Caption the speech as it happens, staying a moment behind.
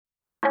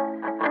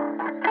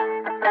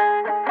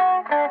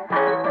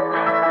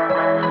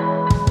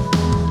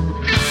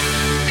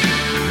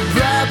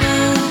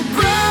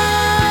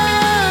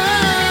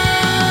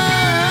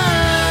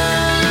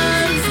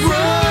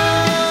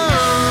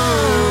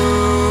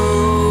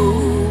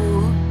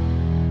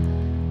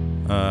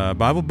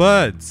Bible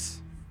Buds.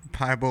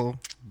 Bible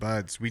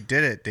Buds. We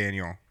did it,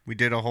 Daniel. We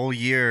did a whole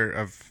year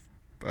of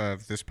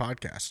this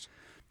podcast.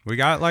 We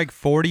got like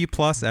 40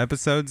 plus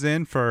episodes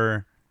in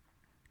for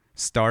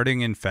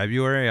starting in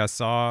February. I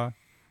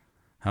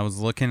was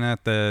looking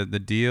at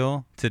the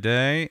deal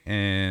today,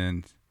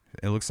 and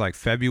it looks like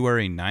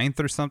February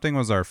 9th or something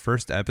was our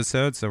first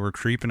episode. So we're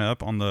creeping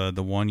up on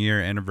the 1 year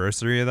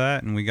anniversary of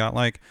that. And we got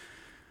like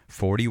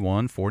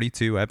 41,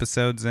 42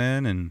 episodes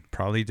in, and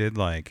probably did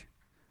like,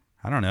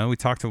 I don't know, we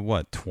talked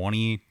to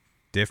 20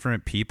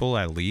 different people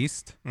at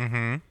least.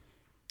 Mm-hmm.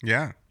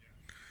 Yeah.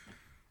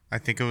 I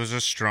think it was a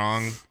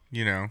strong,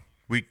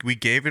 we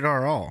gave it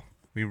our all.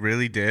 We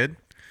really did.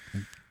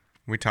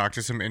 We talked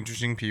to some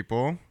interesting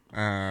people.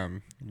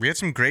 We had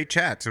some great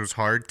chats. It was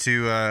hard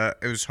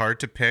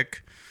to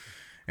pick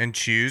and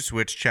choose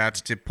which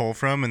chats to pull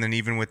from, and then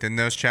even within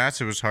those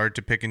chats, it was hard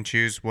to pick and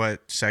choose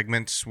what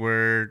segments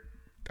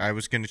I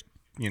was going to,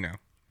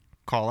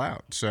 call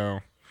out. So,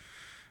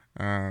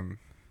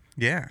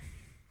 yeah.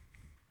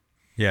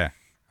 Yeah.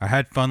 I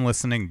had fun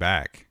listening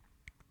back,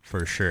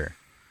 for sure.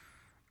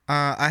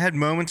 I had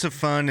moments of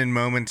fun and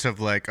moments of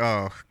like,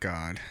 oh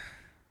God,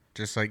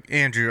 just like,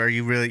 Andrew, are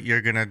you really,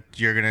 you're gonna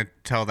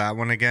tell that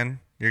one again?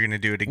 You're gonna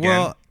do it again?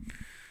 Well,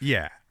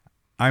 yeah.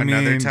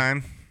 Another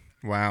time?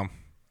 Wow.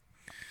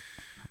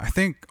 I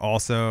think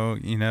also,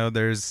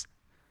 there's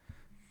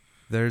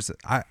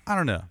I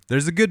don't know.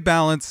 There's a good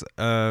balance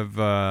of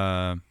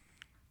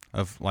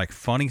like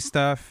funny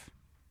stuff.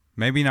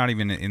 Maybe not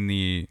even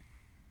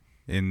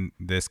in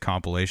this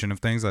compilation of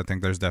things. I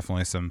think there's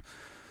definitely some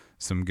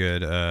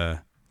good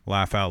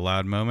laugh out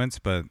loud moments,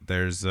 but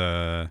there's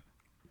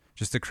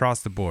just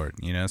across the board.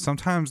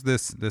 Sometimes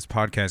this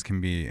podcast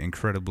can be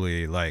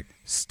incredibly like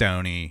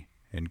stony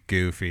and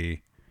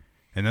goofy,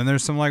 and then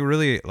there's some like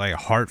really like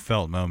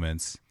heartfelt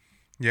moments.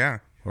 Yeah,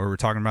 where we're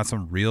talking about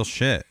some real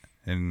shit,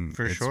 and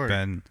for sure.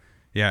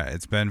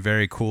 It's been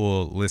very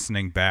cool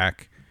listening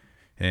back,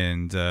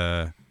 and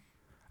I'm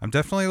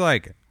definitely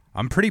like,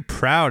 I'm pretty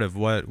proud of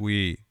what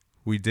we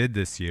did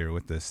this year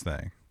with this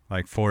thing.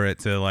 Like, for it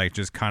to like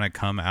just kind of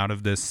come out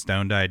of this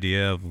stoned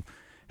idea of,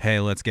 hey,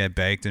 let's get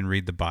baked and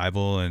read the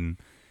Bible and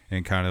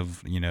kind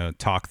of,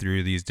 talk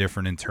through these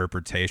different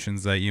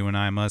interpretations that you and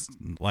I might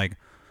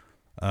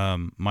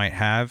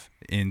have,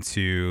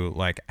 into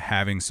like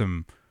having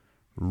some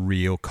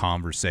real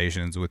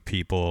conversations with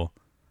people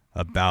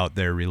about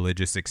their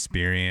religious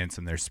experience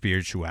and their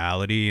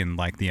spirituality, and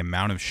like the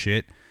amount of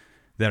shit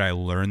that I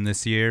learned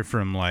this year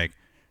from like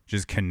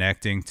just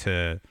connecting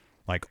to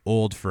like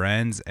old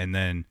friends, and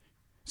then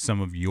some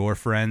of your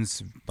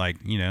friends, like,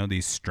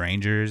 these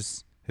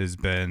strangers, has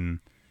been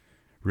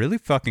really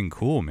fucking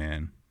cool,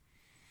 man.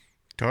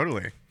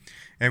 Totally.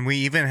 And we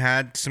even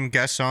had some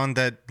guests on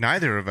that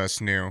neither of us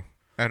knew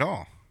at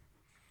all.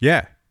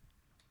 Yeah.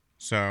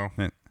 So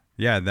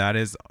yeah, that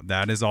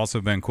has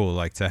also been cool,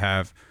 like to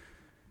have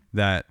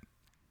that,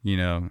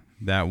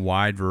 that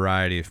wide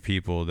variety of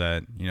people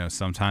that,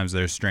 sometimes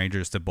they're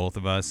strangers to both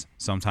of us,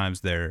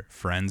 sometimes they're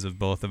friends of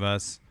both of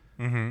us.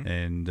 Mm-hmm.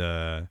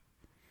 And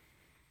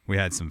we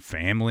had some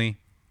family,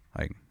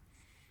 like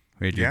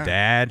we had your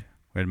dad,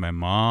 we had my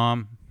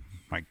mom,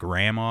 my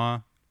grandma.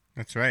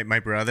 That's right.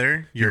 My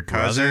brother, your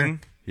cousin.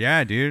 Brother.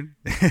 Yeah, dude.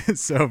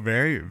 So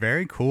very,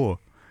 very cool.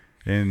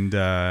 And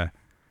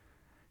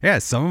yeah,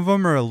 some of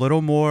them are a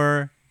little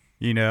more,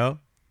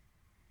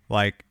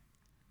 like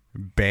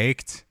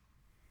baked.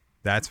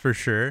 That's for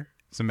sure.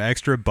 Some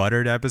extra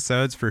buttered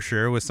episodes for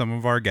sure with some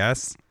of our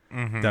guests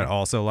that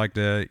also like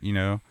to,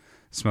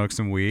 smoke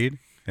some weed.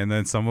 And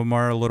then some of them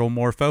are a little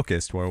more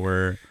focused, where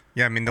we're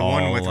the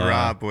one with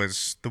Rob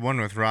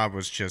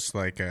was just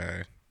like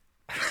that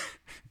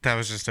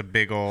was just a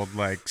big old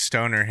like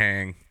stoner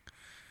hang.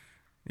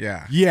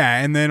 Yeah.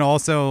 Yeah, and then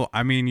also,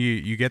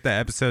 you get the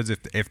episodes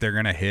if they're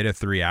gonna hit a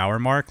 3-hour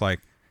mark.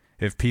 Like,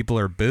 if people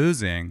are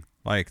boozing,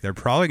 like they're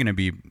probably gonna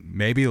be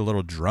maybe a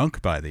little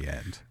drunk by the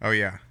end. Oh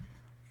yeah.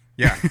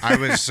 Yeah,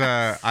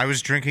 I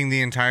was drinking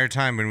the entire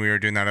time when we were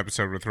doing that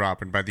episode with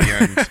Rob, and by the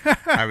end,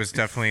 I was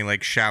definitely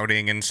like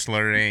shouting and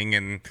slurring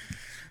and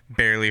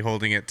barely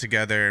holding it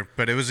together.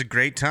 But it was a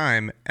great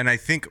time, and I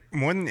think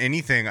more than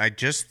anything, I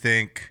just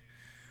think,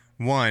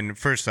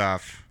 first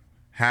off,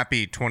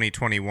 happy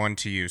 2021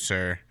 to you,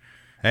 sir.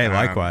 Hey,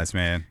 likewise,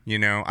 man.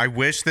 I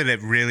wish that it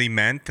really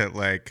meant that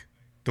like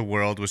the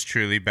world was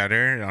truly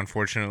better.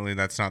 Unfortunately,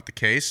 that's not the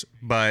case,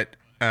 but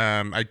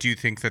I do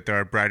think that there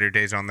are brighter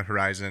days on the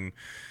horizon.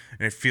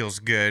 And it feels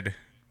good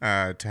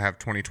to have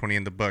 2020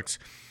 in the books.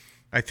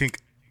 I think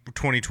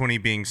 2020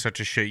 being such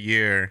a shit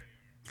year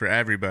for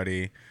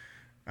everybody,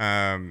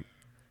 it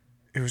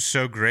was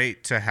so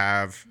great to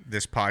have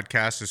this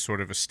podcast as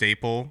sort of a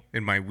staple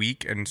in my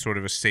week and sort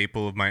of a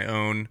staple of my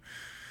own,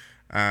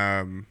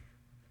 my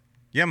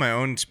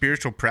own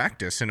spiritual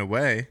practice in a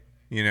way.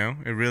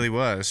 It really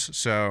was.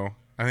 So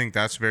I think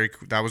that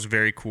was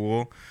very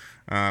cool,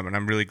 and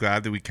I'm really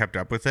glad that we kept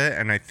up with it.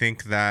 And I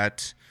think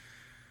that.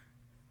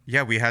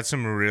 Yeah, we had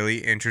some really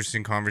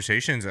interesting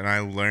conversations, and I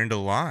learned a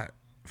lot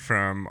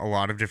from a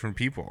lot of different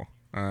people.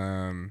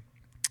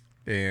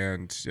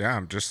 And yeah,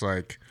 I'm just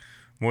like,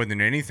 more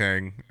than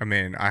anything, I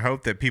mean, I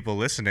hope that people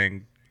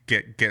listening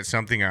get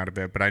something out of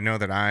it, but I know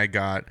that I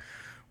got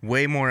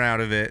way more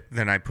out of it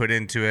than I put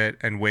into it,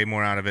 and way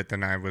more out of it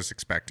than I was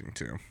expecting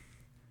to.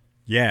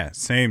 Yeah,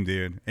 same,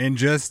 dude. And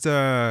just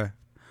I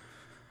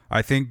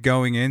think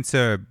going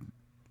into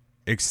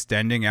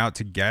extending out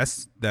to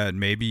guests, that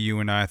maybe you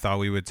and I thought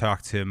we would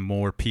talk to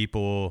more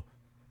people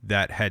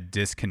that had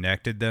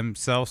disconnected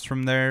themselves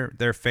from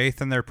their faith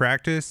and their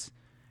practice,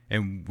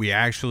 and we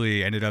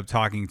actually ended up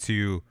talking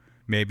to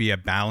maybe a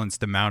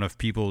balanced amount of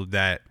people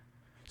that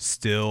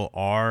still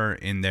are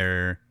in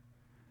their,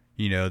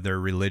 you know, their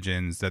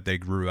religions that they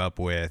grew up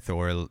with,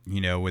 or, you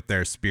know, with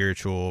their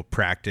spiritual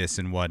practice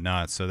and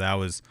whatnot. So that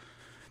was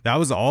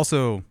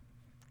also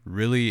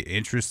really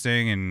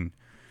interesting and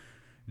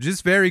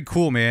just very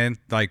cool, man.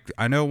 Like,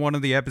 I know one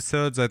of the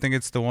episodes, I think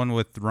it's the one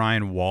with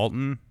Ryan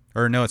Walton,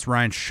 or no, it's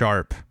Ryan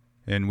Sharp,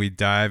 and we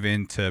dive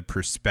into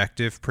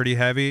perspective pretty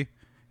heavy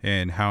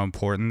and how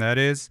important that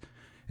is.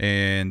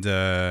 And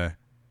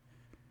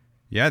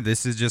yeah,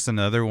 this is just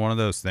another one of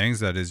those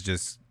things that has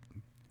just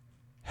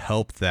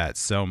helped that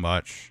so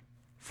much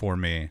for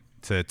me,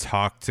 to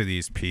talk to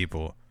these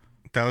people.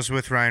 That was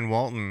with Ryan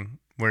Walton,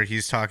 where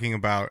he's talking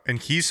about, and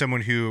he's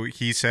someone who,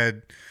 he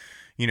said,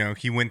 you know,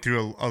 he went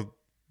through a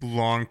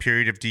long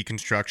period of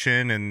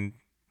deconstruction and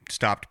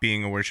stopped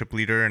being a worship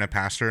leader and a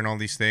pastor and all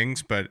these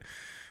things, but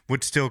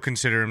would still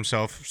consider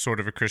himself sort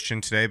of a Christian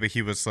today. But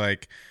he was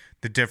like,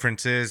 the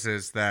difference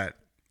is that,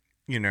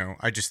 you know,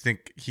 I just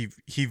think he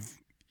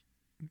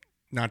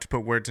not to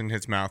put words in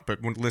his mouth,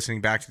 but when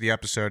listening back to the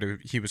episode,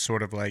 he was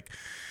sort of like,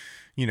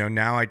 you know,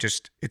 now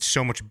it's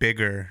so much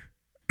bigger.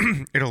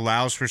 It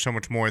allows for so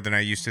much more than I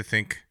used to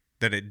think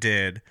that it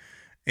did.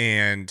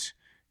 And,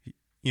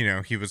 you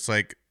know, he was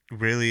like,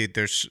 really,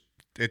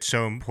 it's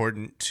so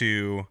important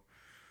to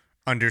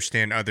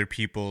understand other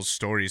people's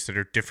stories that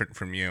are different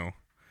from you.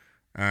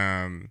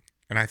 And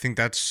I think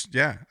I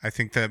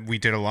think that we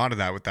did a lot of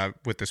that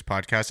with this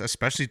podcast,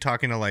 especially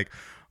talking to like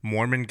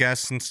Mormon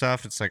guests and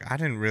stuff. It's like, I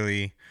didn't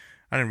really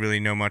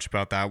know much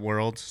about that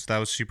world. So that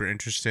was super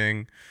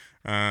interesting.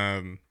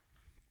 Yeah,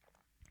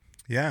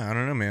 I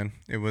don't know, man.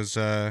 It was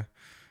a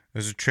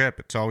trip.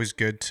 It's always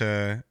good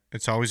to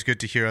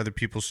hear other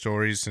people's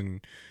stories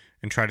and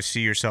try to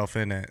see yourself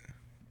in it.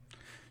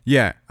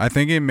 Yeah, I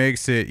think it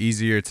makes it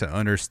easier to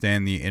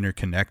understand the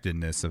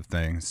interconnectedness of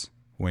things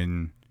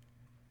when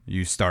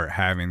you start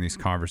having these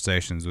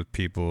conversations with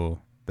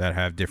people that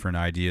have different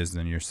ideas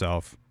than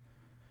yourself.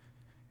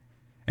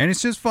 And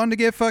it's just fun to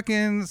get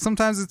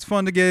sometimes it's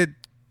fun to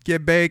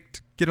get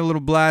baked, get a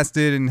little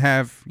blasted, and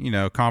have, you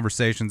know,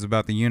 conversations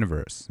about the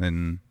universe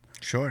and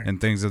sure,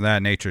 and things of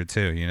that nature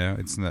too. You know,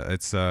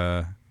 it's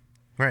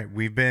right.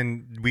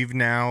 We've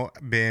now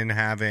been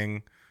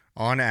having,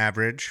 on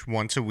average,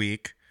 once a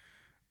week,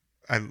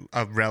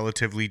 a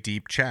relatively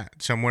deep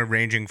chat, somewhere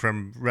ranging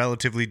from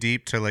relatively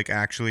deep to like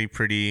actually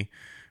pretty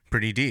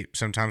deep.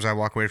 Sometimes I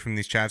walk away from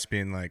these chats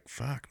being like,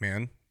 fuck,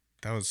 man,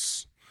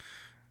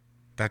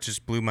 that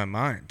just blew my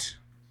mind.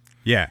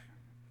 Yeah,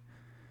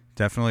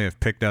 definitely have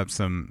picked up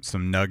some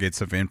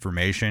nuggets of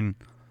information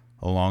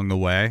along the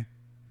way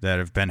that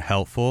have been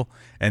helpful.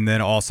 And then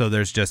also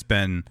there's just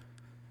been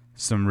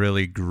some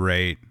really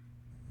great,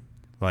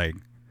 like,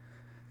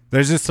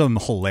 there's just some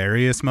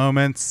hilarious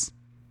moments.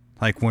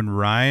 Like when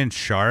Ryan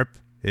Sharp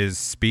is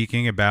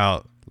speaking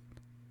about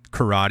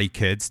Karate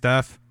Kid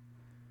stuff.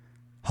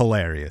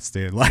 Hilarious,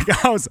 dude. Like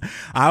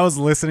I was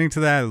listening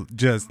to that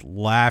just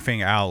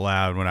laughing out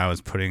loud when I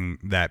was putting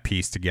that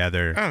piece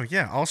together. Oh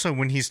yeah. Also,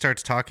 when he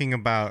starts talking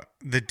about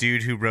the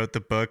dude who wrote the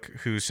book,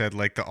 who said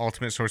like the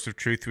ultimate source of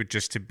truth would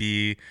just to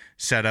be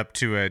set up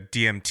to a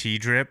DMT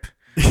drip.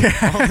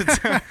 Yeah. All the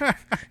time.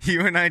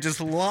 You and I just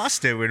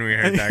lost it when we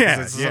heard that,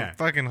 because it's so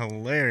fucking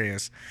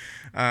hilarious.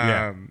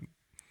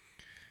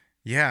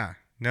 Yeah,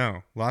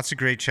 no, lots of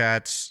great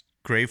chats.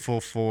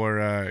 Grateful for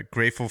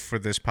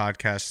this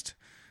podcast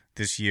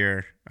this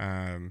year.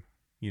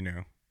 You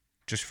know,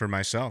 just for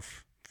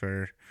myself,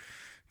 to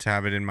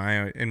have it in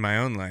my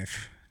own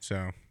life.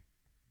 So,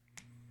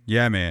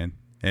 yeah, man,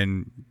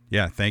 and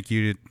yeah, thank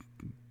you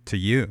to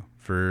you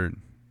for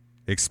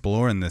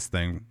exploring this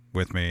thing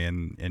with me,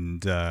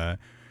 and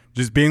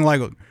just having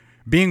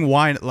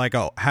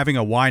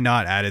a why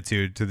not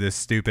attitude to this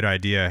stupid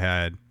idea I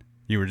had.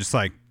 You were just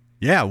like,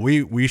 yeah,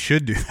 we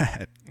should do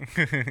that.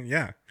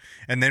 Yeah.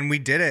 And then we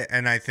did it.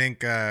 And I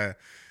think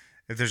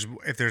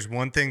if there's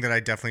one thing that I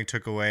definitely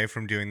took away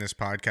from doing this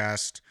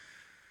podcast,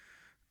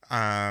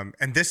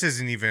 and this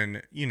isn't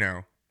even, you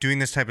know, doing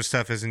this type of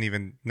stuff isn't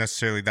even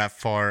necessarily that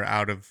far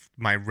out of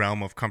my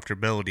realm of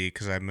comfortability,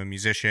 because I'm a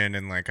musician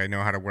and like I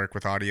know how to work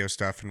with audio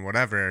stuff and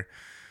whatever.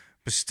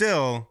 But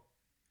still,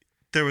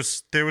 there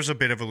was a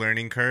bit of a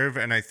learning curve.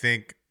 And I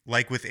think,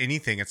 like with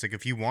anything, it's like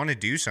if you want to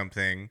do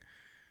something,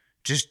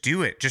 just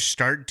do it. Just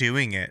start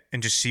doing it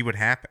and just see what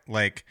happens.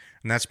 Like,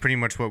 and that's pretty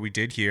much what we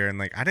did here. And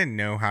like, I didn't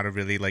know how to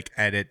really like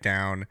edit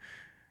down,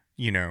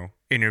 you know,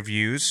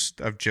 interviews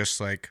of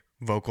just like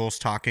vocals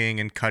talking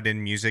and cut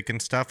in music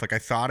and stuff. Like I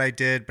thought I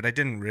did, but I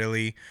didn't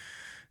really.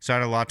 So I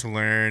had a lot to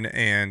learn,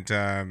 and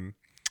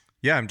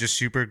yeah, I'm just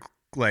super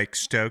like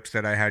stoked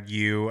that I had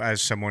you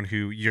as someone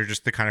who you're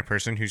just the kind of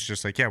person who's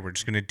just like, yeah, we're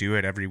just gonna do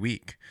it every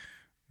week.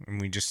 And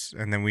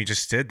then we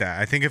just did that.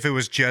 I think if it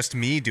was just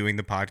me doing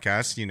the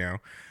podcast,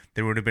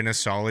 there would have been a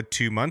solid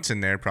 2 months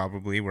in there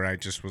probably where I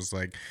just was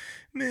like,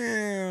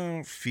 man, I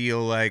don't feel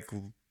like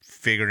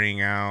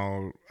figuring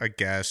out a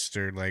guest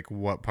or like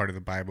what part of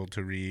the Bible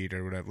to read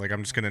or whatever. Like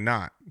I'm just gonna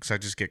not, because I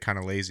just get kind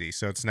of lazy.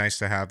 So it's nice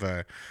to have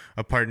a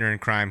partner in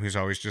crime who's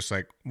always just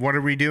like, what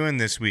are we doing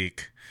this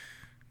week?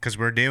 Because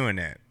we're doing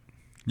it.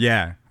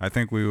 Yeah, I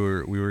think we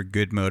were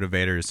good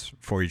motivators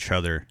for each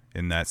other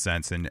in that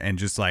sense, and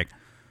just like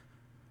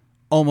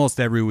almost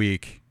every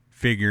week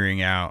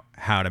figuring out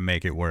how to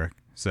make it work.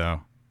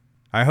 So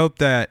I hope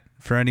that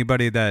for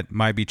anybody that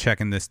might be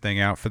checking this thing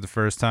out for the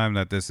first time,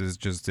 that this is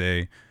just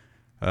a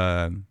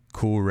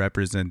cool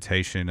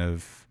representation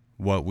of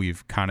what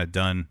we've kind of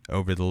done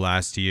over the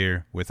last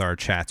year with our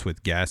chats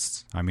with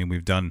guests. I mean,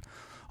 we've done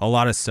a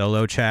lot of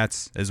solo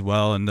chats as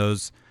well, and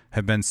those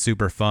have been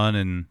super fun,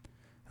 and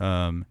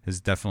has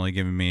definitely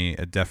given me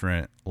a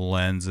different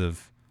lens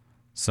of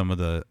some of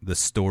the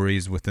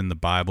stories within the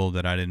Bible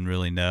that I didn't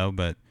really know,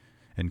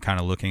 and kind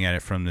of looking at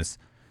it from this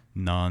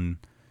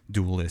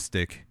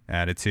non-dualistic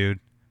attitude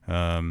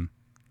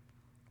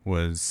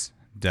was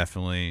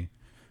definitely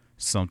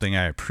something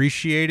I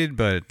appreciated,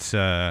 but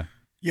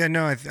yeah,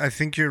 no, I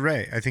think you're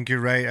right. I think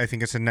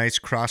it's a nice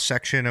cross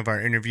section of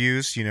our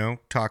interviews,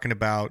 talking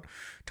about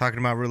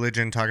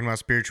religion, talking about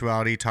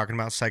spirituality, talking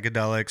about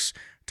psychedelics,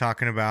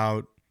 talking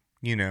about,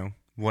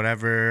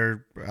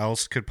 whatever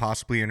else could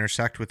possibly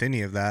intersect with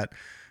any of that.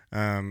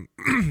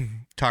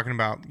 Talking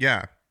about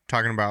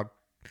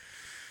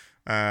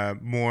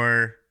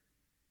more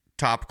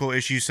topical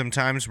issues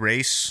sometimes,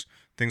 race,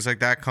 things like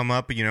that come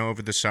up,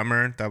 over the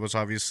summer. That was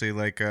obviously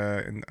like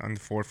on the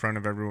forefront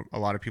of a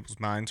lot of people's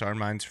minds, our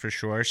minds for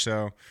sure.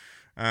 So,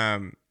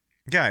 yeah,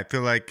 I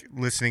feel like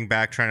listening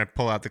back, trying to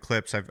pull out the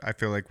clips, I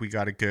feel like we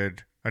got a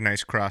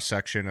nice cross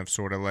section of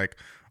sort of like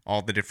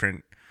all the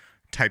different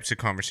types of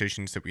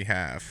conversations that we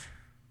have.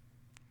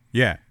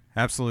 Yeah,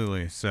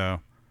 absolutely. So,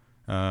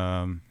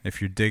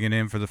 if you're digging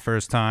in for the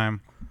first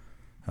time,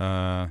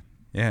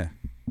 yeah,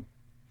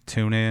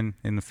 tune in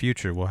the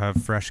future. We'll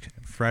have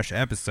fresh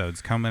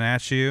episodes coming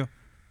at you.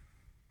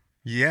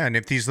 Yeah, and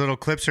if these little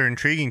clips are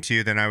intriguing to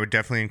you, then I would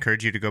definitely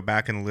encourage you to go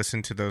back and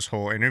listen to those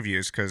whole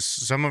interviews, because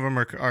some of them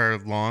are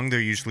long. They're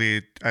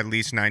usually at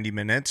least 90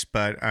 minutes,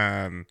 but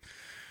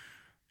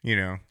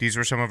these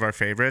were some of our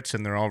favorites,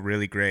 and they're all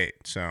really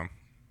great. So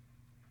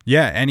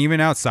yeah, and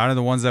even outside of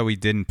the ones that we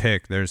didn't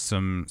pick, there's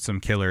some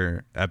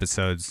killer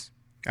episodes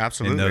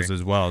absolutely in those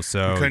as well.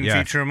 So we couldn't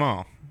feature them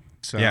all.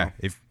 So yeah,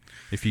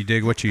 if you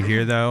dig what you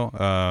hear though,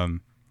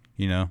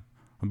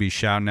 I'll be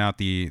shouting out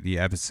the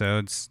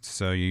episodes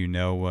so you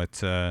know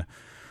what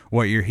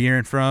you're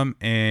hearing from.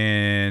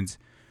 And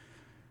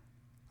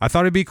I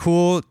thought it'd be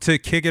cool to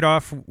kick it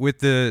off with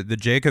the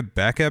Jacob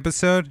Beck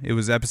episode. It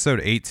was episode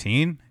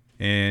 18,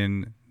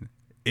 and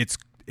it's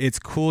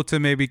cool to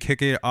maybe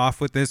kick it off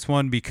with this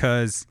one,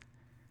 because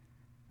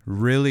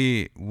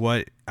really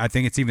what I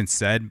think it's even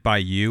said by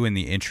you in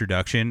the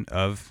introduction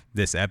of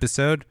this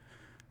episode,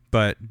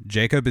 but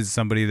Jacob is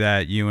somebody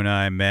that you and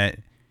I met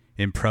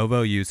in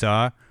Provo,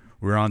 Utah.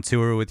 We were on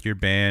tour with your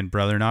band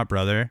Brother Not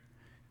Brother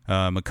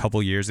a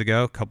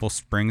couple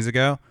springs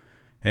ago,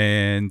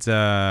 and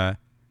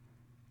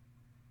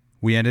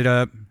we ended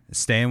up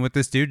staying with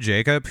this dude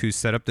Jacob, who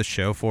set up the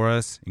show for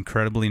us.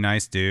 Incredibly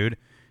nice dude.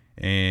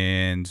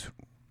 And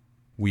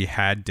we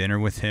had dinner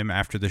with him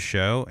after the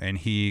show, and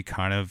he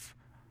kind of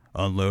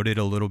unloaded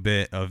a little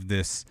bit of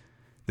this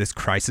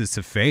crisis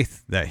of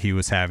faith that he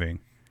was having.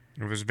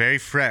 It was very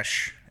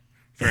fresh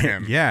for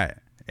him. Yeah.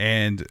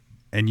 And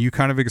you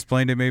kind of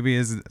explained it maybe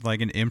as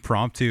like an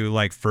impromptu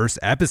like first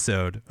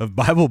episode of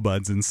Bible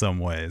Buds in some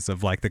ways,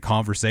 of like the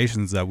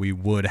conversations that we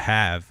would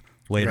have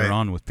later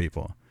on with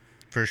people.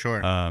 For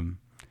sure.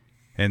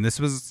 And this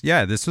was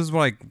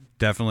like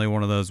definitely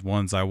one of those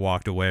ones I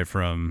walked away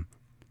from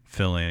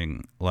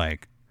feeling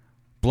like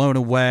blown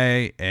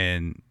away,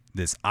 and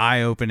this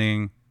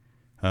eye-opening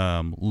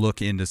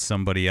look into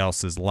somebody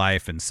else's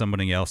life and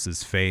somebody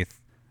else's faith.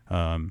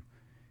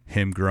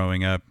 Him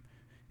growing up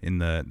in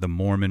the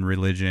Mormon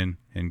religion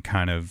and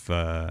kind of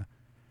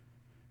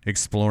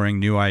exploring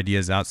new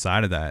ideas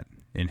outside of that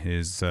in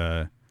his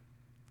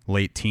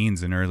late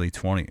teens and early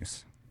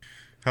 20s.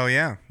 Oh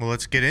yeah. Well,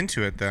 let's get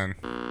into it then.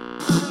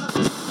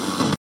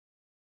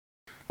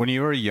 When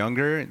you were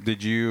younger,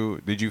 did you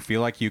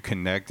feel like you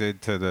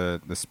connected to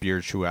the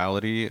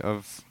spirituality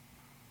of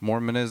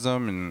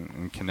Mormonism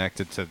and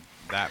connected to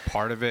that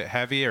part of it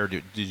heavy, or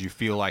did you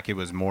feel like it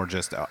was more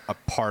just a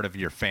part of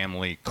your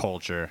family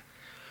culture?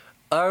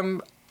 I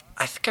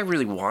think I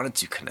really wanted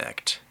to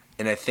connect,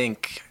 and I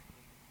think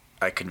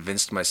I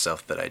convinced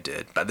myself that I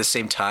did. But at the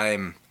same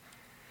time,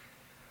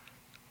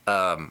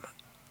 I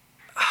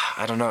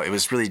don't know, it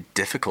was really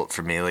difficult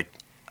for me. Like,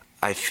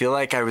 I feel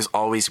like I was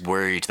always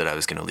worried that I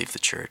was going to leave the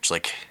church.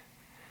 Like,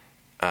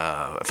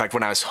 in fact,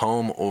 when I was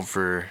home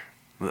over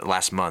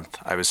last month.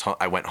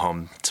 I went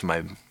home to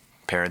my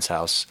parents'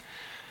 house,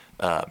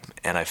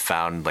 and I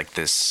found like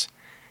this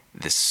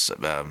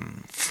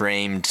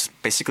framed,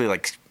 basically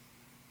like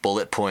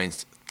bullet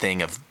point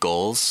thing of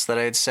goals that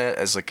I had set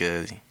as like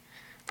a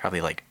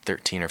probably like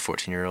 13 or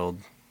 14-year-old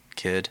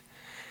kid.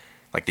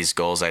 Like these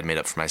goals I had made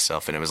up for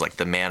myself, and it was like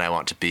the man I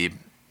want to be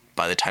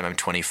by the time I'm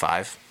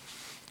 25.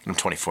 I'm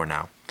 24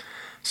 now,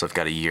 so I've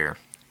got a year.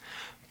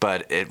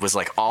 But it was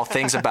like all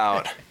things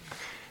about.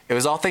 It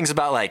was all things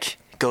about like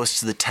goes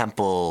to the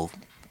temple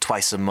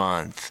twice a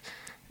month,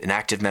 an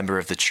active member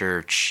of the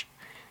church,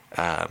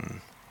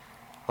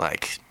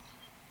 like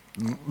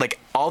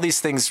all these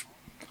things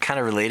kind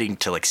of relating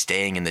to like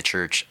staying in the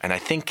church. And I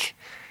think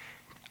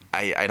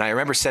I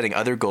remember setting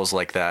other goals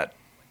like that,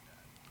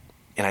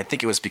 and I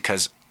think it was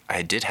because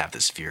I did have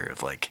this fear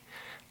of like,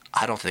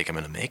 I don't think I'm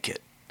going to make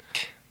it.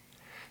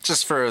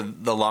 Just for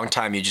the long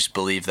time, you just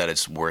believe that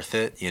it's worth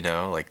it, you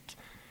know, like.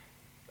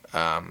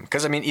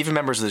 Because I mean, even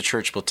members of the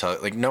church will tell,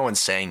 like, no one's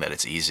saying that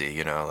it's easy,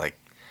 you know, like,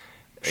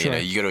 Sure. you know,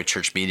 you go to a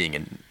church meeting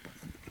and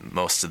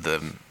most of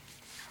the,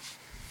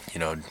 you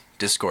know,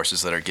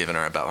 discourses that are given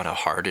are about how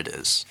hard it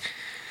is.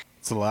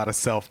 It's a lot of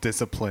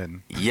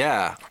self-discipline.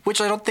 Yeah,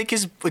 which I don't think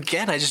is,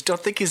 again, I just don't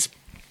think is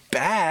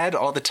bad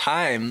all the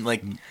time.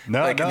 Like,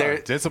 No,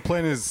 like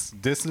discipline is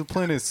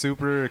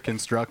super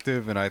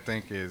constructive, and I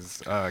think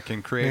is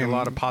can create a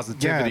lot of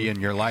positivity in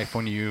your life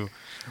when you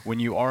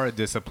are a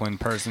disciplined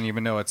person,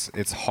 even though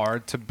it's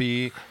hard to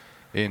be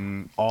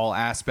in all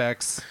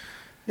aspects.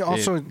 Yeah,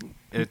 also,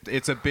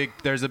 there's a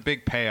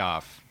big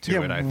payoff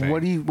to it, I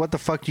think. What the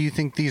fuck do you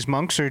think these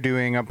monks are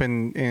doing up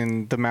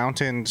in the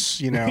mountains?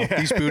 You know,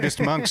 these Buddhist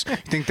monks. You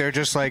think they're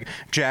just like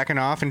jacking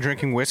off and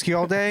drinking whiskey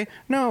all day?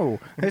 No,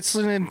 it's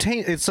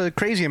a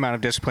crazy amount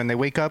of discipline. They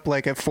wake up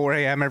like at 4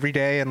 a.m. every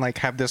day and like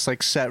have this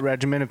like set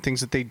regimen of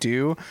things that they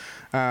do.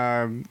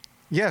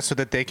 So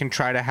that they can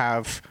try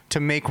to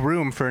make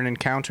room for an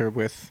encounter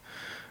with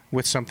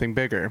something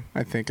bigger,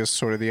 I think is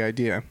sort of the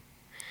idea.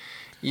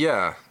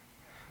 Yeah.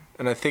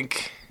 And I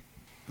think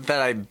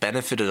that I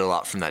benefited a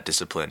lot from that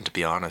discipline, to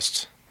be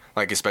honest.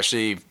 Like,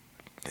 especially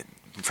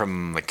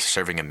from like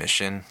serving a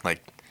mission.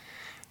 Like,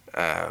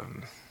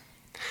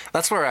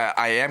 that's where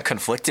I am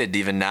conflicted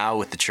even now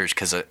with the church,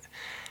 because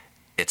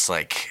it's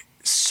like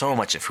so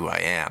much of who I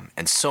am,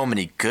 and so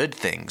many good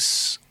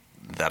things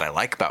that I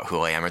like about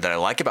who I am, or that I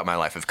like about my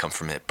life, have come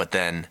from it. But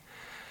then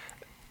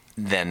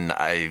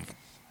I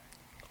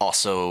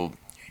also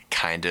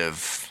kind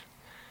of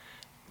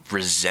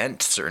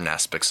resent certain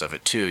aspects of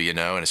it too, you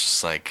know? And it's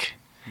just like,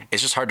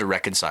 it's just hard to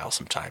reconcile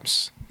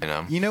sometimes, you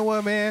know? You know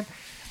what, man?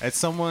 As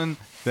someone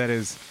that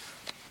is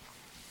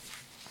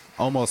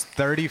almost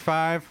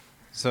 35,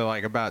 so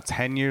like about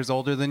 10 years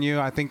older than you,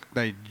 I think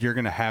that you're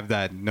going to have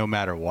that no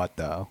matter what,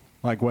 though.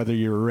 Like whether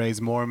you were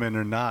raised Mormon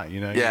or not, you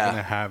know, you're going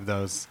to have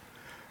those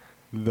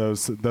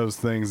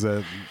things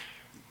that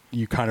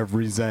you kind of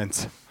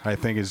resent. I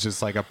think is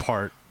just like a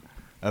part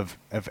of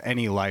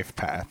any life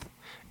path.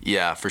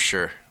 Yeah, for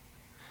sure.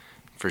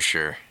 For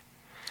sure.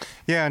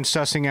 Yeah, and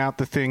sussing out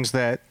the things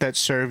that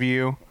serve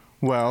you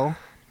well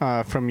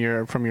from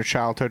your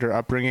childhood or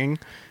upbringing,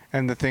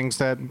 and the things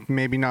that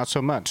maybe not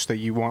so much, that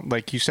you want,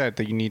 like you said,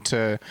 that you need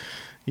to,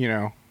 you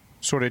know,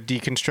 sort of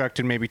deconstruct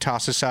and maybe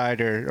toss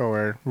aside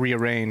or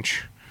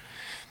rearrange.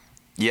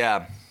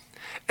 Yeah.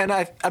 And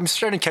I'm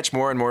starting to catch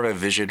more and more of a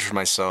vision for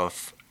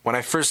myself. When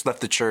I first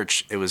left the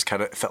church, it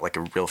felt like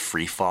a real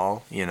free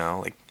fall, you know,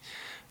 like,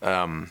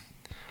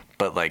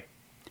 but like,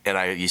 and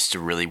I used to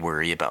really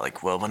worry about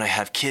like, well, when I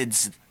have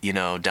kids, you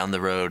know, down the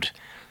road,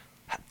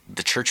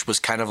 the church was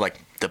kind of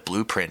like the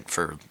blueprint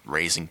for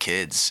raising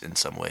kids in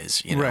some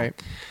ways, you know?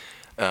 Right.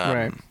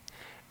 Right.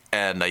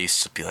 And I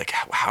used to be like,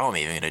 how am I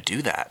even going to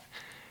do that?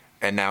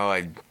 And now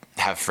I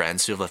have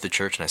friends who have left the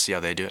church, and I see how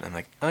they do it, and I'm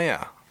like, oh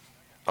yeah,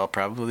 I'll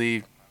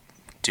probably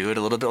do it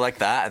a little bit like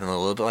that and a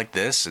little bit like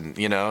this, and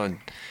you know, and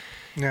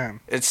yeah,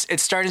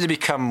 it's starting to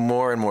become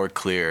more and more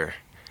clear,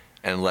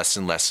 and less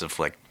of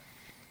like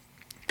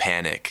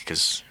panic,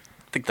 because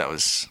I think that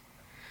was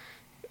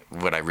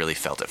what I really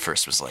felt at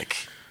first, was like,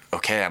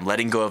 okay, I'm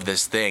letting go of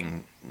this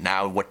thing.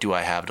 Now what do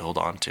I have to hold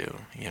on to,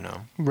 you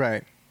know?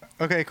 Right.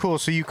 Okay, cool.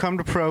 So you come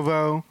to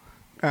Provo,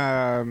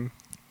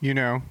 you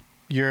know,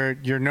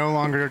 you're no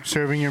longer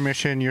serving your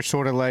mission. You're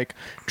sort of like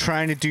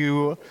trying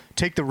to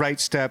take the right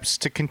steps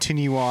to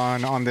continue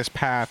on this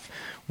path.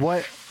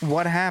 What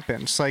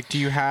happens? Like, do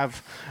you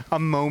have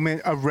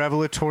a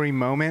revelatory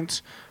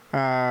moment,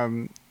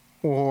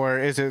 or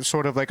is it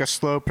sort of like a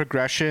slow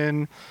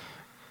progression?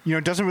 You know,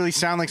 it doesn't really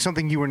sound like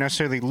something you were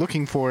necessarily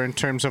looking for in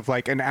terms of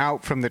like an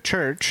out from the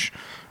church.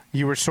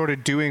 You were sort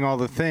of doing all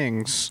the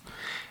things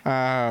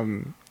that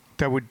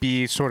would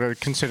be sort of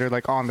considered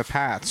like on the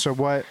path. So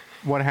what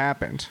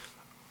happened?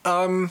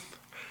 I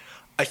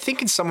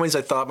think in some ways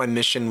I thought my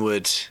mission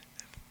would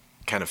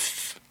kind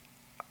of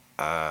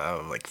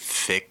like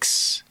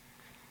fix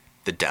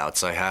the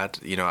doubts I had.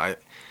 You know,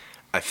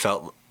 I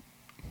felt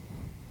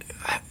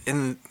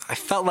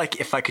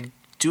like if I could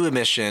do a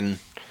mission,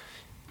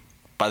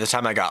 by the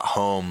time I got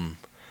home,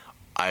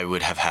 I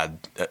would have had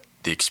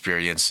the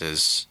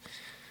experiences,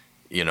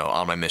 you know,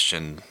 on my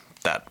mission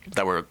that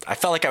were, I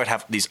felt like I would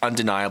have these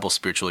undeniable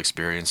spiritual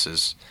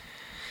experiences.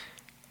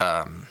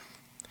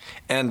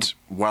 And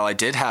while I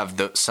did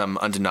have some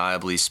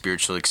undeniably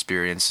spiritual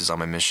experiences on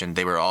my mission,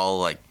 they were all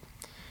like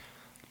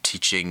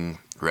teaching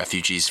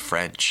refugees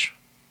French,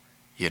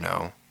 you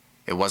know.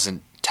 It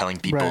wasn't telling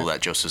people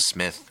that Joseph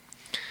Smith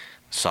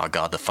saw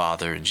God the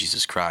Father and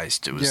Jesus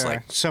Christ. It was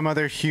like some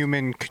other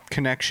human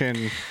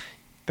connection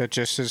that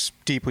just is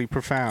deeply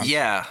profound.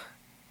 Yeah.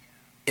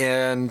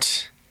 And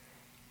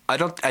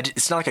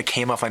it's not like I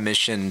came off my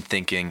mission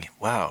thinking,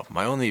 wow,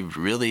 my only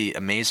really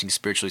amazing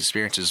spiritual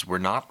experiences were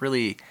not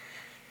really,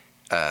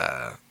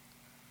 I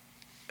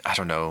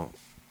don't know,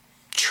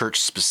 church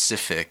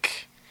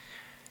specific.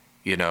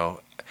 You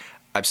know,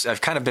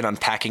 I've kind of been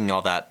unpacking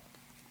all that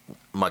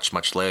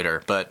much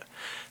later, but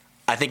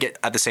I think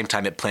at the same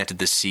time it planted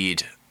the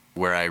seed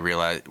where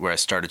I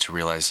started to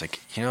realize, like,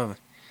 you know,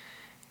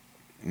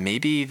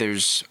 maybe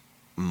there's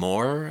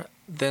more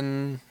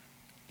than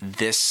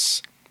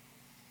this,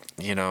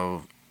 you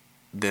know,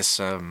 this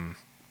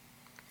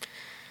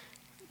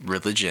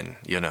religion,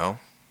 you know.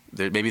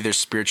 Maybe there's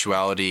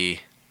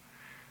spirituality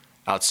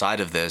outside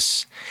of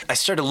this. I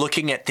started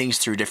looking at things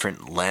through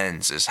different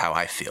lenses, is how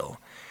I feel.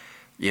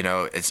 You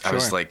know, I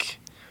was like,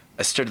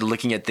 I started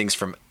looking at things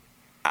from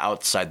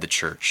outside the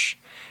church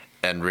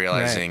and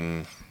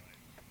realizing,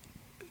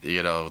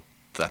 you know,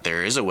 that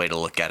there is a way to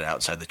look at it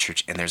outside the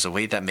church, and there's a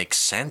way that makes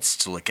sense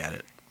to look at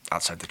it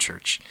outside the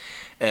church.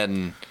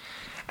 And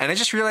I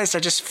just realized I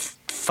just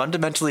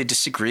fundamentally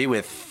disagree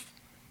with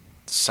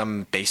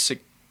some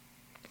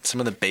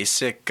of the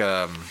basic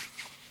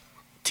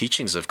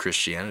teachings of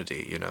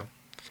Christianity, you know.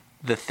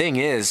 The thing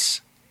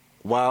is,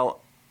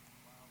 while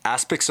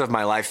aspects of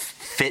my life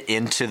fit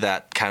into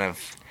that kind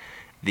of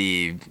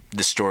the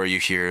story you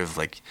hear of,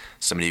 like,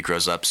 somebody who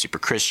grows up super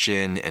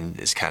Christian and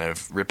is kind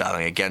of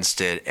rebelling against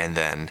it, and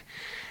then,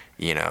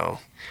 you know,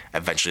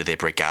 eventually they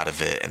break out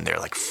of it and they're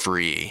like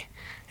free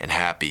and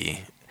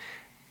happy.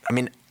 I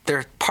mean, there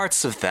are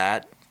parts of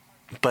that,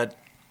 but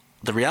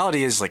the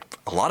reality is, like,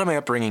 a lot of my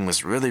upbringing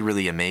was really,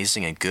 really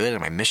amazing and good,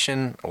 and my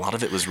mission, a lot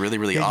of it was really,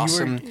 really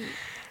awesome.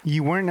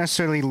 You weren't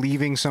necessarily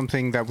leaving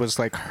something that was,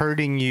 like,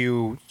 hurting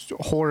you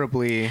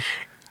horribly.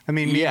 I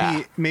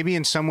mean, maybe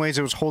in some ways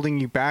it was holding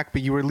you back,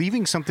 but you were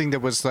leaving something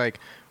that was, like,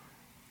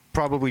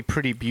 probably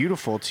pretty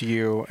beautiful to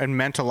you and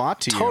meant a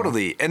lot to you.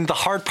 Totally. And the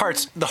hard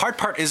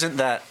part isn't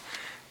that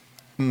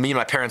me and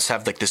my parents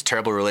have, like, this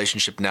terrible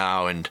relationship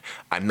now, and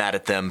I'm mad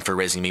at them for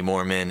raising me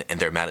Mormon, and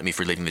they're mad at me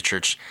for leaving the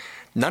church.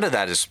 None of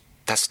that is,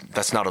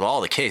 that's not at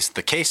all the case.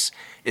 The case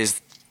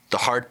is, the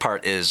hard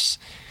part is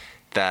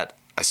that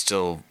I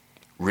still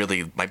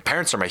really, my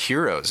parents are my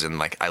heroes, and,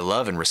 like, I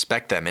love and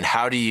respect them. And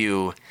how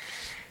do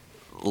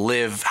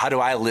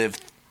I live,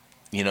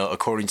 you know,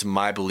 according to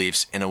my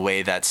beliefs in a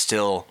way that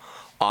still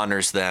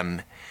honors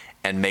them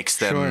and makes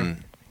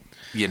them,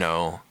 you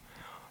know,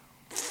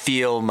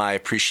 feel my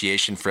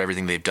appreciation for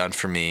everything they've done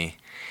for me,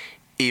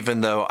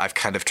 even though I've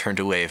kind of turned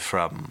away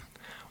from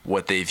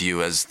what they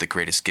view as the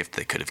greatest gift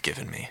they could have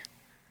given me.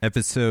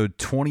 Episode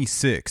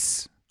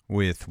 26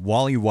 with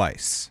Wally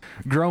Weiss.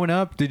 Growing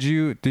up, did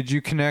you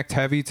connect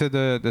heavy to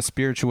the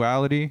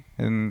spirituality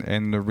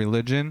and the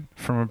religion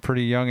from a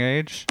pretty young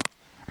age?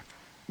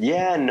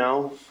 Yeah and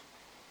no.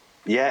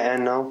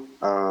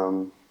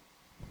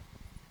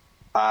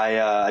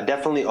 I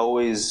definitely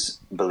always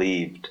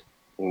believed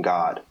in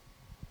God.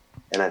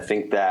 And I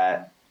think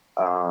that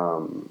it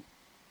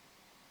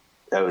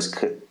was,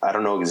 I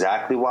don't know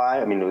exactly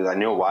why. I mean, I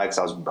know why, because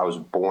I was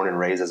born and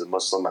raised as a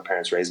Muslim. My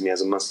parents raised me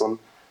as a Muslim.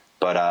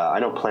 But I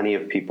know plenty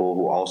of people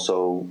who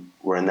also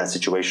were in that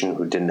situation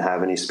who didn't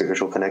have any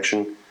spiritual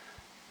connection,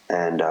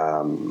 and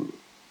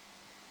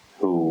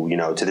who, you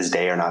know, to this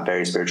day are not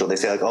very spiritual. They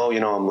say, like, oh, you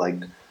know, I'm, like,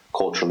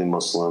 culturally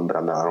Muslim, but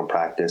I don't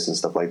practice and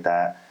stuff like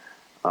that.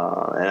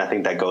 And I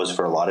think that goes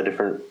for a lot of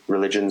different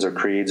religions or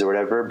creeds or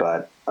whatever.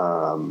 But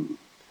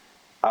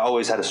I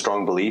always had a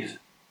strong belief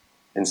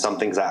in some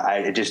things.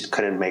 It just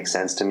couldn't make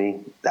sense to me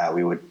that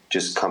we would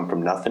just come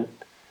from nothing.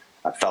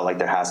 I felt like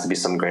there has to be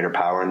some greater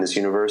power in this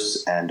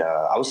universe. And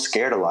I was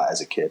scared a lot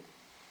as a kid.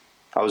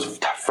 I was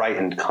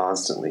frightened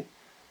constantly.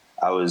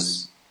 I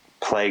was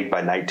plagued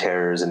by night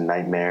terrors and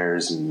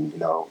nightmares, and, you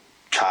know,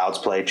 Child's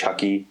Play,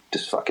 Chucky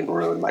just fucking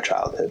ruined my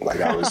childhood.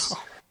 Like, I was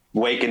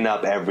waking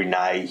up every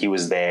night. He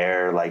was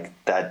there. Like,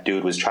 that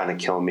dude was trying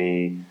to kill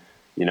me.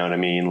 You know what I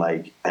mean?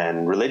 Like,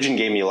 and religion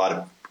gave me a lot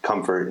of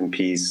comfort and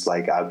peace.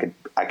 Like,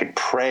 I could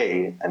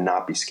pray and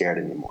not be scared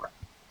anymore.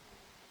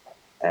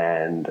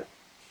 And,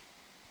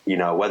 you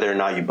know, whether or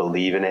not you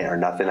believe in it or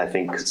nothing, I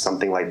think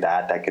something like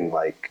that can,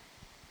 like,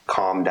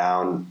 calm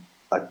down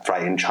a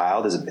frightened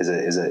child is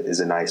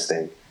a nice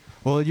thing.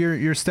 Well,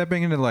 you're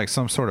stepping into, like,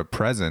 some sort of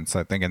presence,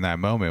 I think, in that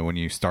moment when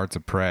you start to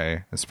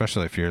pray,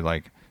 especially if you're,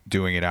 like,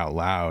 doing it out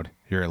loud.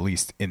 You're at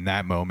least in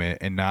that moment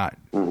and not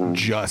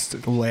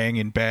just laying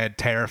in bed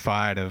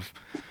terrified of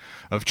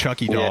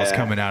Chucky dolls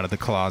coming out of the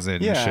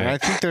closet and shit. I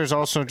think there's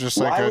also just,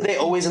 like, why are they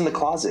always in the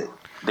closet?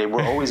 They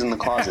were always in the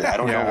closet. I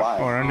don't know why.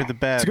 Or under the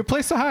bed. It's a good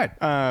place to hide.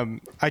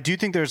 I do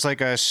think there's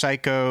like a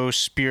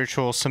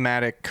psycho-spiritual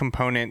somatic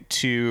component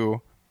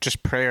to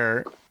just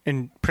prayer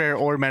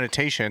or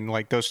meditation.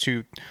 Like those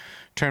two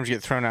terms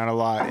get thrown out a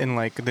lot in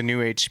like the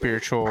New Age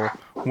spiritual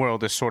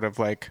world is sort of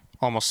like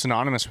almost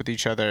synonymous with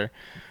each other.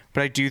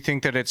 But I do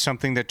think that it's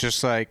something that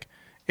just like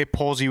it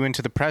pulls you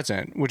into the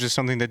present, which is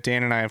something that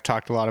Dan and I have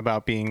talked a lot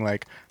about, being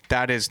like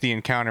that is the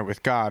encounter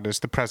with God, is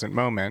the present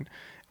moment.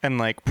 And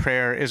like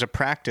prayer is a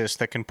practice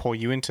that can pull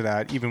you into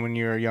that even when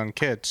you're a young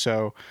kid.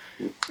 So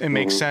it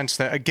makes sense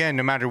that, again,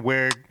 no matter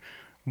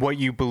what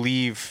you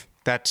believe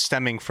that's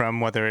stemming from,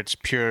 whether it's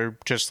pure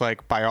just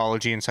like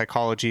biology and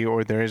psychology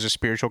or there is a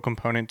spiritual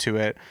component to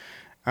it,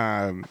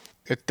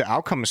 the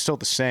outcome is still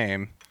the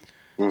same.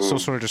 Still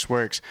sort of just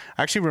works.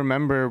 I actually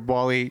remember,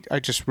 Wally, I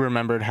just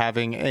remembered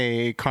having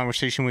a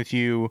conversation with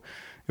you.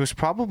 It was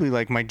probably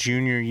like my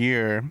junior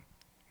year,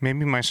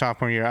 maybe my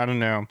sophomore year, I don't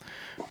know.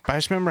 But I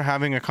just remember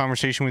having a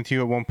conversation with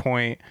you at one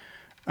point,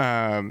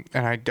 and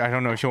I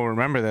don't know if you'll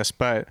remember this,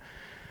 but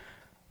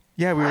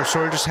yeah, we were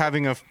sort of just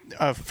having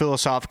a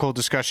philosophical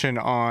discussion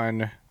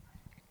on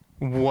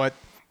what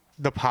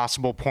the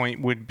possible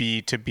point would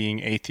be to being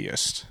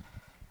atheist.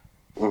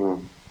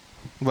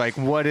 Like,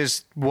 what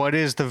is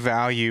the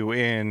value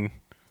in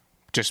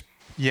just,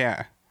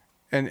 it's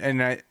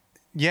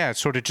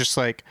sort of just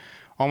like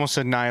almost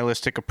a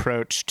nihilistic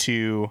approach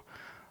to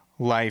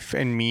life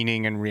and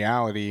meaning and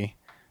reality.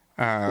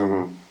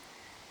 I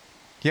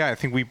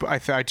think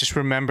I just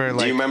remember,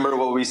 like, do you remember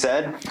what we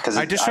said? Because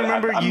I just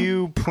remember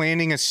you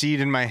planting a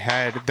seed in my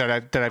head that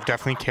I've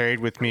definitely carried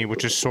with me,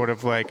 which is sort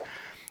of like,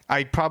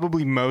 I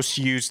probably most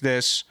use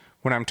this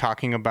when I'm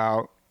talking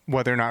about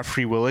whether or not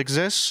free will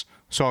exists.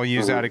 So I'll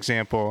use that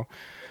example,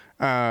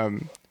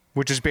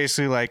 which is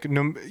basically like,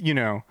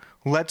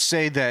 let's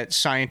say that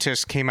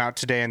scientists came out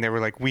today and they were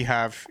like, we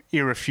have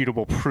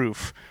irrefutable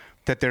proof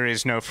that there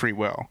is no free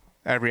will.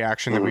 Every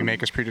action that we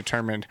make is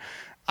predetermined.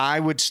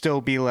 I would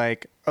still be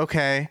like,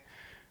 okay,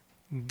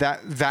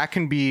 that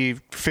can be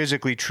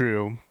physically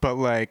true, but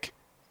like,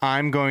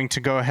 I'm going to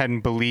go ahead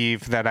and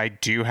believe that I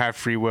do have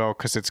free will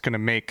because it's going to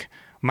make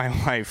my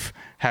life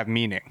have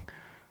meaning.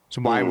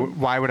 So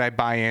why would I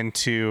buy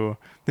into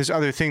this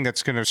other thing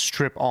that's going to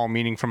strip all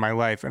meaning from my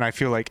life? And I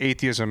feel like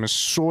atheism is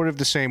sort of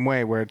the same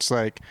way, where it's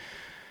like,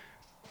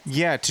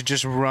 to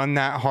just run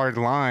that hard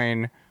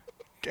line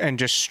and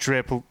just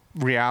strip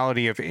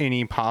reality of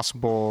any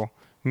possible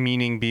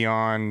meaning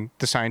beyond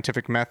the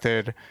scientific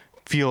method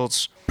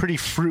feels pretty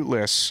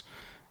fruitless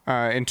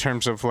in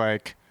terms of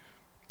like,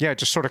 it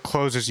just sort of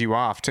closes you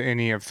off to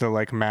any of the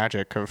like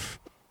magic of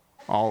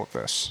all of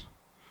this.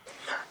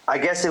 I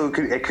guess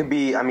it could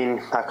be, I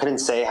mean, I couldn't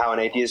say how an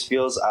atheist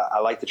feels. I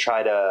like to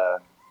try to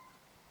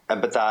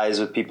empathize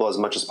with people as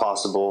much as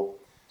possible.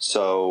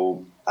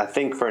 So I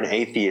think for an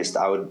atheist,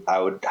 I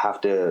would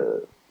have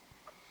to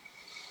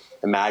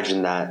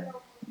imagine that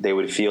they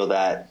would feel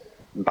that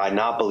by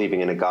not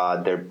believing in a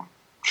God, they're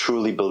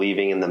truly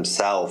believing in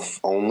themselves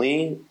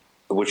only,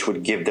 which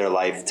would give their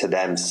life to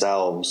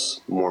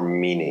themselves more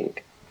meaning.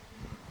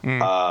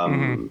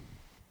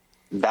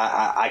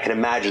 That I can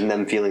imagine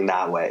them feeling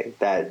that way,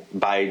 that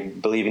by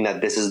believing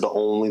that this is the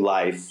only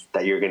life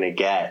that you're going to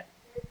get,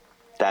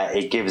 that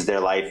it gives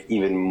their life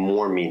even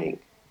more meaning.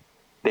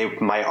 They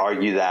might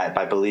argue that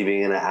by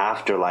believing in an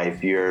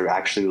afterlife, you're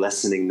actually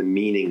lessening the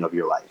meaning of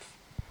your life.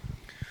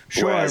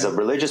 Sure. Whereas a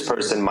religious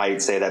person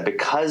might say that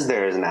because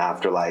there is an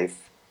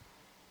afterlife,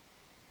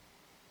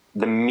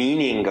 the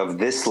meaning of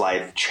this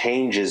life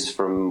changes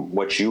from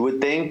what you would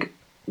think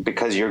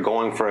because you're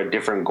going for a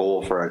different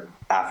goal for it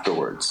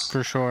afterwards.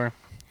 For sure.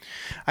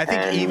 I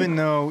think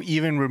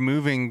even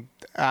removing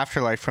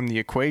afterlife from the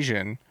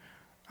equation,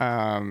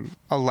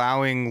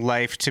 allowing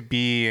life to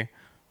be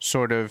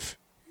sort of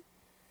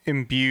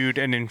imbued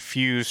and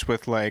infused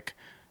with like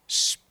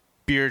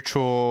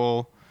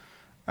spiritual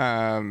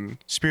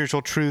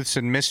truths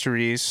and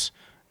mysteries,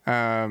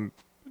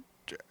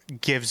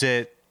 gives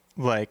it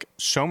like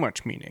so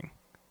much meaning,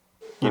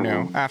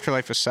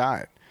 afterlife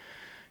aside.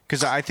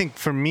 Because I think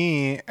for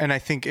me, and I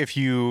think if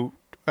you,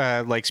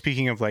 like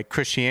speaking of like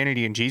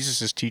Christianity and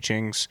Jesus's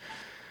teachings,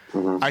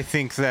 I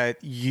think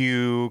that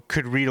you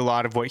could read a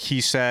lot of what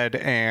he said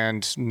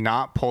and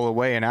not pull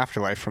away an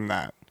afterlife from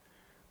that.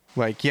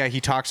 Like,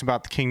 he talks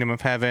about the kingdom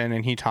of heaven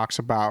and he talks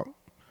about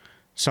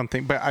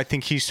something, but I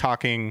think he's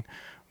talking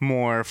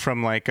more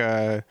from like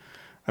a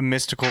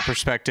mystical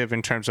perspective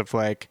in terms of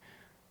like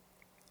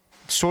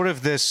sort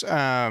of this,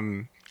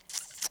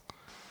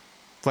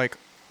 like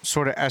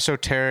sort of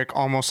esoteric,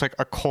 almost like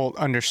occult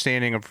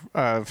understanding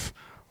of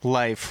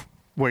life,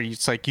 where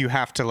it's like you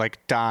have to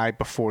like die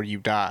before you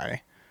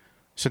die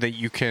so that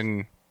you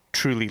can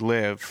truly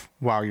live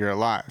while you're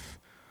alive.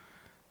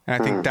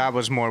 And I think that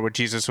was more what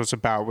Jesus was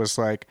about, was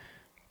like,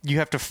 you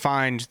have to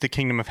find the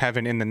kingdom of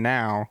heaven in the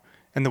now.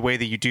 And the way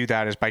that you do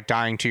that is by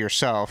dying to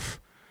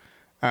yourself.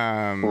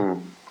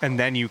 And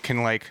then you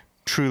can like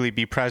truly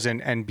be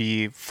present and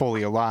be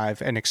fully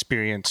alive and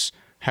experience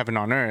heaven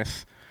on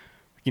earth,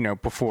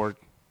 before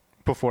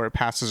before it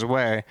passes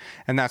away.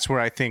 And that's where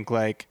I think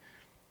like,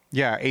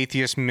 yeah,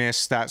 atheists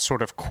miss that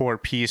sort of core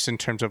piece in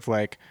terms of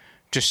like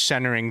just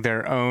centering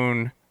their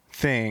own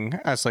thing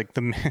as like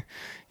the,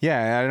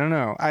 yeah, I don't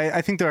know.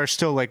 I think there are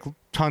still like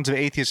tons of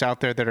atheists out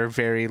there that are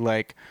very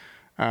like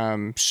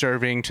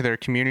serving to their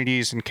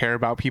communities and care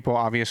about people,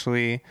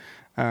 obviously.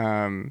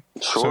 Sure,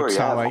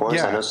 yeah, of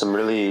course. I know some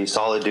really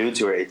solid dudes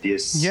who are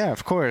atheists. Yeah,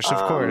 of course.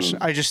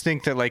 I just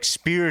think that like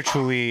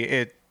spiritually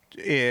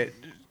it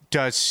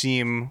does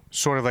seem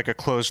sort of like a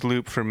closed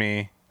loop for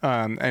me,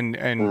 and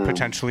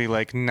potentially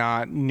like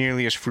not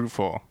nearly as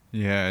fruitful.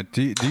 Yeah.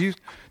 Do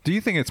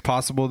you think it's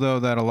possible though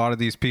that a lot of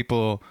these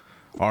people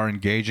are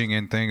engaging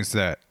in things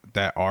that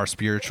are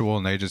spiritual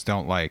and they just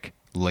don't like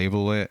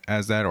label it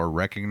as that or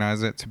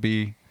recognize it to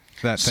be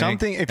that thing?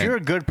 Something. If you're a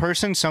good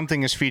person,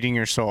 something is feeding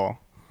your soul.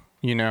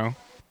 You know,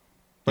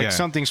 like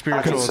something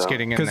spiritual is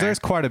getting in there. Because there's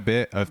quite a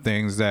bit of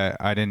things that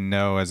I didn't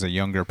know as a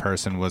younger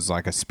person was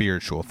like a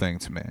spiritual thing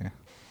to me.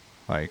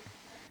 Like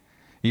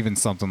even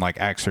something like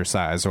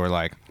exercise or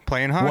like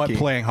playing hockey. What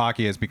playing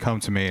hockey has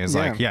become to me is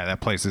like, yeah, that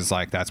place is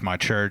like, that's my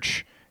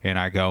church. And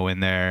I go in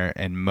there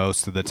and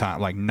most of the time,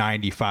 like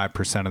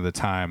 95% of the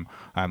time,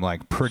 I'm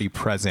like pretty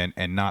present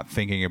and not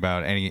thinking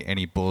about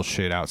any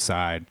bullshit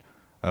outside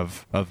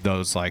of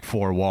those like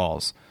four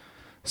walls.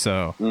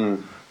 So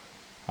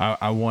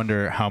I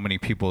wonder how many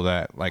people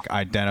that like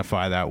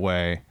identify that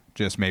way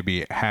just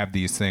maybe have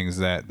these things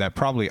that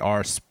probably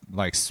are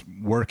like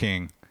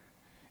working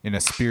in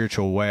a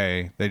spiritual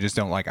way. They just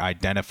don't like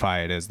identify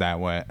it as that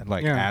way,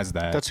 like as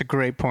that. That's a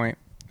great point.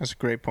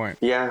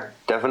 Yeah,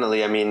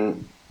 definitely. I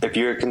mean, if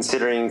you're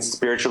considering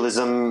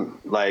spiritualism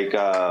like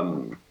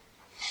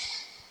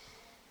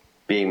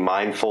being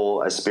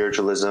mindful as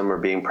spiritualism or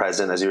being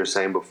present, as you were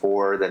saying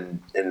before,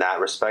 then in that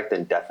respect,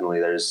 then definitely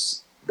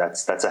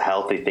that's a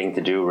healthy thing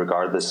to do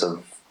regardless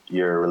of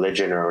your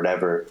religion or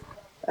whatever.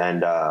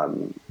 And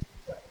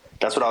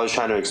that's what I was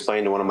trying to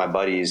explain to one of my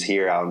buddies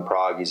here out in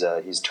Prague.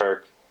 He's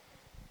Turk,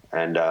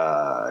 and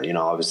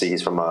obviously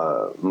he's from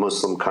a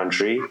Muslim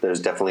country.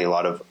 There's definitely a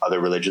lot of other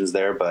religions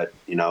there, but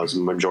it's a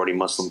majority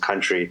Muslim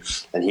country.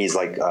 And he's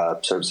like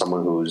sort of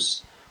someone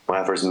who's, when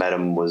I first met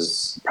him,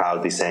 was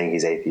proudly saying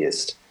he's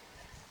atheist.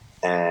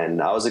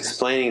 And I was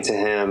explaining to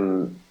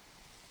him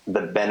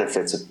the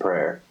benefits of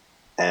prayer.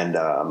 And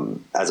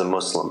as a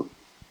Muslim,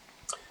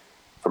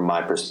 from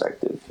my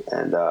perspective,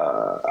 and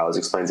I was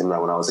explaining to him that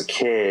when I was a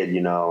kid,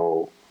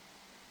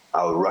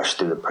 I would rush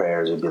through the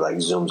prayers. It'd be like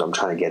zooms. I'm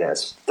trying to get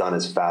it done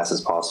as fast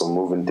as possible,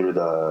 moving through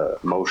the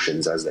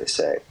motions, as they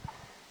say.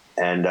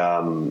 And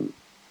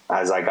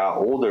as I got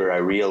older, I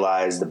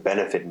realized the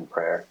benefit in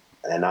prayer.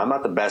 And I'm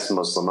not the best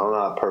Muslim. I'm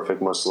not a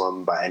perfect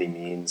Muslim by any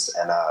means.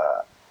 And,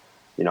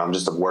 I'm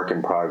just a work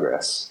in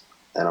progress.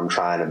 And I'm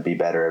trying to be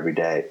better every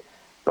day.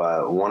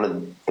 But one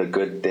of the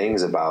good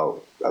things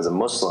about, as a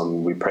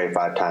Muslim, we pray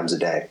 5 times a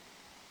day.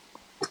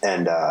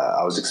 And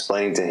I was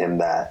explaining to him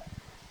that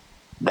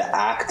the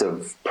act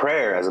of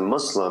prayer as a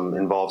Muslim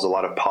involves a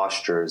lot of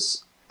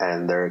postures,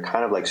 and they're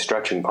kind of like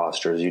stretching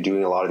postures. You're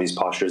doing a lot of these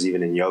postures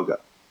even in yoga.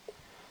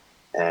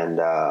 And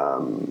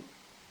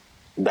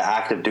the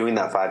act of doing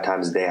that 5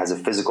 times a day has a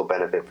physical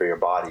benefit for your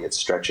body. It's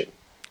stretching.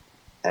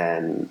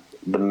 And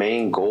one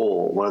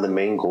of the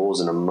main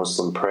goals in a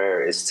Muslim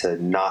prayer is to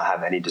not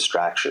have any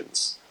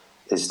distractions,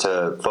 is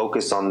to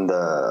focus on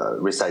the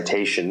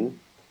recitation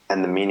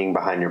and the meaning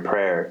behind your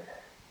prayer.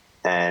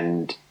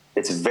 And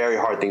it's a very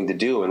hard thing to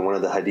do. In one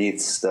of the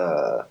hadiths,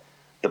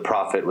 the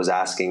Prophet was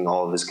asking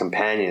all of his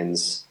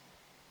companions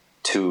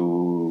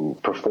to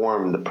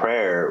perform the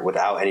prayer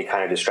without any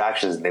kind of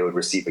distractions, and they would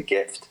receive a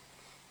gift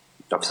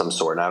of some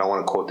sort. And I don't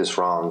want to quote this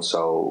wrong,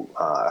 so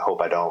I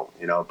hope I don't,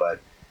 but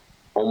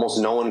almost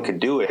no one could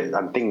do it.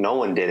 I think no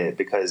one did it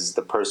because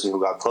the person who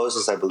got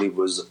closest, I believe,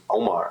 was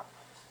Omar.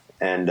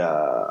 And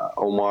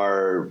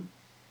Omar,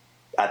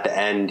 at the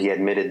end, he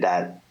admitted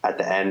that at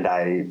the end,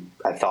 I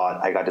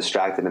thought I got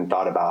distracted and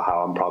thought about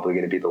how I'm probably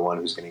going to be the one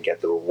who's going to get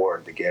the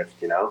reward, the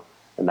gift,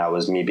 and that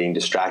was me being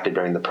distracted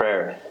during the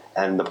prayer.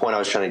 And the point I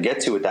was trying to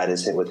get to with that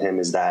is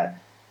that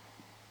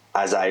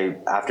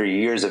after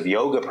years of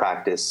yoga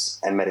practice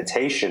and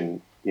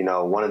meditation,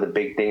 one of the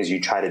big things you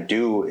try to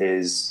do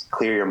is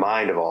clear your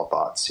mind of all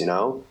thoughts,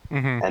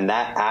 and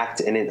that act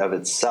in and of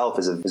itself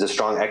is a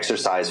strong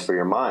exercise for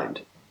your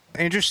mind.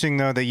 Interesting,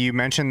 though, that you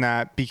mentioned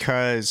that,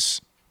 because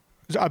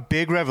a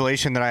big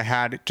revelation that I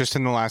had just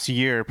in the last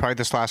year, probably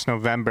this last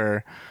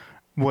November,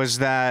 was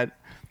that,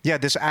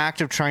 this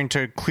act of trying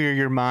to clear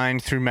your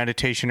mind through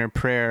meditation or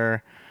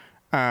prayer,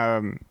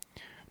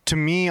 to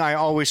me, I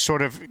always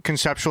sort of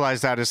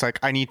conceptualize that as like,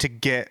 I need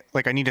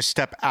to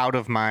step out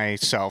of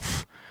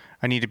myself.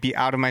 I need to be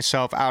out of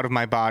myself, out of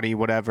my body,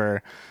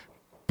 whatever.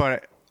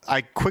 But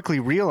I quickly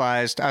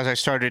realized as I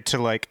started to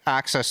like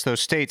access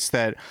those states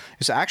that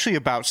it's actually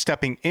about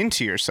stepping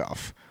into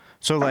yourself.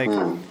 So like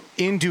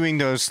in doing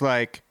those,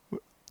 like,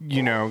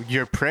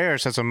 your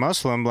prayers as a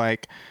Muslim,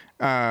 like,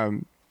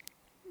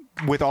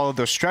 with all of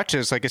those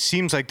stretches, like it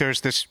seems like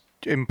there's this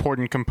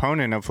important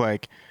component of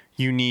like,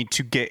 you need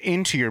to get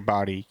into your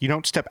body. You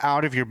don't step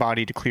out of your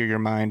body to clear your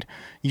mind.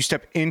 You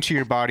step into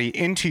your body,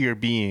 into your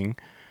being,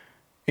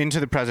 into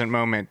the present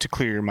moment to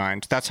clear your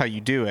mind. That's how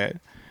you do it.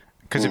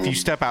 Because if you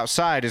step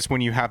outside is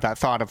when you have that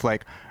thought of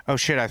like, oh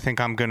shit, I think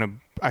I'm gonna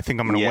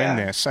win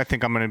this. I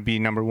think I'm gonna be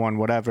number one,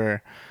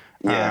 whatever.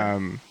 Yeah.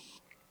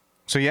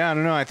 So yeah, I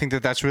don't know. I think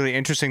that's really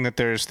interesting that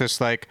there's this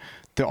like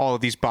all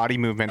of these body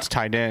movements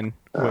tied in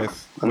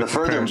with. And with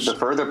the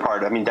further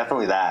part, I mean,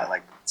 definitely that.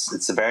 Like,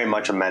 it's a very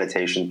much a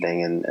meditation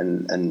thing, and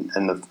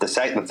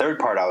the third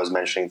part I was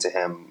mentioning to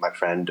him, my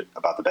friend,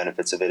 about the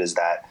benefits of it is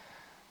that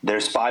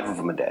there's 5 of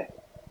them a day,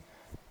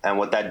 and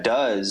what that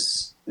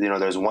does,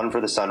 there's one for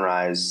the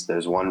sunrise,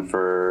 there's one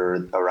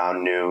for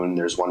around noon,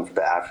 there's one for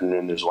the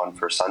afternoon, there's one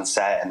for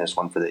sunset, and there's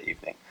one for the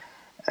evening,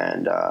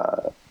 and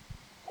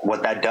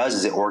what that does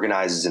is it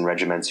organizes and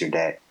regiments your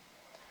day,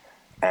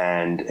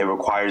 and it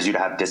requires you to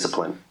have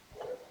discipline.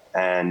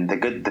 And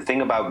the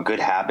thing about good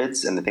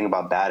habits and the thing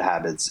about bad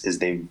habits is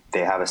they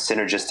have a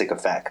synergistic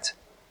effect,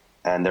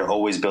 and they're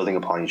always building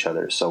upon each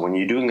other. So when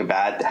you're doing a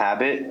bad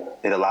habit,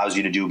 it allows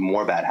you to do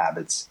more bad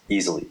habits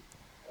easily.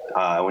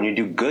 When you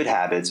do good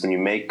habits, when you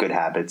make good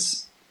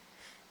habits,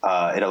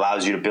 it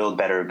allows you to build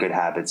better good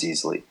habits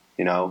easily.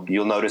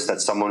 You'll notice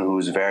that someone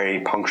who's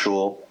very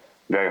punctual,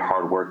 very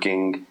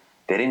hardworking,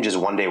 they didn't just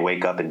one day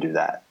wake up and do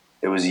that.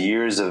 It was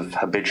years of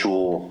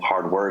habitual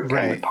hard work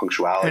and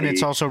punctuality. And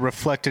it's also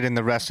reflected in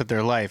the rest of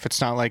their life.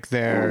 It's not like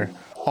they're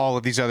all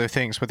of these other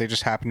things, but they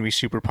just happen to be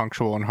super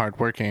punctual and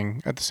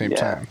hardworking at the same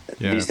time.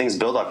 Yeah. These things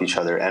build off each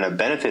other. And a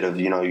benefit of,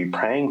 you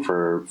praying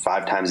for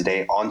 5 times a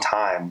day on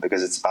time,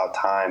 because it's about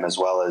time as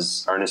well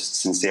as earnest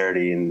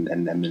sincerity and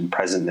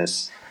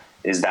presentness,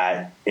 is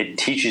that it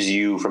teaches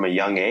you from a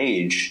young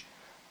age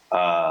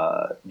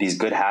these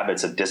good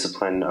habits of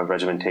discipline, of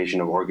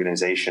regimentation, of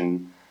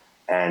organization,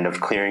 and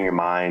of clearing your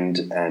mind,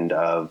 and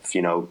of,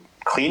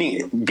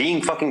 cleaning,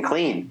 being fucking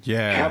clean.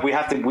 Yeah.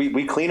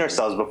 We clean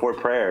ourselves before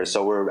prayer.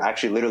 So we're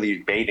actually literally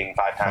bathing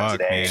 5 times a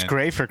day. It's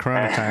great for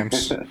Corona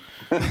times.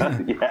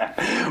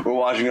 Yeah. We're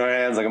washing our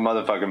hands like a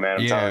motherfucker,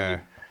 man. I'm telling you.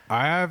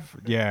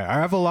 I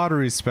have a lot of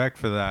respect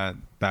for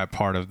that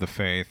part of the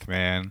faith,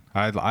 man.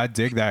 I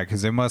dig that,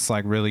 because it must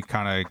like really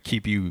kind of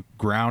keep you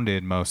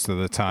grounded most of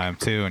the time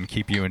too, and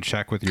keep you in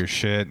check with your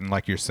shit. And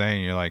like you're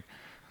saying, you're like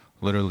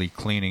literally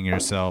cleaning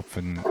yourself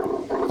and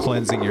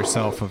cleansing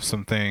yourself of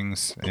some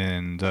things.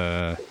 And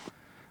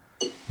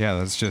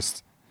that's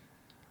just,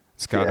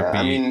 it's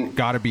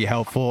gotta be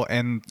helpful.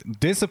 And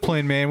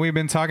discipline, man, we've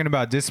been talking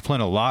about discipline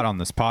a lot on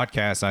this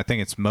podcast. I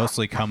think it's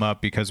mostly come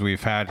up because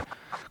we've had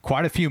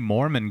quite a few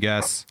Mormon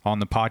guests on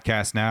the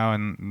podcast now,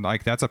 and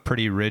like that's a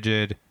pretty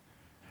rigid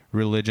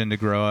religion to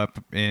grow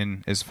up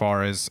in, as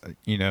far as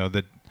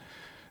the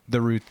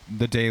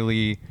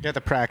daily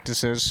the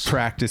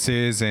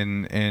practices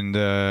and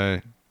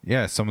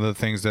some of the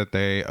things that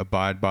they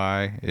abide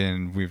by.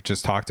 And we've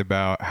just talked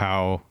about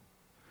how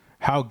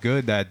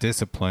good that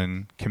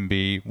discipline can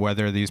be,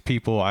 whether these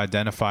people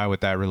identify with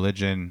that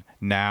religion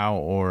now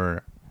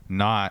or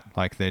not.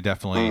 Like, they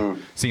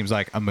definitely seems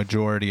like a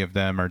majority of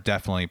them are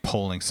definitely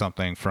pulling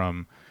something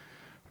from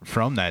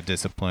that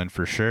discipline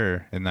for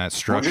sure, in that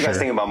structure. What do you guys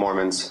think about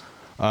Mormons?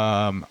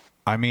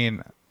 I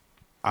mean,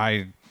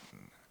 I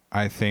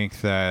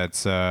think that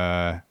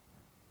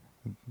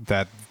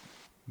that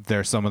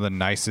they're some of the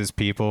nicest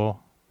people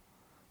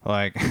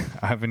like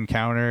I've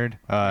encountered.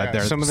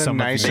 They're some of the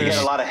nicest. They get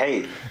a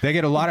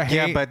lot of hate.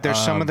 Yeah, but they're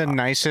some of the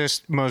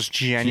nicest, most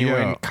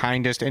genuine,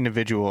 kindest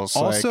individuals.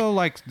 Also,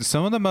 like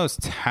some of the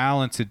most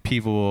talented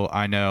people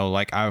I know.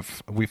 Like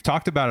we've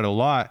talked about it a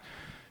lot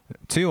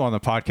too on the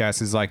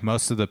podcast. Is like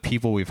most of the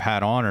people we've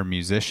had on are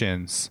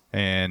musicians,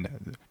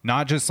 and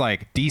not just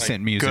like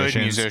decent musicians,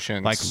 good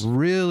musicians, like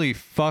really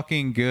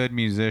fucking good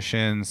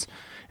musicians.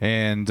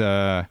 And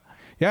I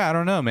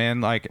don't know,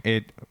 man. Like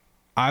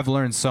I've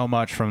learned so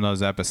much from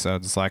those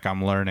episodes. Like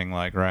I'm learning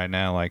like right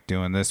now, like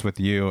doing this with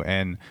you,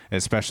 and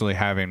especially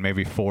having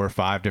maybe 4 or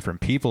 5 different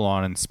people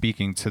on and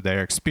speaking to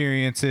their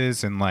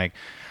experiences. And like,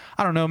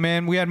 I don't know,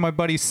 man, we had my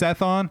buddy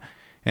Seth on,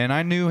 and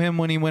I knew him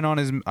when he went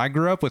on I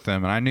grew up with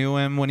him, and I knew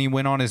him when he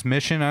went on his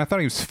mission. I thought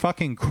he was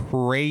fucking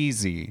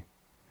crazy.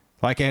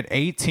 Like at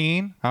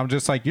 18, I'm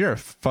just like, you're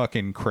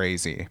fucking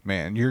crazy,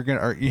 man. You're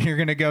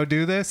gonna go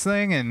do this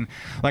thing, and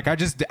like I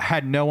just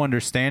had no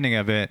understanding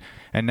of it.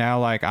 And now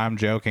like I'm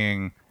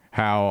joking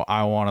how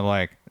I want to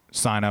like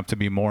sign up to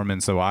be Mormon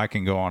so I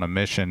can go on a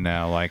mission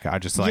now. Like I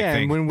just like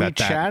think and when we that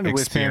chatted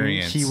with him,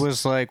 experience, he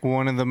was like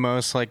one of the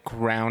most like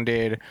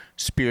grounded,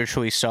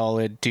 spiritually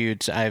solid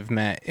dudes I've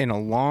met in a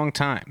long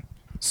time.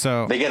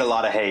 So they get a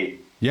lot of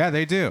hate. Yeah,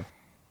 they do.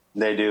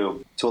 They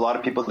do. To a lot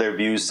of people, their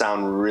views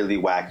sound really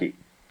wacky.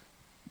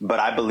 But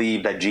I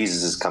believe that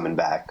Jesus is coming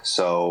back.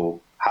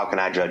 So how can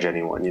I judge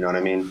anyone? You know what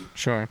I mean?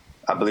 Sure.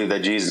 I believe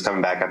that Jesus is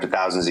coming back after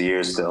thousands of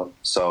years still.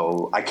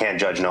 So I can't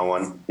judge no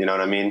one. You know what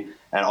I mean?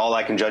 And all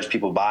I can judge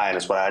people by, and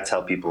it's what I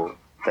tell people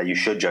that you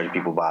should judge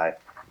people by,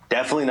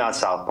 definitely not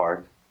South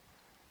Park.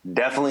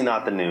 Definitely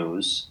not the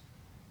news.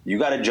 You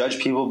got to judge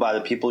people by the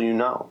people you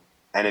know.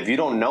 And if you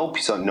don't know,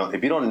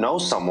 if you don't know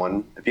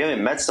someone, if you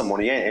haven't met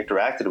someone, you ain't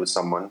interacted with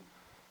someone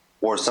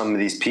or some of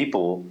these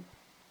people,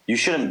 you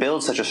shouldn't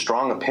build such a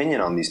strong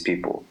opinion on these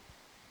people.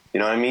 You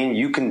know what I mean?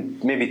 You can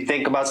maybe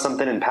think about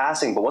something in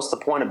passing, but what's the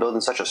point of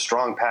building such a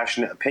strong,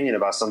 passionate opinion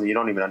about something you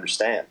don't even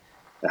understand?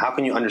 And how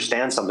can you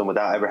understand something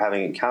without ever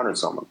having encountered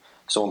someone?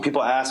 So when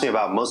people ask me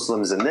about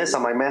Muslims and this,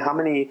 I'm like, man,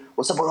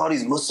 what's up with all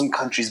these Muslim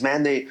countries,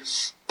 man?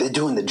 They're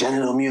doing the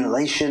genital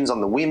mutilations on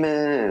the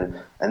women,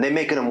 and they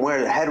making them wear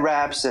the head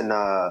wraps, and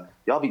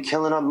y'all be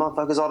killing up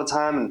motherfuckers all the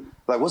time. And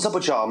like, what's up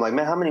with y'all? I'm like,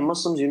 man, how many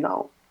Muslims you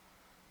know?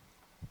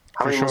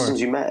 How many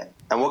Muslims you met?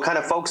 And what kind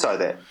of folks are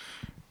they?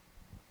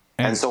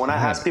 And so when I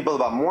ask people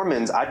about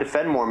Mormons, I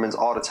defend Mormons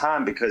all the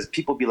time because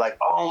people be like,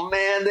 oh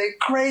man, they're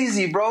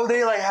crazy, bro.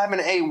 They like having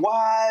 8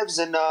 wives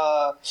and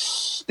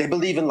they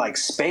believe in like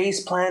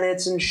space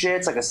planets and shit.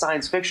 It's like a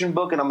science fiction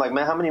book. And I'm like,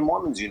 man, how many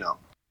Mormons you know?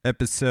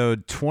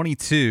 Episode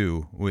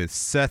 22 with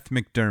Seth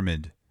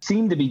McDermott.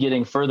 Seem to be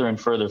getting further and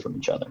further from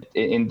each other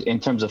in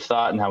terms of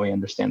thought and how we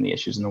understand the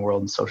issues in the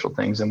world and social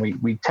things. And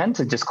we tend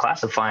to just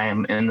classify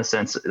them in the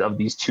sense of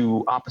these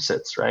two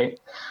opposites, right?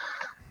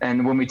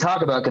 And when we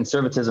talk about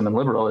conservatism and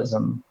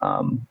liberalism,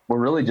 we're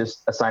really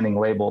just assigning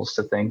labels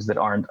to things that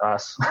aren't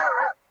us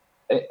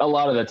a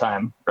lot of the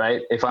time,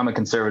 right? If I'm a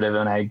conservative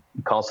and I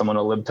call someone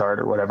a libtard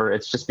or whatever,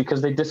 it's just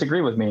because they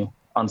disagree with me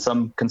on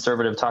some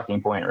conservative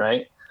talking point,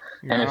 right?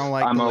 Yeah, and if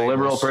like I'm a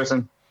liberal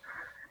person,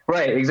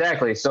 right,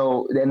 exactly.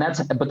 So,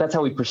 but that's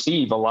how we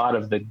perceive a lot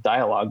of the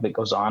dialogue that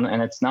goes on,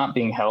 and it's not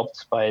being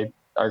helped by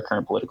our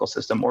current political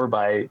system or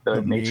by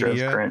the nature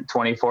media. of current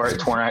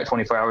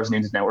 24 hours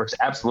news networks.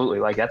 Absolutely.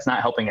 Like that's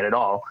not helping it at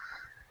all.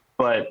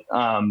 But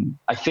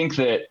I think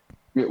that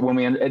when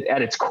we,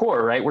 at its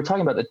core, right, we're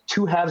talking about the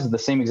two halves of the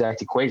same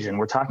exact equation.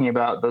 We're talking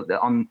about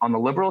on the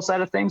liberal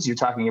side of things, you're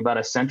talking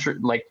about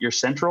your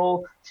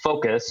central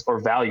focus or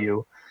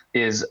value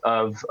is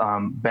of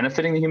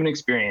benefiting the human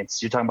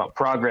experience. You're talking about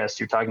progress.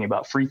 You're talking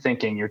about free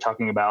thinking. You're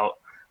talking about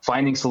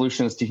finding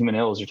solutions to human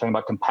ills. You're talking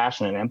about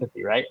compassion and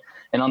empathy, right?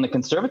 And on the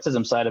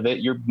conservatism side of it,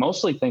 you're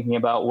mostly thinking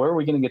about where are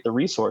we going to get the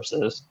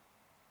resources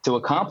to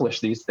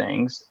accomplish these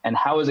things, and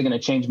how is it going to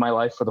change my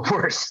life for the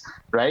worse,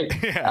 right?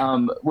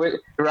 Yeah.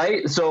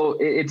 Right. So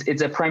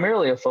it's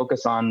primarily a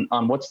focus on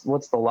what's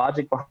the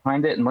logic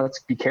behind it, and let's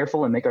be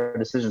careful and make our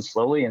decisions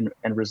slowly and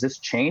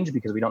resist change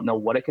because we don't know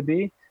what it could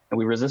be, and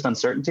we resist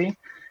uncertainty.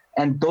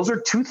 And those are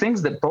two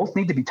things that both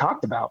need to be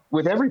talked about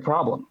with every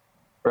problem,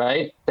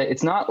 right? That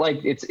it's not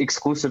like it's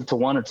exclusive to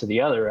one or to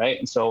the other, right?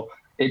 And so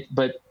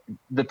but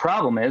the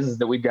problem is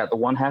that we've got the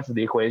one half of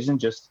the equation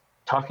just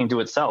talking to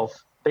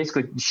itself,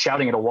 basically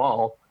shouting at a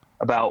wall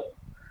about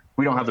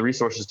we don't have the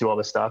resources to do all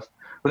this stuff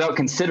without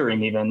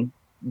considering even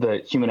the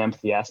human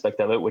empathy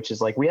aspect of it, which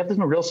is like we have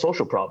some real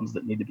social problems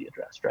that need to be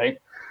addressed, right?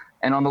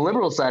 And on the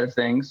liberal side of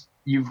things,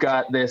 you've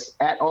got this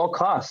at all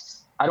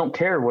costs. I don't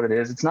care what it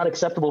is. It's not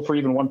acceptable for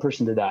even one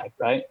person to die,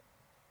 right?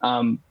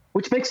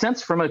 Which makes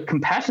sense from a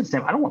compassion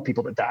standpoint. I don't want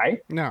people to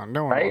die. No one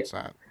right? wants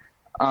that.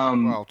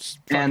 Well,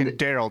 fucking and-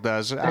 Daryl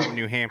does out in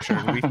New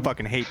Hampshire. We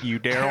fucking hate you,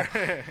 Daryl.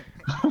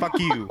 Fuck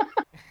you.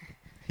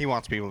 He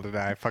wants people to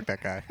die. Fuck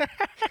that guy.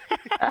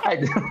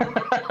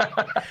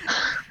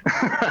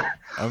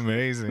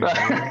 Amazing.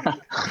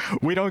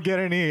 We don't get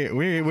any.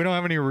 We don't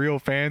have any real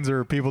fans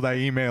or people that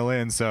email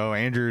in. So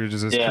Andrew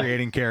is just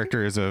creating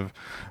characters of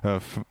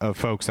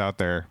folks out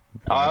there.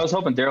 Oh, I was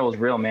hoping Daryl was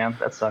real, man.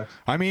 That sucks.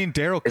 I mean,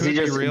 Daryl could he be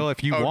just- real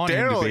if you want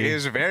him to Daryl be.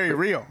 is very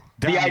real.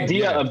 The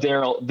idea of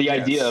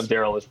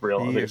Daryl is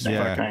real. He is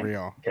Yeah. fucking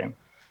real. Okay.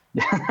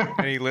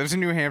 And he lives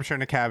in New Hampshire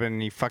in a cabin,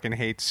 and he fucking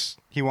hates.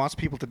 He wants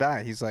people to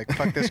die. He's like,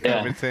 fuck this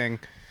Yeah. COVID thing.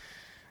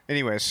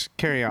 Anyways,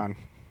 carry on.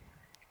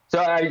 So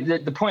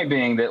the point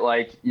being that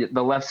like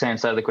the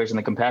left-hand side of the equation,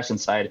 the compassion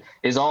side,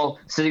 is all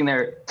sitting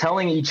there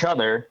telling each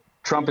other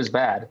Trump is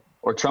bad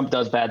or Trump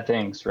does bad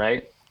things,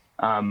 right?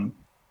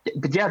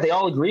 But yeah, they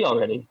all agree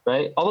already,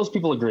 right? All those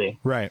people agree.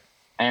 Right.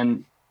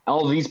 And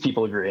all these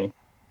people agree,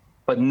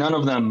 but none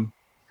of them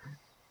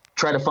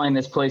try to find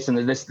this place in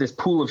this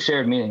pool of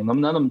shared meaning.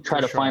 None of them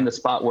try to find the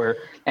spot where,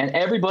 and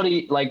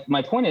everybody, like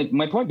my point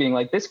being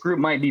like this group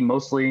might be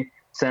mostly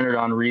centered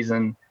on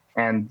reason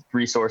and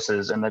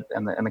resources and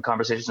the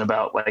conversation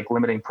about like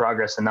limiting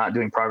progress and not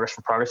doing progress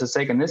for progress's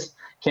sake. And this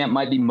camp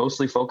might be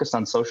mostly focused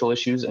on social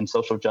issues and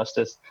social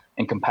justice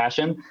and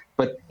compassion,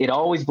 but it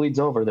always bleeds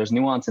over. There's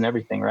nuance in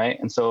everything, right?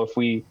 And so if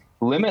we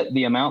limit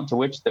the amount to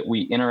which that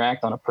we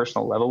interact on a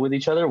personal level with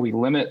each other, we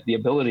limit the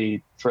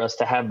ability for us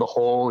to have the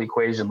whole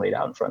equation laid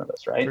out in front of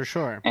us, right? For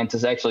sure. And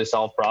to actually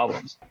solve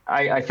problems.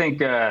 I think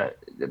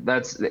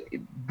that's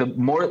the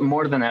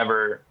more than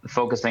ever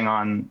focusing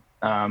on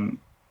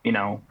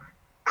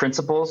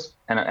principles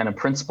and a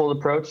principled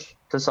approach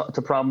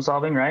to problem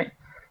solving, right?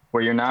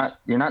 Where you're not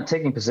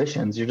taking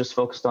positions, you're just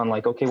focused on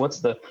like, okay,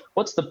 what's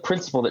the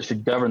principle that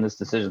should govern this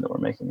decision that we're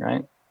making,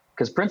 right?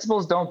 Because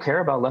principles don't care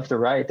about left or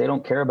right. They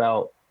don't care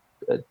about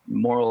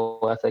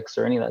moral ethics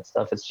or any of that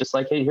stuff. It's just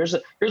like, hey, here's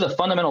a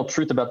fundamental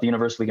truth about the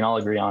universe we can all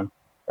agree on,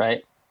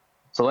 right?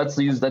 So let's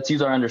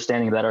use our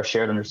understanding of that, our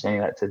shared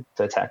understanding of that,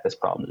 to attack this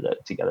problem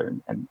together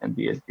and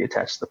be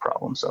attached to the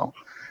problem. So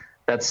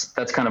that's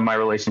kind of my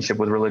relationship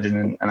with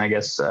religion, and I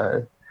guess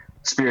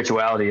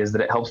spirituality is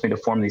that it helps me to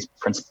form these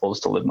principles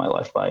to live my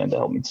life by and to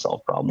help me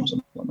solve problems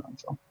and whatnot.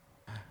 So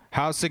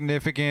how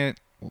significant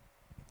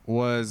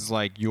was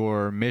like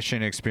your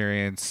mission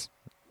experience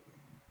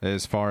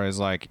as far as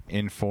like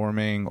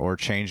informing or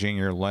changing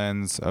your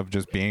lens of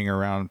just being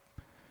around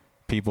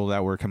people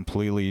that were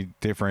completely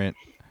different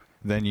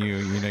than you?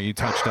 You know, you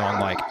touched on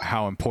like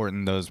how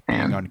important those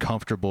being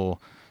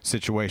uncomfortable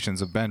situations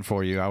have been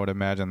for you. I would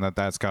imagine that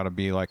that's got to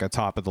be like a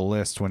top of the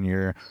list when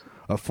you're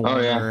a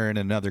foreigner in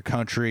another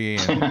country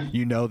and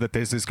you know that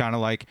this is kind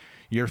of like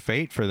your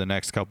fate for the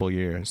next couple of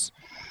years.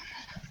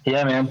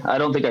 Yeah, man. I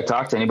don't think I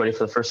talked to anybody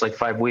for the first like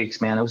 5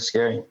 weeks, man. It was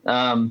scary.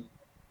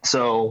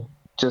 So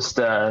just,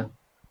 yeah,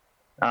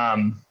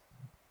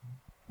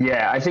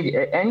 I think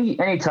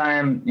any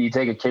time you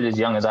take a kid as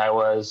young as I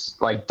was,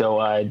 like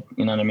doe-eyed,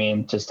 you know what I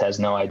mean, just has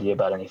no idea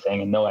about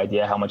anything and no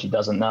idea how much he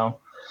doesn't know,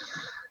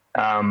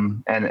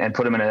 and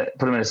put him in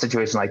a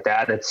situation like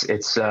that,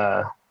 it's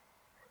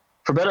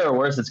for better or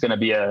worse, it's going to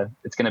be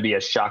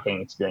a shocking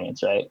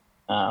experience, right?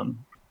 I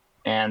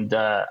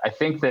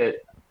think that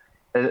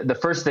the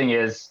first thing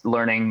is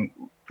learning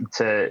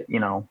to, you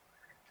know,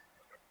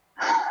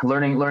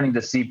 learning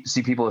to see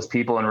people as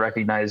people and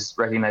recognize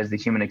the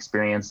human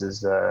experience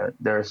is, there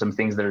are some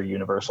things that are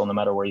universal no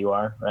matter where you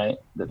are, right?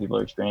 That people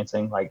are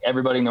experiencing. Like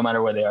everybody, no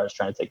matter where they are, is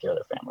trying to take care of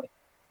their family,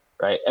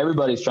 right?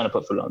 Everybody's trying to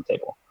put food on the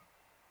table,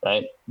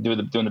 right? Doing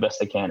the best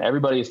they can.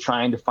 Everybody is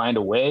trying to find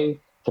a way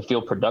to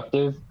feel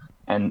productive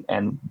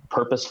and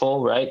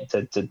purposeful, right?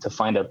 To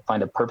find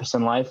a purpose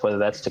in life, whether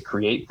that's to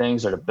create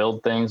things or to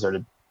build things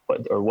or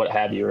what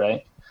have you,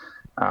 right?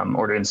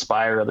 Or to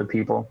inspire other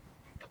people.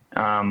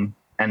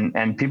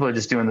 And people are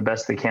just doing the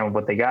best they can with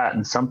what they got.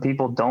 And some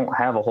people don't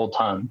have a whole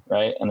ton,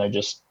 right? And they're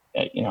just,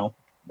 you know,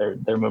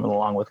 they're moving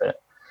along with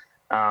it.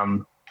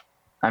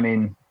 I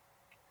mean,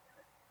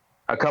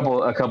 a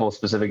couple of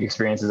specific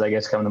experiences, I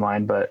guess, come to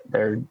mind, but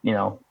they're, you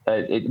know,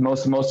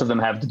 most of them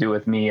have to do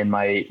with me and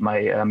my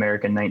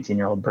American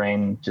 19-year-old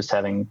brain just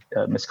having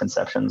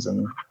misconceptions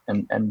and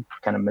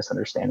kind of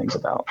misunderstandings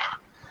about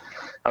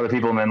other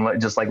people, and then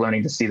just like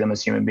learning to see them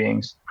as human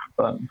beings.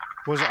 But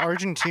was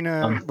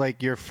Argentina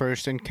like your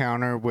first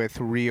encounter with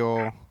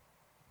real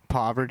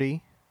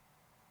poverty?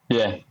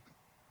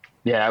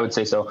 Yeah, I would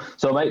say so.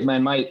 So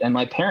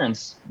my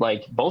parents,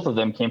 like both of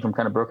them came from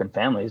kind of broken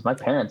families. My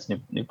parents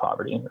knew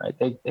poverty, right?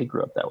 They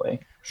grew up that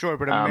way. Sure,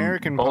 but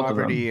American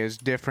poverty is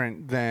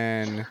different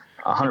than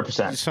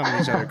 100%. some of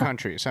these other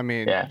countries. I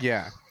mean,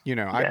 yeah, you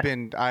know,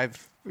 Yeah.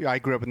 I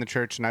grew up in the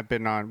church, and I've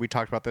been on. We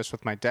talked about this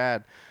with my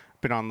dad.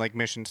 Been on like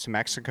missions to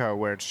Mexico,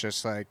 where it's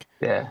just like,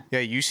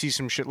 you see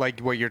some shit like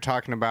what you're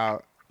talking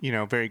about, you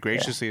know, very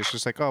graciously. It's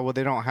just like, oh well,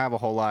 they don't have a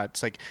whole lot.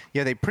 It's like,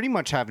 yeah, they pretty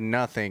much have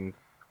nothing.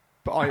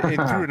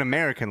 Through an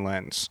American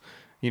lens,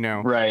 you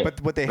know. Right.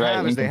 But what they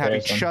have is they have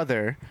each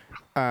other,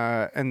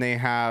 and they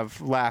have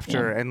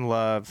laughter and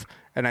love,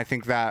 and I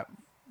think that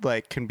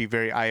like can be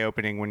very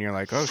eye-opening when you're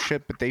like, oh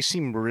shit, but they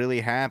seem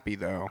really happy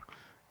though,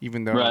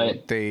 even though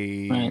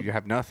they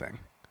have nothing.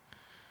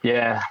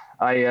 Yeah,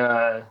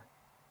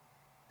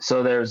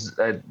 so there's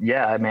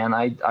man.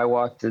 I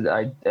walked.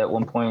 At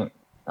one point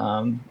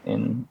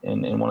in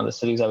one of the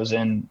cities I was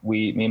in,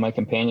 me and my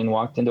companion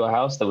walked into a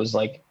house that was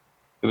like.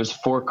 It was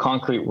 4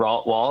 concrete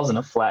walls and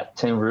a flat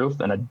tin roof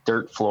and a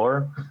dirt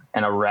floor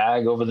and a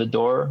rag over the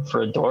door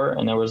for a door.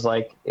 And it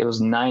was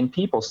 9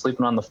 people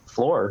sleeping on the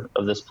floor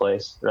of this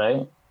place, right?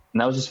 And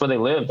that was just where they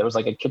lived. There was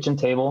like a kitchen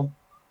table,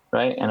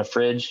 right? And a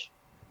fridge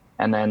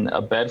and then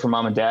a bed for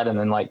mom and dad and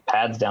then like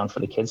pads down for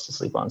the kids to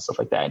sleep on and stuff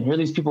like that. And here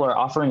these people are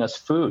offering us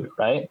food,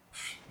 right?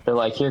 They're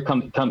like, here,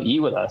 come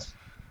eat with us.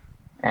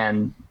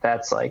 And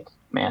that's like,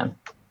 man.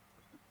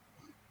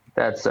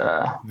 That's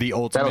the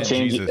ultimate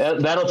Jesus.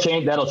 That'll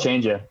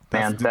change you,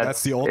 man.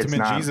 That's the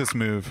ultimate Jesus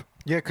move.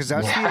 Yeah, because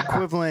that's the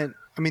equivalent.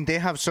 I mean, they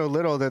have so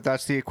little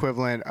that's the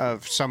equivalent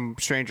of some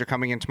stranger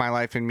coming into my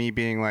life and me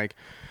being like,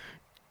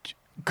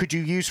 "Could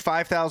you use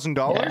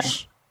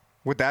 $5,000?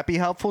 Would that be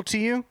helpful to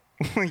you?"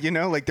 You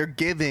know, like they're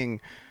giving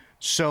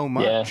so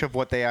much of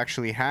what they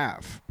actually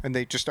have, and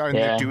they just are. And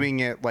they're doing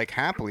it like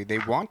happily. They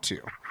want to.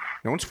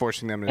 No one's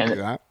forcing them to do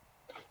that.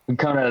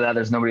 Coming out of that,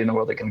 there's nobody in the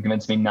world that can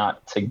convince me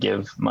not to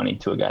give money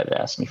to a guy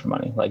that asks me for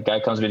money. Like, guy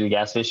comes to the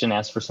gas station,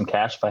 asks for some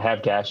cash. If I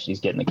have cash,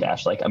 he's getting the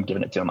cash. Like, I'm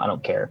giving it to him. I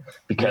don't care,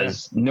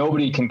 because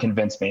nobody can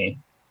convince me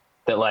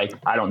that, like,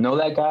 I don't know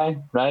that guy,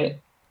 right?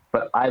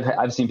 But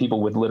I've seen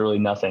people with literally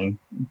nothing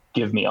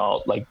give me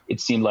all, like, it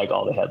seemed like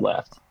all they had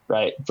left,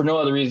 right? For no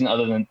other reason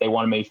other than they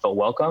wanted me to feel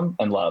welcome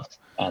and loved,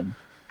 and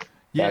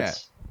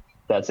that's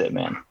it,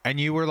 man.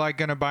 And you were like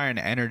gonna buy an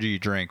energy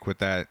drink with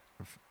that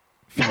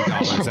few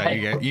dollars that you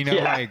get, you know,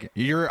 like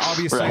you're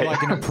obviously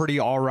like in a pretty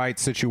all right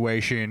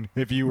situation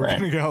if you were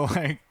gonna go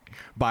like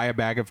buy a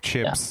bag of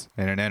chips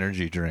and an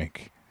energy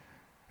drink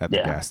at the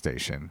gas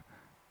station.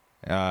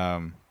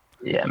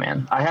 Yeah,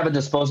 man, I have a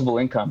disposable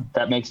income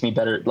that makes me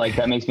better. Like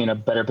that makes me in a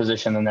better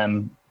position than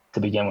them to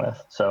begin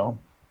with. So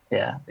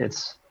yeah,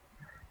 it's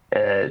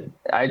even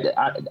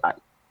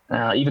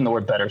the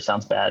word better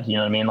sounds bad. You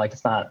know what I mean? Like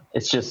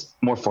it's just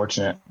more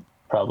fortunate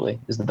probably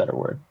is the better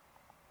word.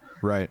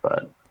 Right.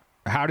 But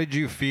how did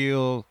you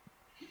feel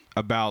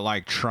about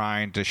like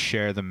trying to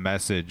share the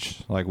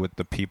message like with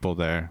the people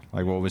there?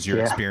 Like what was your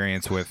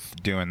experience with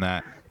doing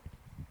that?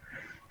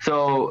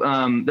 So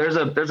there's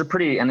a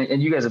pretty,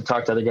 and you guys have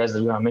talked to other guys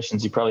that go on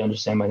missions, you probably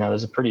understand by now,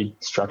 there's a pretty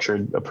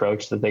structured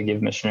approach that they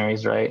give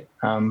missionaries, right?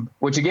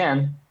 Which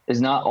again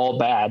is not all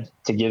bad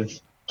to give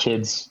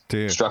kids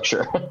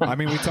structure. I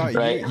mean, we talked,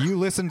 right? you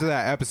listened to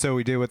that episode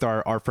we did with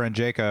our friend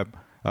Jacob.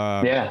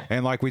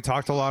 And like we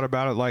talked a lot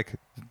about it, like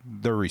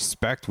the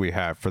respect we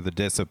have for the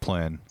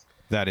discipline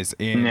that is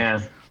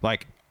in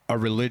like a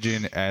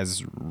religion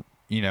as,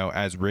 you know,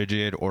 as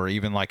rigid or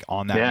even like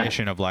on that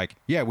mission of like,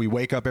 we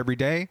wake up every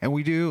day and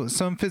we do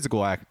some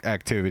physical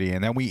activity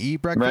and then we eat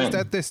breakfast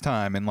at this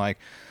time. And like,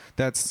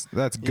 that's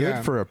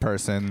good for a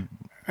person.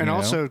 And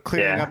also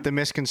clearing up the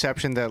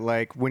misconception that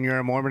like when you're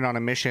a Mormon on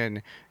a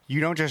mission, you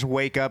don't just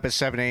wake up at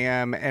 7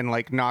 a.m. and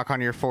like knock on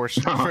your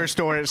first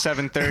door at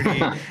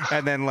 7:30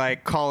 and then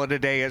like call it a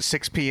day at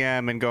 6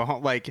 p.m. and go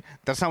home. Like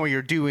that's not what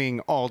you're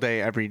doing all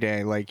day, every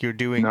day. Like you're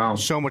doing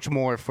so much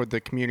more for the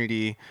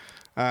community.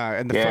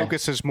 And the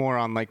focus is more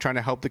on like trying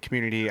to help the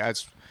community,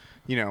 as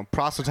you know,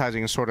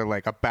 proselytizing is sort of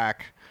like a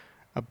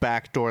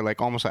back door, like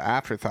almost an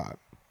afterthought.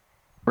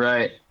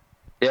 Right.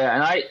 Yeah.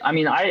 And I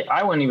mean,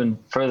 I went even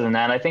further than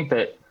that. I think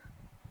that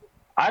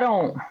I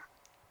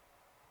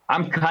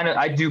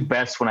do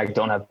best when I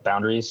don't have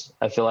boundaries,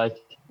 I feel like,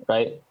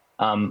 right?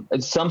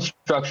 Some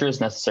structure is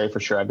necessary for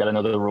sure. I've got to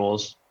know the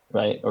rules,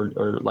 right?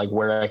 Or like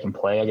where I can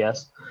play, I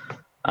guess.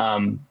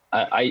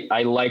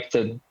 I like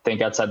to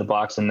think outside the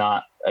box and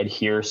not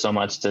adhere so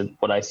much to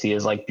what I see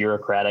as like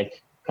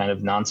bureaucratic kind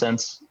of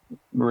nonsense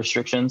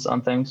restrictions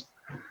on things.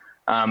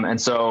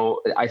 And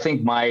so I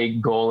think my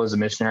goal as a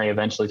missionary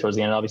eventually towards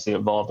the end, obviously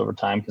evolved over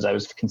time because I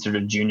was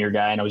considered a junior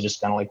guy and I was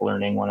just kind of like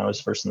learning when I was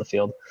first in the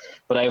field.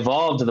 But I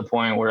evolved to the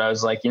point where I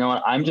was like, you know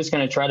what, I'm just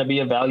going to try to be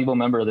a valuable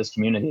member of this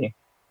community.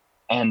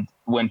 And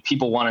when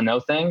people want to know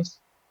things,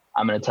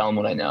 I'm going to tell them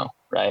what I know,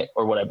 right?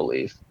 Or what I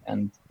believe.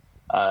 And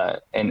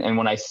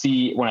when I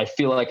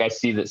feel like I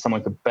see that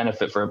someone could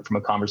benefit from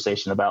a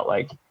conversation about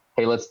like,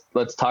 hey,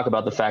 let's talk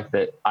about the fact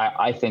that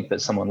I think that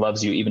someone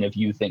loves you, even if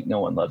you think no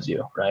one loves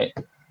you, right?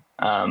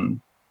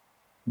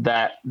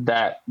 That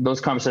those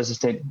conversations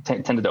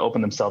tended to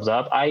open themselves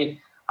up. I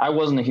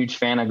wasn't a huge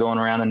fan of going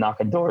around and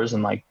knocking doors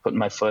and like putting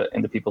my foot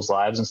into people's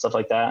lives and stuff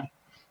like that.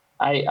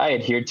 I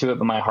adhered to it,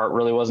 but my heart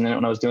really wasn't in it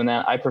when I was doing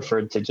that. I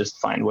preferred to just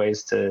find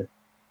ways to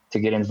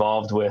get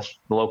involved with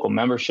the local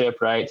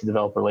membership, right? To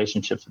develop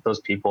relationships with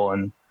those people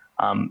and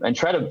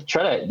try to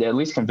at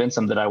least convince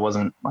them that I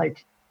wasn't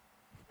like,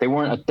 they're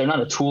not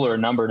a tool or a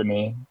number to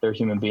me. They're a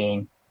human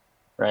being,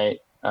 right?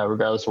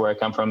 Regardless of where I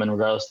come from and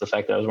regardless of the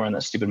fact that I was wearing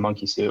that stupid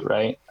monkey suit,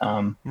 right?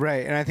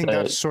 Right. And I think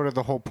that's sort of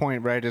the whole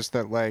point, right? Is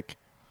that like,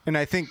 and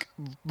I think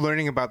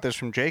learning about this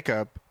from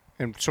Jacob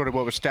and sort of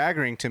what was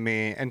staggering to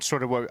me and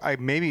sort of what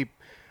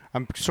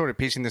I'm sort of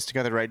piecing this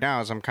together right now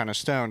as I'm kind of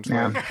stoned.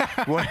 Like,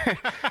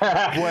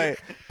 what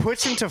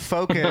puts into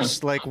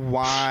focus like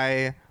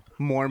why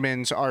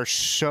Mormons are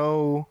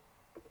so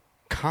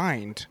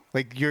kind.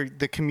 Like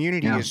the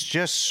community is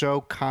just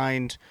so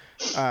kind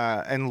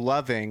and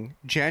loving,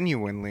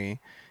 genuinely.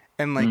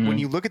 And like when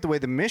you look at the way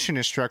the mission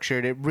is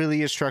structured, it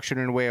really is structured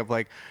in a way of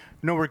like,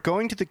 no, we're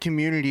going to the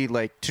community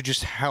like to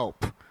just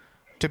help,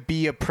 to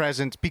be a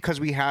presence because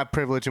we have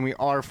privilege and we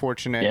are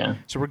fortunate. Yeah.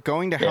 So we're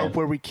going to help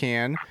where we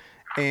can.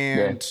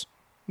 And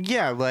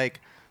like,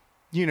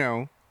 you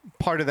know,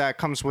 part of that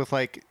comes with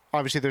like,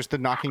 obviously there's the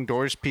knocking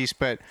doors piece,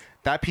 but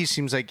that piece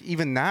seems like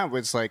even that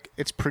was like,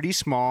 it's pretty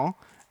small.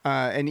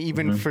 And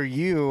even for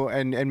you,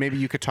 and maybe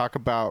you could talk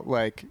about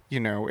like, you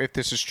know, if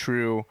this is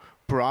true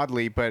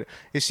broadly, but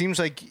it seems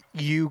like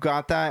you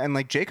got that. And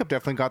like Jacob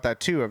definitely got that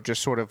too, of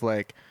just sort of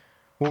like,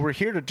 well, we're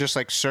here to just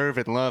like serve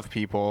and love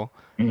people.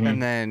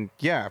 And then,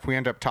 if we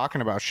end up talking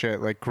about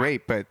shit, like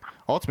great. But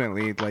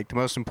ultimately, like the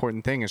most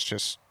important thing is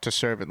just to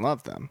serve and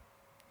love them.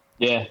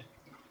 Yeah.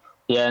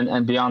 Yeah.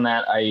 And beyond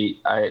that, I,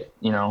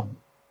 you know,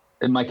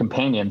 and my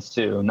companions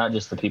too, not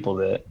just the people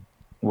that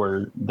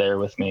were there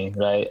with me.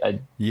 Right.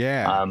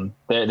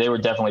 They were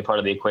definitely part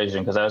of the equation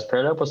because I was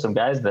paired up with some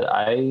guys that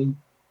I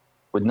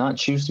would not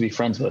choose to be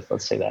friends with.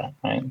 Let's say that.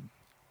 Right.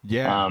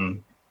 Yeah.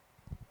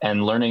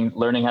 And learning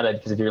how to,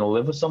 because if you're going to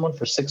live with someone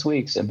for 6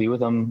 weeks and be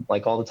with them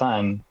like all the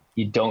time,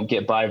 you don't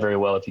get by very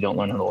well if you don't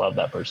learn how to love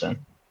that person,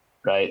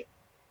 right?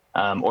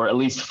 Or at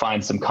least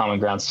find some common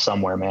ground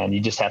somewhere, man. You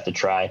just have to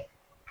try,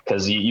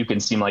 because you can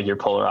seem like you're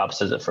polar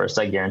opposites at first.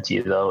 I guarantee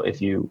you, though,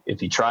 if you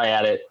try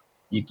at it,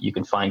 you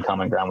can find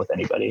common ground with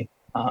anybody.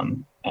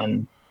 And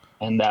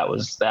that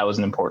was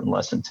an important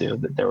lesson too.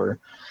 That there were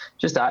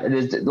just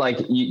like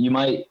you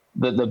might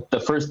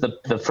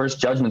the first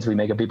judgments we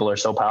make of people are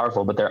so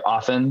powerful, but they're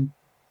often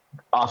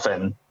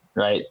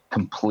right,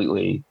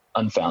 completely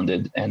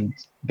unfounded and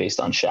based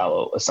on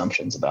shallow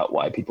assumptions about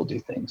why people do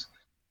things.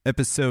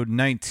 Episode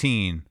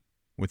 19,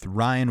 with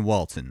Ryan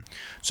Walton.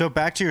 So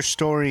back to your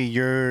story,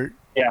 you're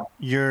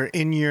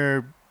in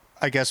your,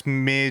 I guess,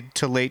 mid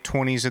to late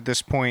 20s at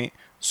this point,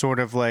 sort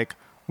of like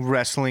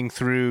wrestling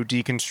through,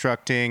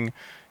 deconstructing,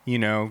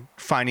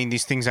 finding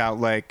these things out,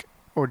 like,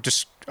 or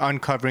just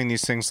uncovering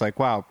these things like,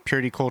 wow,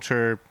 purity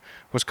culture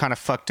was kind of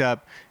fucked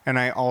up. And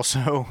I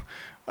also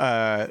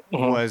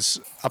was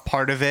a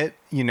part of it,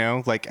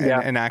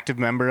 an active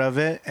member of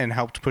it, and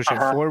helped push it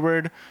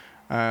forward,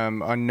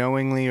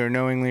 unknowingly or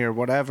knowingly or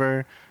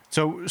whatever.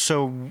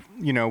 So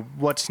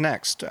what's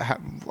next?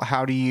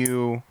 How do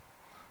you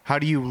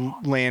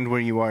land where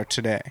you are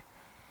today?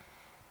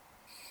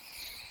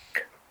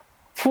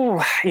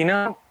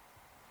 I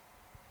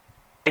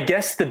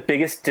guess the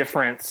biggest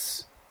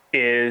difference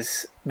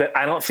is that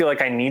I don't feel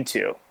like I need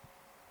to.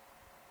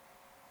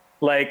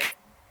 Like,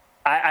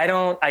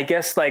 I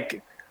guess,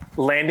 like,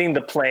 landing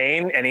the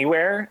plane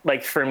anywhere,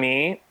 like, for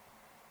me,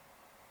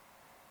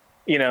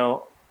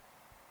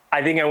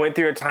 I think I went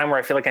through a time where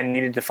I feel like I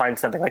needed to find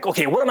something like,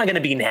 okay, what am I going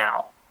to be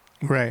now?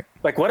 Right.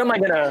 Like, what am I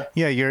going to...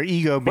 Yeah, your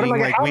ego being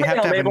like, we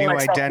have to have a new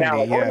identity. Now?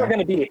 Like, what am I going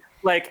to be?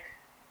 Like,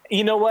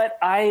 you know what?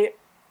 I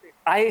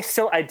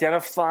still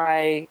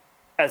identify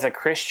as a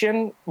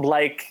Christian,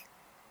 like,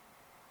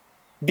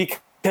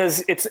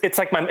 because it's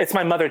like it's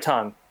my mother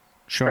tongue.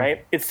 Sure.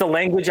 Right? It's the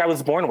language I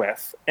was born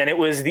with, and it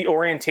was the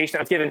orientation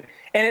I was given.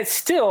 And it's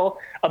still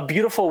a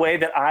beautiful way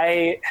that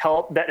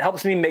that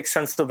helps me make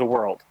sense of the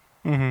world.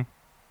 Mm-hmm.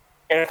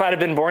 And if I'd have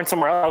been born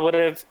somewhere else, I would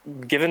have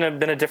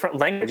been a different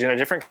language and a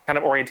different kind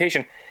of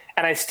orientation.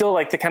 And I still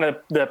like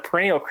the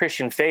perennial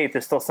Christian faith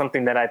is still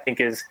something that I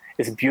think is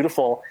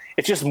beautiful.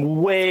 It's just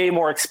way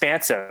more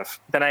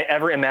expansive than I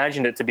ever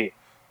imagined it to be.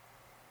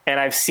 And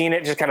I've seen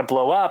it just kind of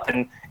blow up.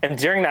 And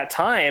during that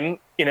time,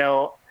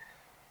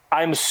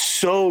 I'm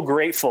so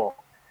grateful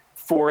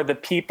for the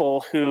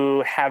people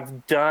who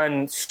have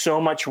done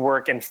so much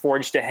work and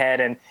forged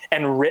ahead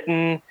and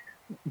written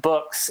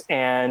books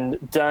and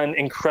done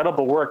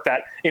incredible work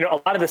that, a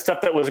lot of the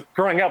stuff that was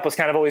growing up was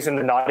kind of always in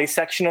the naughty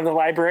section of the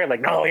library. Like,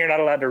 no, you're not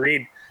allowed to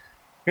read.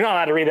 You're not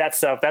allowed to read that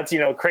stuff. That's,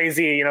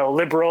 crazy,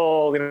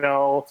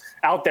 liberal,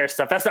 out there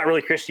stuff. That's not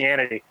really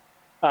Christianity.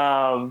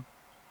 And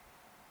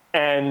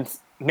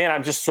man,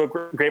 I'm just so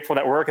grateful for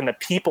that work and the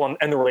people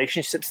and the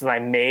relationships that I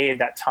made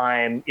that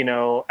time.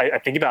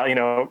 I think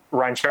about,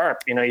 Ryan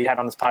Sharp, you had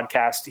on this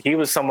podcast. He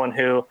was someone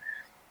who,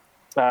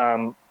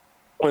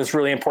 was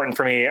really important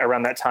for me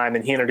around that time.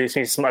 And he introduced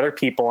me to some other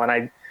people,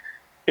 and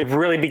it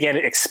really began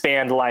to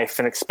expand life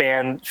and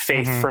expand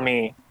faith for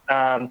me.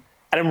 And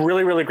I'm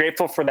really, really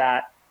grateful for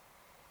that.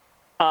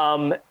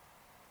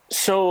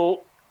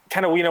 So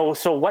kind of,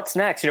 so what's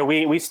next?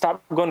 We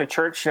stopped going to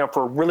church,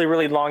 for a really,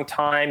 really long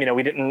time.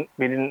 We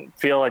didn't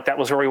feel like that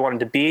was where we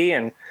wanted to be.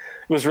 And it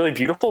was really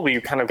beautiful. We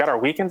kind of got our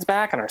weekends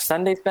back and our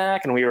Sundays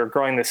back, and we were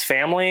growing this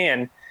family.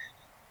 And,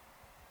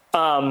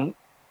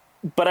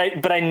 but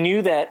I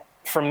knew that,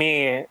 for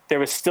me, there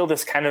was still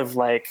this kind of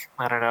like,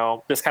 I don't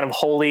know, this kind of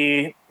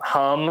holy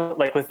hum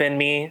like within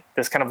me,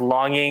 this kind of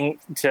longing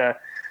to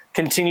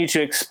continue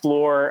to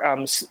explore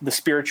the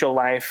spiritual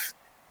life.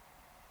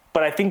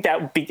 But I think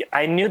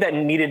I knew that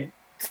needed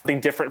something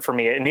different for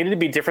me. It needed to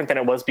be different than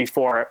it was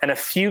before. And a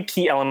few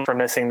key elements are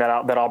missing that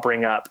I'll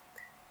bring up.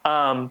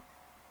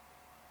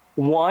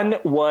 One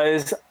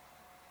was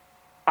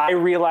I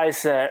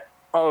realized that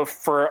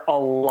for a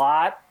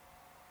lot,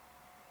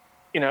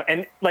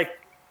 and like,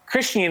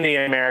 Christianity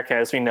in America,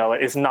 as we know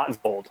it, is not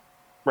old,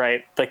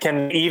 right? Like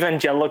an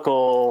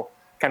evangelical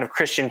kind of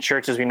Christian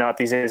church, as we know it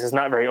these days, is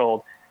not very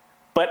old.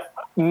 But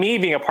me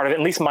being a part of it,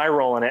 at least my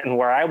role in it and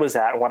where I was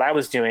at and what I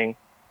was doing,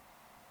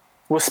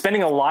 was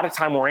spending a lot of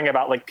time worrying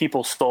about like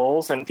people's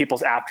souls and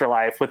people's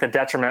afterlife, with the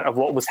detriment of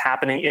what was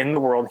happening in the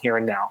world here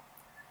and now.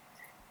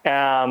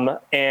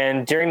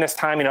 And during this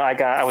time,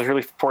 I was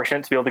really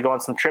fortunate to be able to go on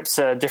some trips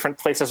to different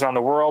places around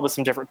the world with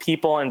some different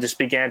people, and just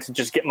began to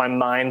just get my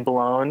mind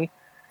blown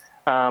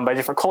by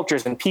different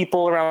cultures and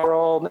people around the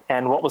world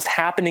and what was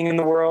happening in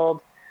the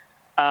world.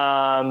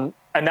 And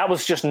that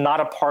was just not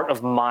a part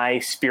of my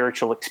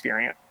spiritual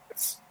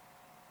experience.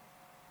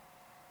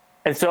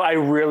 And so I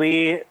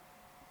really,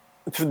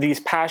 for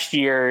these past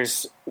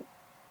years,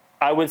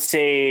 I would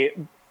say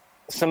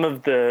some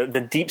of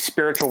the deep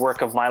spiritual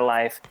work of my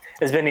life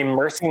has been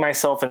immersing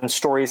myself in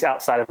stories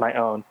outside of my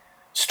own.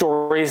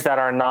 Stories that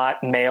are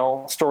not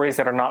male, stories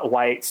that are not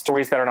white,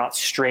 stories that are not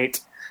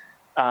straight.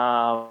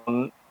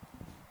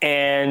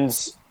 And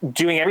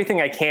doing everything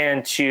I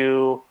can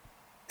to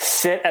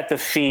sit at the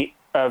feet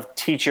of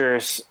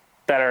teachers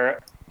that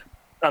are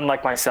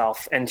unlike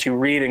myself, and to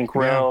read and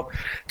grow,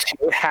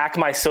 to hack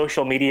my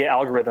social media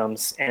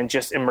algorithms, and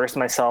just immerse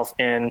myself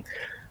in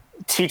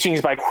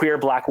teachings by queer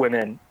Black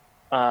women.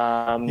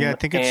 I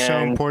think it's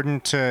so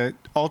important to,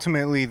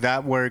 ultimately,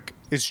 that work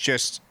is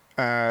just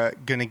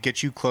going to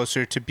get you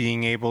closer to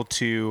being able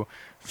to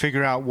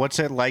figure out what's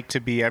it like to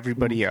be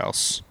everybody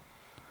else.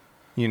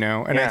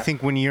 I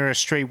think when you're a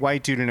straight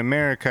white dude in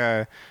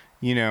America,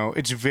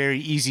 it's very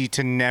easy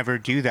to never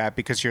do that,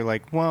 because you're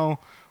like,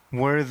 well,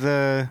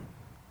 we're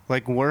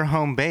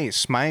home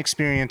base. My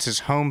experience is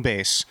home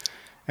base.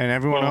 and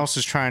everyone else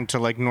is trying to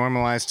like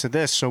normalize to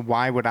this. So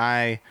why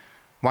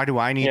do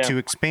I need to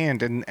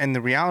expand? And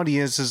the reality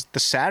is the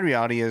sad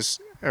reality is,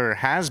 or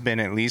has been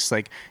at least,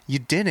 like you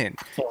didn't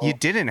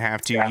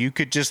have to. You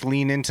could just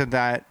lean into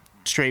that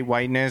straight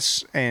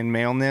whiteness and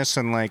maleness,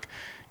 and like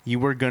you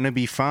were gonna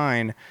be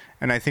fine.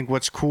 And I think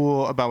what's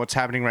cool about what's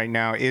happening right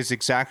now is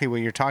exactly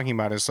what you're talking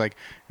about. Is like,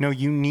 no,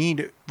 you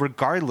need,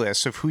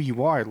 regardless of who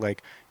you are,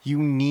 like you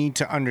need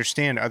to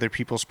understand other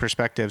people's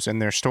perspectives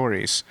and their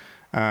stories.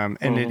 And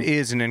it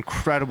is an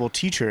incredible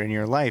teacher in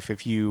your life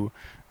if you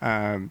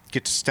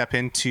get to step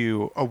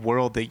into a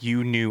world that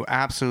you knew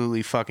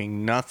absolutely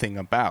fucking nothing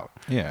about.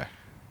 Yeah.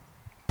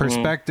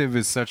 Perspective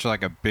is such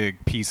like a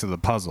big piece of the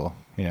puzzle,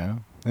 you know?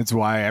 It's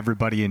why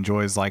everybody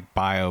enjoys like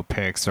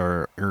biopics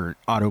or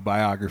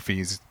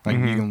autobiographies. Like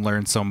you can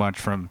learn so much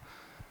from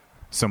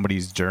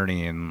somebody's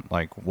journey and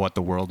like what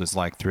the world is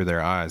like through their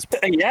eyes.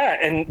 Yeah,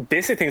 and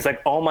basic things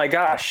like, oh my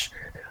gosh,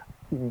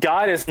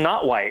 God is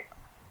not white.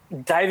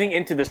 Diving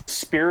into the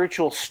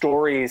spiritual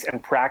stories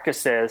and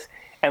practices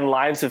and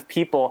lives of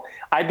people,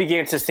 I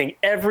began to think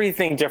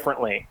everything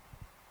differently.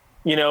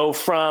 You know,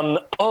 from,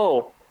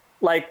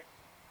 like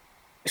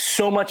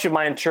so much of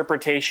my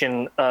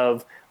interpretation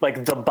of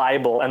like the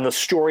Bible and the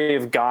story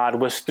of God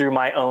was through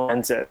my own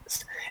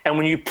lenses. And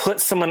when you put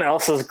someone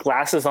else's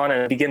glasses on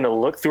and begin to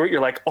look through it,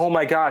 you're like, oh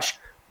my gosh,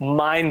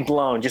 mind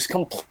blown, just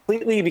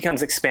completely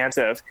becomes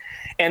expansive.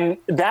 And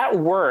that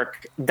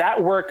work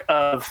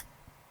of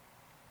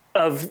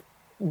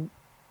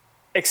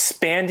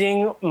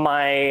expanding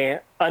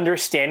my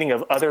understanding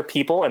of other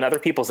people and other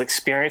people's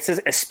experiences,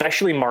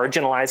 especially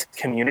marginalized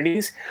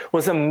communities,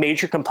 was a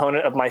major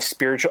component of my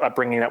spiritual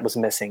upbringing that was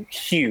missing.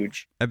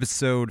 Huge.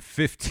 Episode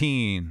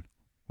 15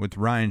 with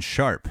Ryan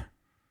Sharp.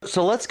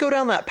 So let's go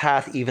down that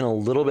path even a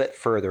little bit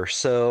further.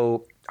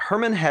 So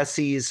Hermann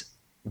Hesse's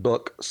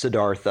book,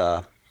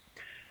 Siddhartha,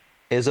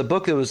 is a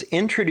book that was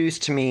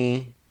introduced to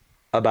me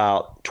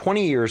about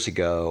 20 years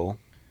ago,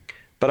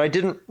 but I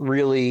didn't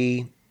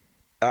really...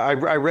 I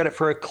read it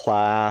for a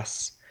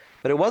class,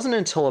 but it wasn't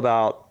until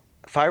about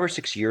 5 or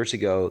 6 years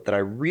ago that I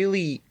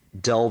really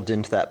delved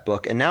into that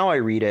book. And now I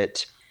read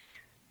it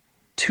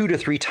 2 to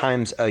 3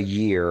 times a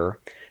year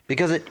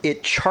because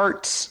it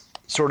charts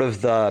sort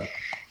of the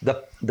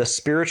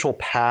spiritual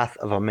path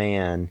of a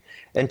man.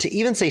 And to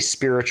even say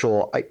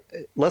spiritual,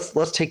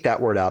 let's take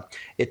that word out.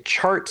 It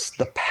charts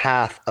the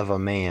path of a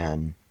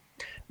man.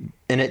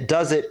 And it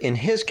does it, in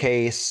his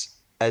case,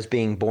 as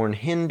being born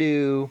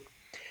Hindu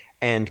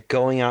and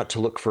going out to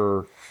look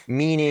for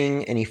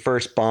meaning. And he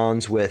first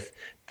bonds with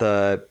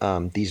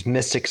these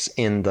mystics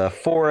in the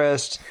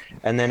forest,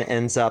 and then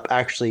ends up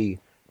actually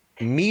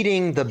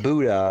meeting the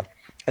Buddha.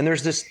 And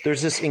there's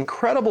this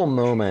incredible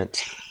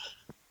moment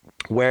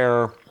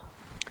where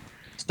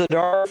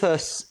Siddhartha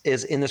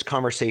is in this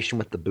conversation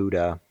with the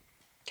Buddha,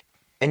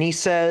 and he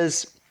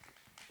says,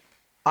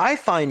 I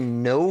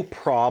find no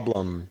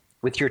problem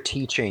with your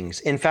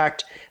teachings. In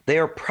fact, they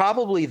are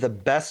probably the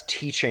best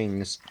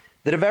teachings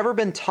that have ever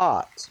been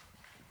taught.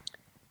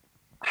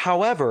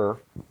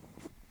 However,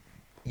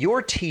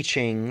 your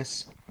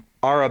teachings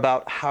are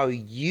about how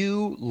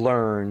you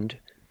learned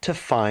to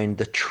find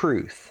the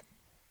truth.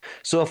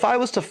 So if I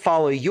was to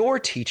follow your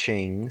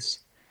teachings,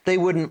 they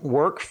wouldn't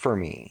work for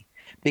me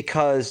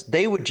because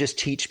they would just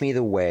teach me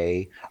the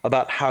way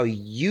about how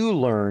you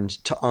learned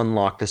to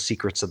unlock the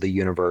secrets of the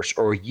universe,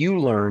 or you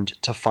learned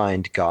to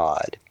find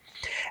God.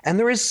 And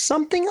there is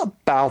something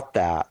about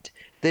that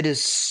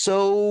is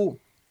so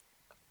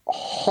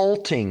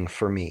halting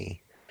for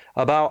me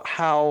about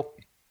how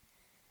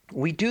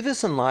we do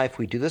this in life,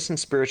 we do this in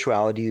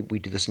spirituality, we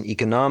do this in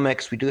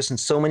economics, we do this in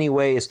so many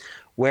ways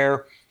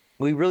where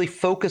we really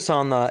focus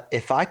on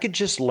if I could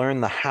just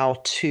learn the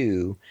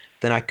how-to,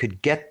 then I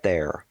could get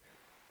there.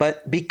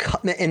 But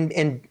because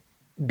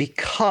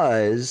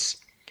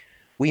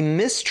we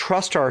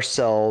mistrust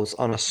ourselves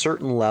on a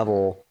certain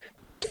level,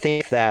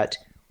 think that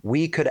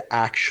we could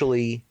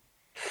actually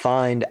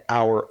find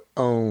our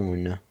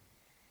own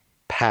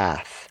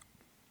path.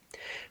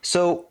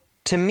 So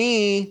to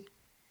me,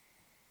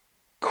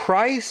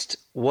 Christ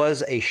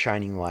was a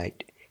shining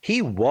light.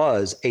 He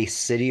was a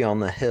city on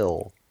the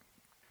hill.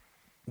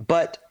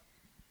 But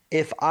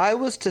if I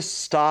was to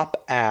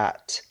stop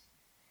at,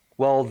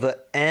 the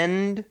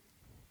end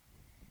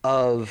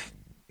of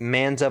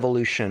man's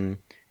evolution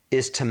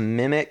is to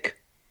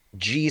mimic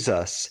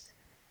Jesus,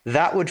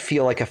 that would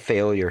feel like a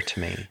failure to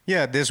me.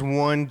 Yeah, this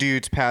one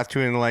dude's path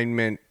to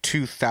enlightenment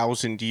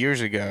 2,000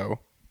 years ago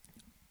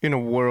in a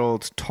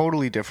world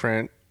totally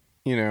different,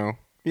 you know.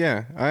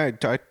 Yeah, I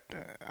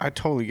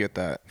totally get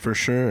that. For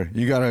sure.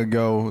 You got to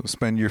go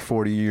spend your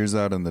 40 years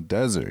out in the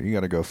desert. You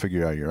got to go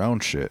figure out your own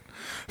shit.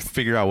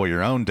 Figure out what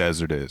your own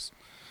desert is.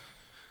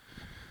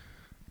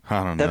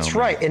 I don't know. That's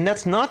right. And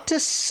that's not to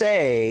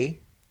say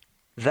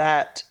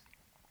that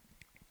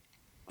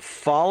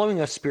following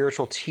a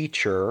spiritual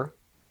teacher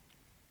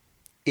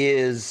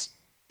is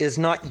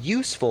not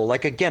useful.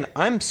 Like, again,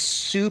 I'm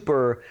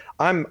still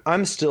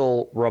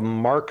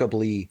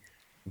remarkably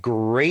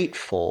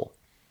grateful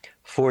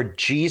for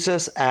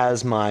Jesus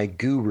as my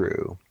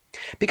guru.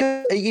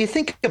 Because you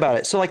think about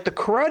it. So like the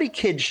Karate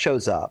Kid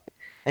shows up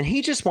and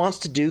he just wants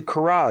to do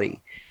karate.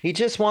 He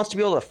just wants to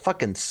be able to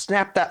fucking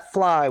snap that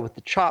fly with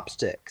the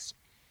chopsticks.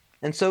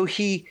 And so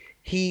he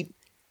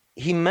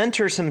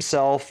mentors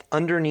himself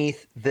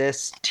underneath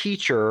this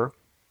teacher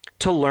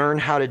to learn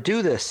how to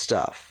do this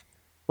stuff.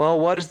 Well,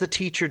 what does the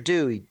teacher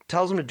do? He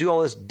tells him to do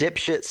all this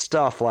dipshit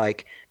stuff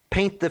like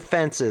paint the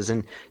fences,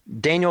 and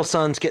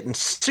Daniel-san's getting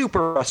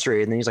super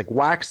frustrated, and then he's like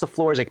whacks the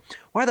floor. He's like,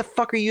 why the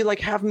fuck are you like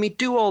having me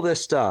do all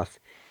this stuff?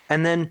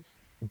 And then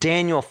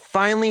Daniel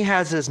finally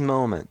has his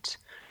moment.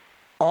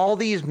 All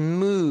these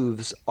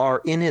moves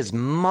are in his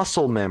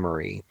muscle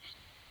memory,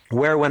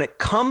 where when it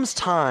comes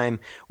time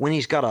when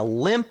he's got a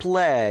limp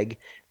leg,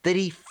 that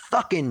he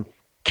fucking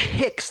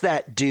kicks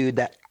that dude,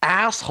 that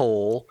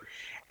asshole,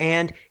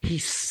 and he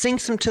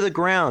sinks him to the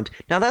ground.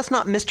 Now, that's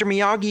not Mr.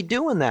 Miyagi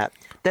doing that.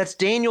 That's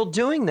Daniel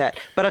doing that.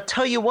 But I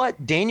tell you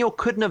what, Daniel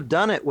couldn't have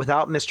done it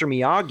without Mr.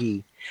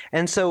 Miyagi.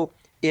 And so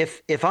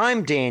if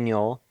I'm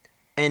Daniel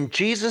and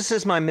Jesus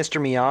is my Mr.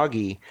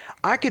 Miyagi,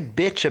 I could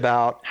bitch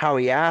about how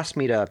he asked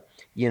me to,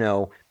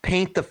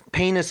 paint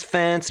his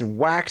fence and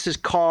wax his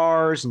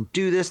cars and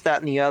do this, that,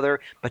 and the other.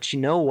 But you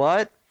know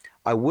what?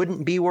 I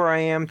wouldn't be where I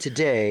am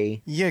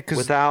today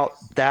without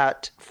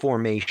that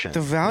formation. The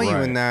value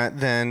in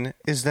that, then,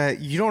 is that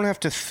you don't have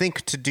to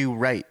think to do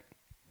right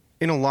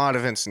in a lot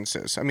of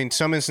instances. I mean,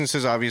 some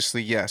instances,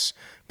 obviously, yes.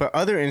 But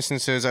other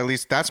instances, at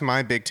least that's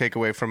my big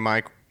takeaway from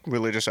my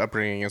religious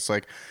upbringing. It's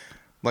like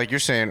you're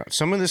saying,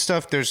 some of this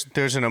stuff,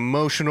 there's an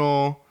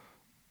emotional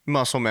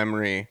muscle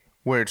memory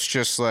where it's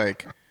just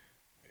like,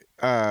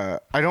 I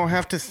don't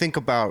have to think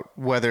about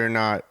whether or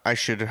not I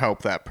should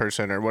help that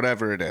person or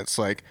whatever it is.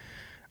 Like,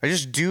 I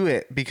just do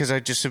it because I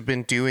just have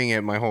been doing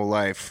it my whole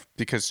life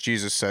because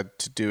Jesus said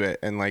to do it.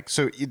 And like,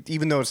 so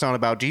even though it's not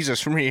about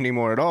Jesus for me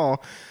anymore at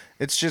all,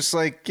 it's just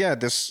like, yeah,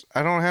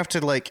 I don't have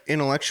to like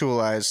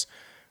intellectualize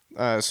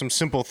some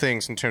simple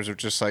things in terms of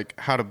just like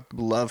how to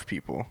love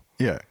people.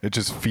 Yeah. It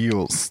just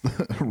feels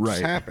right.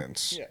 It just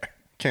happens. Yeah.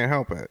 Can't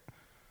help it.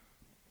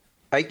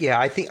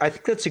 I think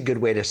that's a good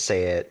way to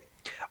say it.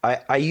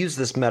 I use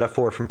this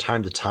metaphor from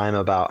time to time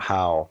about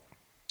how,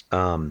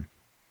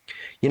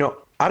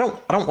 I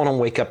don't want to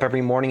wake up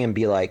every morning and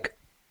be like,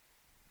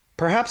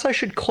 perhaps I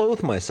should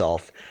clothe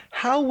myself.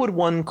 How would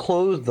one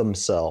clothe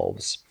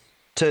themselves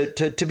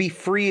to be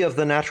free of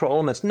the natural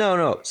elements?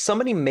 No.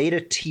 Somebody made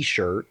a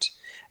T-shirt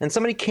and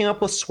somebody came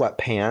up with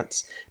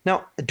sweatpants.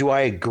 Now, do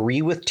I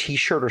agree with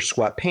T-shirt or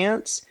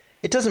sweatpants?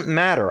 It doesn't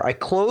matter. I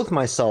clothe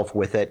myself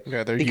with it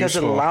because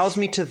it allows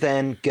me to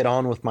then get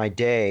on with my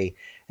day.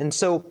 And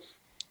so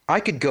I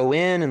could go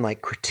in and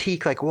like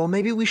critique like, well,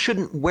 maybe we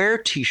shouldn't wear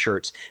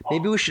T-shirts.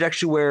 Maybe we should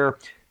actually wear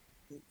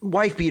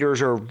wife beaters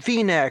or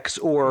V-necks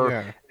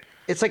or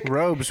it's like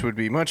robes would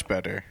be much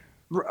better.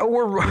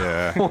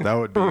 That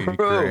would be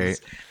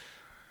great.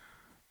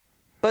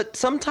 But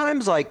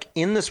sometimes like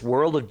in this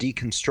world of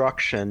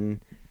deconstruction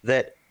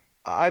that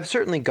I've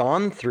certainly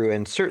gone through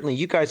and certainly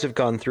you guys have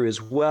gone through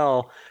as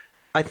well,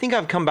 I think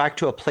I've come back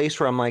to a place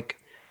where I'm like,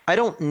 I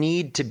don't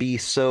need to be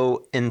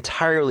so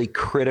entirely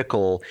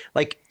critical.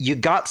 Like, you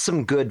got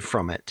some good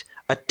from it.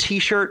 A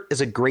T-shirt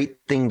is a great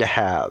thing to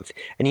have.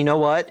 And you know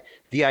what?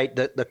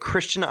 The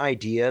Christian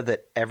idea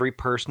that every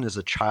person is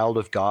a child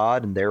of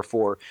God and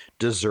therefore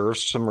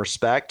deserves some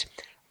respect,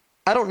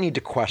 I don't need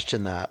to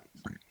question that.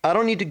 I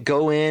don't need to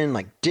go in and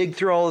like dig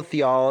through all the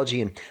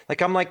theology and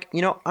like I'm like,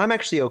 I'm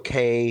actually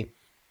okay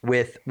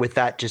with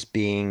that just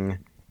being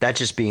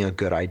a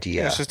good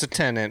idea. Yeah, it's just a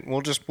tenet.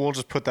 We'll just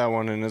put that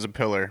one in as a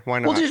pillar. Why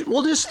not?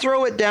 We'll just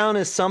throw it down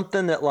as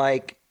something that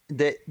like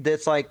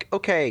that's like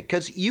okay,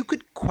 because you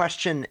could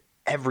question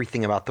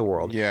everything about the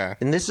world. Yeah,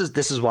 and this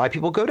is why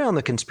people go down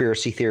the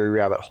conspiracy theory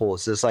rabbit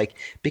holes. It's like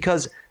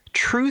because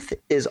truth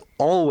is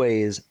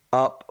always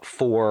up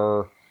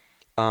for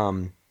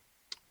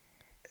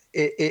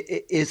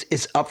it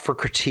is up for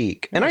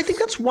critique, and I think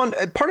that's one.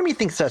 Part of me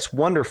thinks that's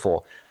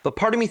wonderful, but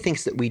part of me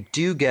thinks that we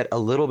do get a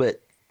little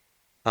bit.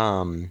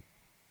 In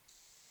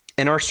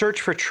our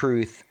search for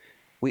truth,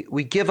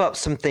 we give up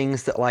some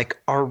things that like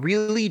are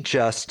really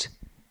just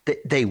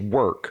they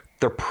work.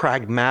 They're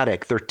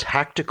pragmatic. They're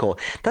tactical.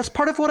 That's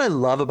part of what I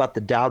love about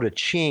the Tao Te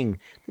Ching.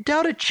 The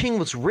Tao Te Ching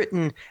was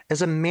written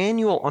as a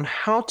manual on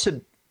how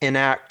to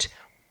enact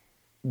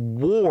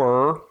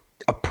war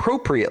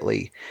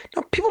appropriately.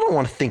 Now, people don't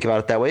want to think about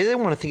it that way. They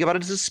want to think about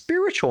it as a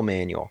spiritual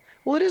manual.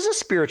 Well, it is a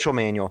spiritual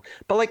manual,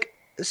 but like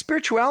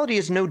spirituality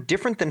is no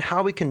different than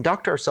how we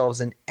conduct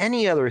ourselves in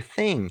any other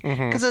thing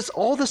because it's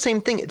all the same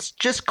thing. It's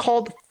just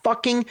called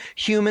fucking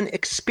human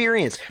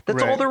experience.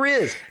 That's all there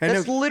is. And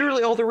that's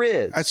literally all there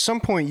is. At some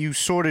point, you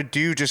sort of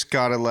do just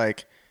gotta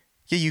like,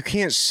 you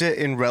can't sit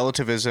in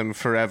relativism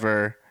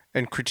forever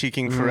and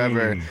critiquing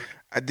forever.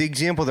 The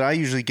example that I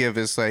usually give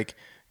is like,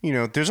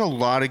 there's a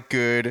lot of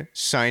good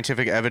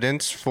scientific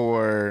evidence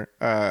for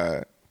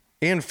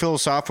and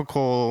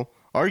philosophical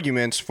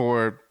arguments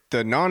for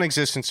the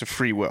non-existence of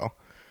free will.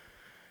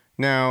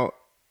 Now,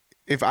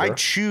 if I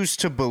choose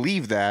to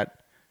believe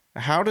that,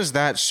 how does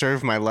that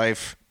serve my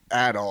life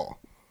at all?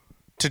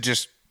 To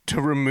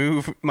to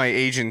remove my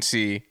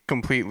agency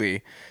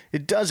completely.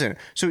 It doesn't.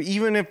 So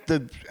even if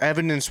the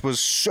evidence was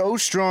so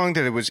strong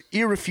that it was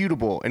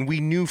irrefutable and we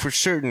knew for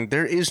certain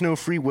there is no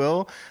free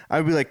will,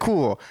 I'd be like,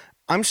 cool.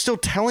 I'm still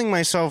telling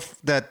myself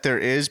that there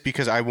is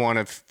because I want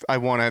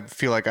to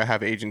feel like I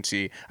have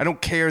agency. I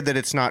don't care that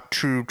it's not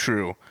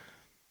true.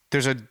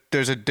 There's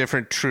a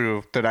different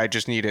true that I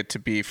just need it to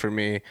be for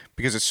me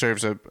because it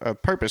serves a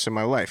purpose in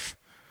my life.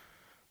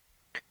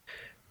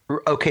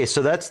 Okay,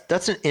 so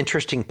that's an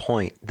interesting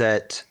point,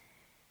 that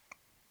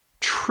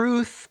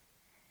truth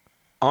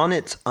on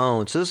its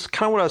own. So this is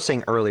kind of what I was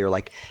saying earlier.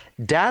 Like,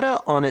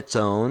 data on its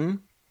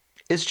own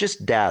is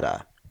just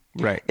data.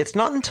 Right. It's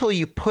not until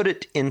you put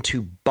it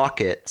into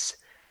buckets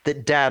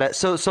that data.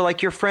 So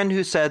like your friend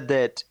who said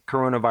that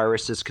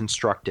coronavirus is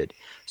constructed.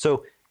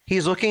 So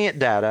he's looking at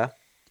data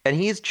and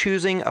he's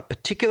choosing a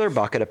particular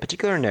bucket, a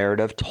particular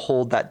narrative to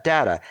hold that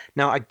data.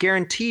 Now, I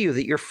guarantee you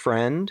that your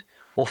friend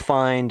will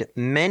find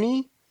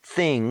many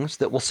things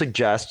that will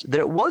suggest that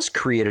it was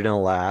created in a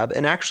lab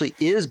and actually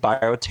is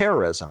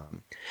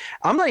bioterrorism.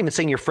 I'm not even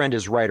saying your friend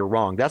is right or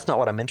wrong. That's not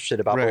what I'm interested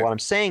about. Right. But what I'm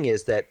saying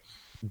is that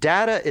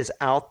data is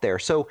out there.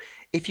 So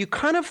if you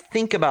kind of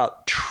think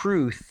about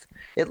truth,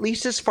 at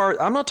least as far,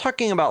 I'm not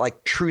talking about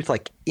like truth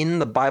like in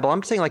the Bible.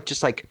 I'm saying like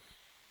just like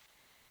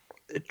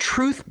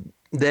truth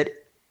that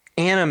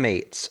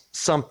animates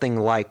something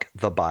like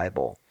the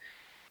Bible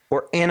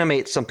or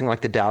animates something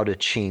like the Tao Te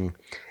Ching.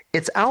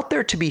 It's out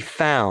there to be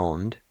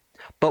found,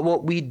 but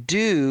what we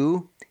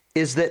do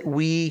is that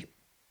we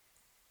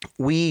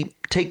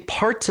take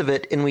parts of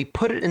it and we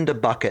put it into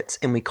buckets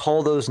and we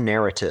call those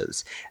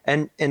narratives.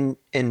 And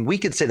we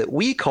could say that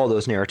we call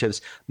those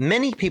narratives.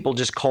 Many people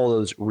just call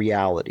those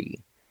reality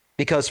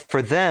because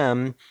for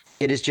them,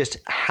 it is just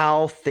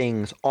how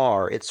things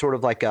are. It's sort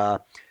of like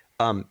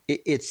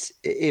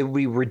it would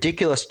be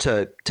ridiculous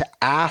to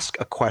ask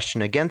a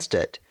question against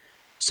it.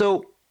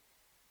 So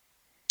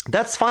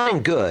that's fine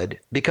and good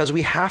because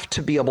we have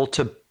to be able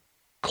to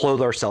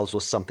clothe ourselves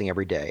with something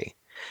every day.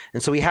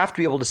 And so we have to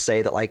be able to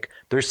say that like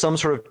there's some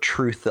sort of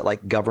truth that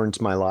like governs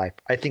my life.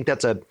 I think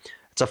it's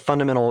a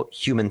fundamental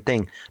human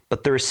thing,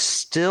 but there's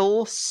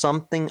still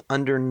something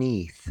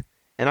underneath.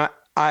 And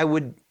I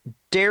would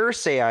dare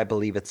say I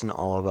believe it's in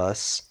all of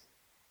us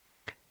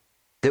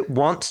that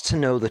wants to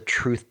know the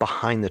truth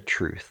behind the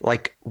truth,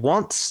 like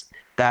wants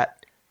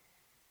that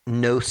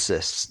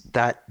gnosis,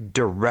 that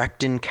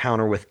direct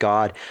encounter with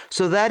God.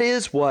 So that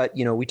is what,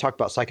 we talked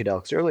about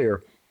psychedelics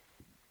earlier.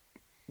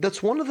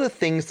 That's one of the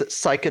things that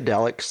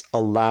psychedelics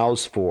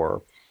allows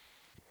for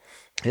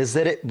is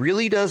that it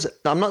really does.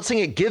 I'm not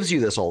saying it gives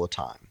you this all the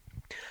time,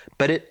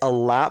 but it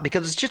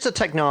because it's just a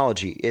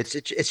technology. It's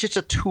just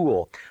a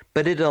tool,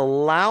 but it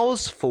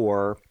allows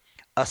for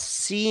a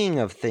seeing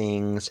of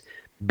things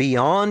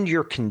beyond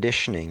your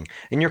conditioning.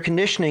 And your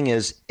conditioning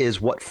is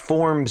what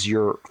formulates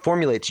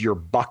your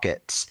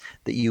buckets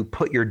that you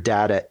put your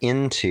data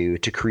into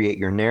to create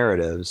your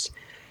narratives.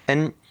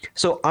 And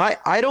so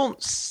I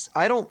don't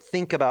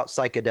think about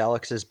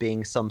psychedelics as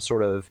being some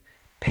sort of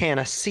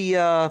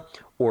panacea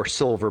or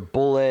silver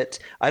bullet.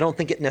 I don't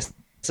think it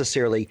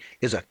necessarily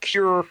is a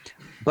cure,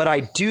 but I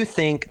do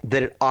think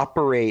that it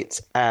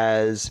operates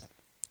as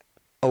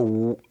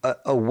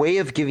a way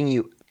of giving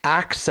you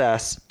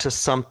access to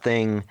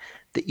something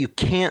that you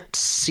can't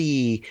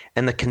see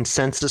in the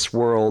consensus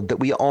world that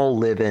we all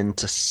live in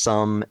to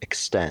some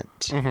extent.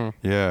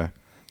 Mm-hmm. Yeah,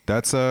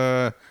 that's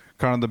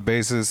kind of the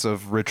basis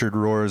of Richard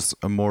Rohr's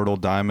Immortal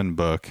Diamond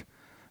book,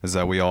 is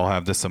that we all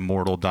have this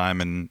immortal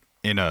diamond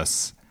in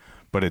us,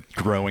 but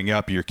growing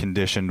up, you're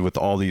conditioned with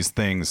all these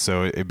things,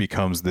 so it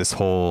becomes this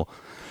whole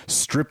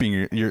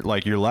stripping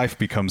your life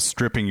becomes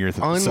stripping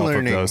yourself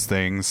of those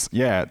things.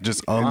 Yeah,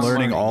 just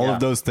unlearning all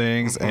of those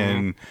things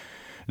and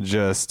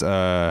just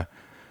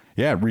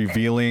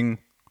revealing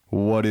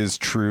what is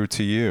true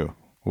to you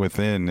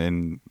within.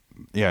 And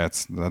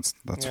that's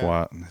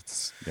why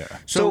it's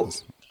So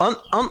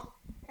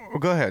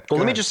go ahead. Well,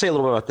 let me just say a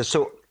little bit about this.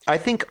 So I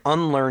think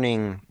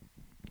unlearning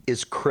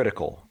is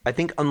critical. I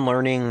think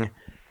unlearning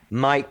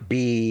might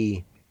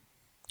be,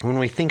 when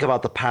we think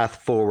about the path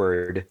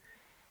forward,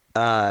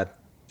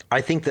 I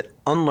think that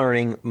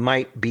unlearning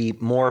might be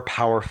more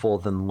powerful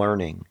than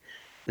learning.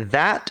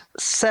 That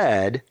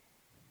said,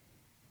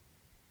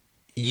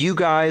 you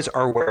guys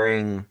are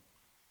wearing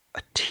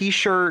a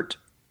t-shirt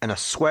and a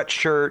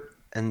sweatshirt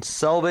and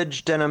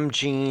selvage denim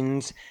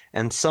jeans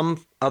and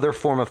some other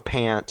form of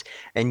pant,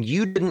 and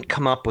you didn't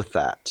come up with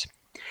that.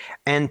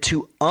 And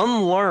to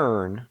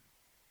unlearn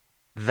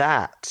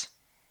that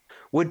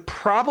would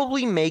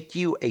probably make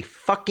you a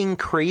fucking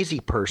crazy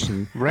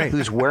person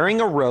who's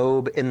wearing a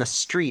robe in the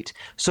street.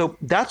 So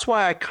that's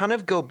why I kind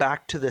of go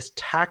back to this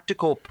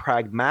tactical,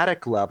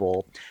 pragmatic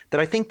level that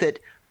I think that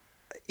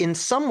in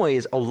some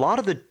ways, a lot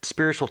of the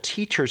spiritual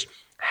teachers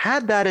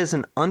had that as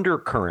an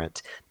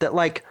undercurrent that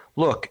like,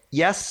 look,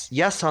 yes,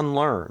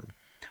 unlearn,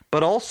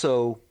 but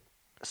also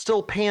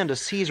still pay unto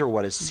Caesar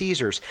what is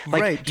Caesar's.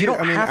 Like, you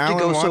don't have to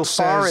go so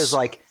far as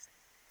like,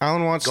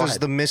 Alan Watts says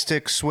the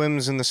mystic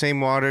swims in the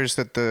same waters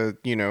that the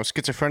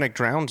schizophrenic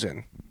drowns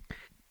in.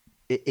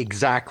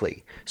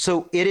 Exactly.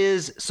 So it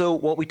is. So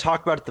what we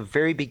talked about at the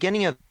very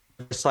beginning of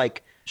this,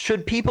 like,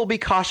 should people be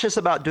cautious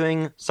about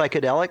doing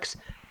psychedelics?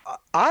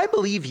 I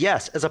believe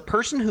yes. As a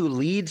person who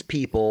leads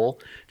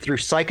people through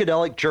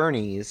psychedelic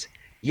journeys,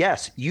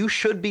 yes, you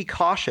should be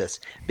cautious,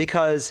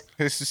 because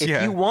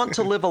if you want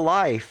to live a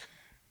life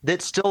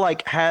that still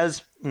like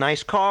has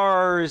nice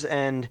cars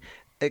and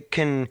it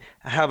can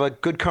have a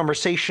good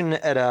conversation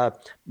at a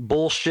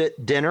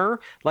bullshit dinner,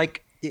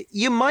 like,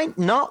 you might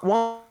not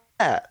want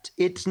that.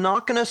 It's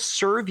not going to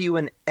serve you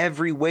in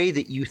every way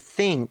that you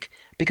think,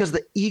 because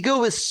the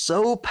ego is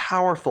so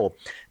powerful.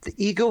 The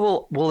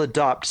ego will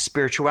adopt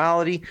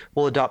spirituality,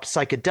 will adopt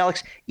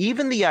psychedelics.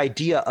 Even the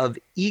idea of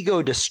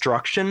ego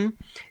destruction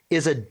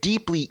is a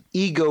deeply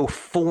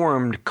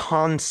ego-formed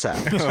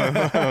concept.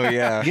 Oh,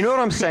 yeah. You know what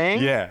I'm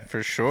saying? Yeah,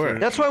 for sure.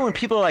 That's why when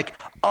people are like,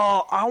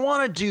 oh, I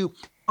want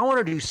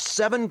to do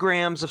 7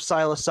 grams of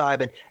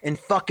psilocybin and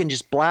fucking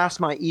just blast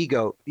my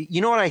ego.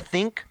 You know what I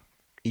think?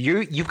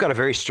 You've got a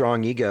very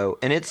strong ego,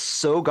 and it's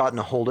so gotten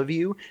a hold of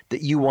you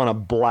that you want to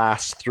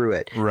blast through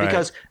it. Right.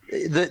 Because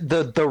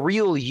the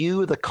real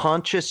you, the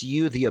conscious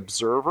you, the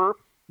observer,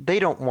 they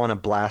don't want to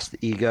blast the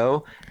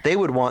ego. They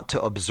would want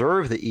to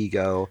observe the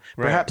ego,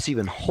 perhaps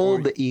even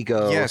hold the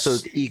ego, so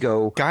the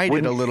ego guide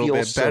it a little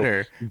bit so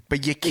better.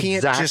 But you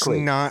can't just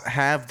not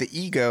have the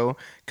ego,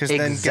 because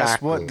then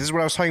guess what? This is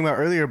what I was talking about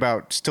earlier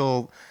about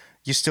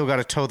you still got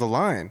to toe the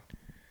line.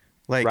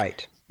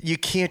 Like, you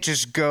can't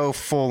just go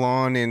full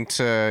on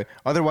into,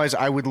 otherwise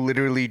I would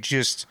literally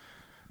just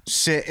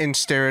sit and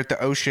stare at the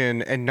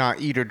ocean and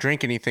not eat or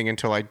drink anything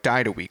until I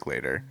died a week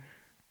later.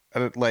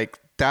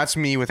 Like, that's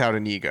me without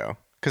an ego.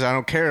 Because I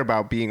don't care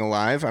about being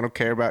alive. I don't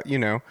care about,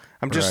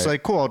 I'm just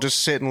like, cool, I'll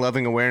just sit in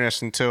loving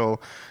awareness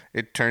until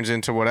it turns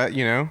into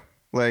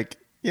like,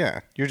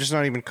 yeah, you're just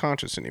not even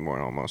conscious anymore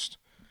almost.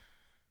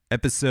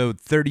 Episode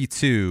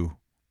 32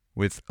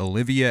 with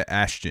Olivia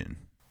Ashton.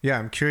 Yeah,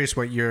 I'm curious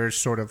what you're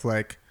sort of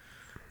like,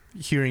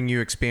 hearing you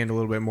expand a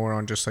little bit more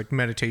on just like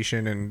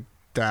meditation and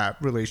that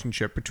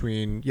relationship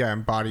between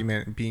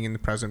embodiment and being in the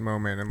present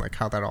moment, and like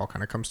how that all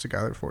kind of comes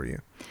together for you.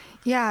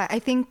 Yeah, I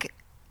think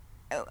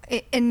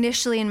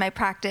initially in my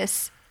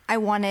practice, I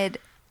wanted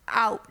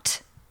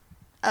out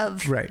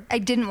of, I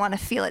didn't want to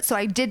feel it. So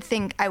I did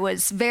think I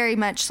was very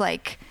much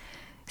like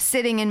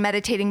sitting and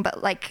meditating,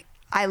 but like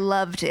I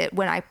loved it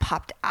when I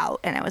popped out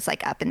and I was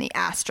like up in the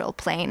astral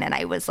plane, and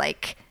I was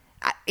like,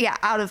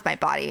 out of my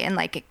body, and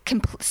like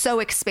so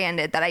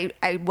expanded that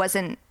I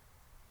wasn't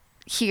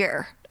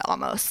here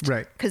almost.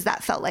 Right. Because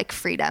that felt like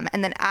freedom.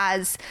 And then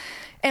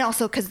and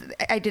also because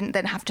I didn't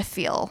then have to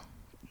feel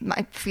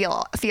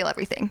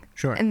everything.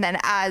 Sure. And then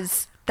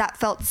as that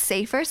felt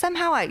safer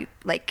somehow, I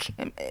like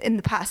in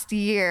the past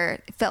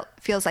year, it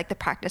feels like the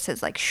practice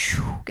has like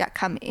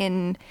come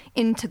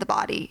into the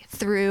body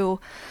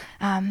through,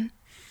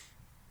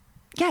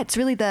 it's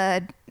really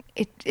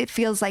it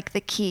feels like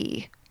the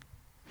key.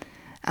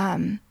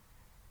 And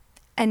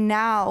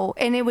now,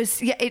 and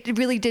it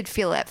really did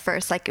feel at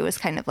first like it was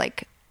kind of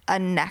like a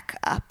neck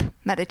up.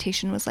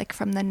 Meditation was like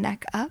from the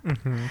neck up.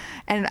 Mm-hmm.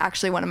 And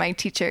actually one of my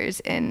teachers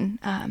in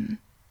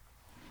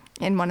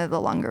one of the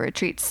longer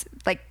retreats,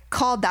 like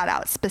called that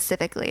out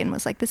specifically and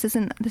was like, this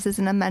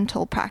isn't a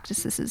mental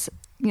practice. This is,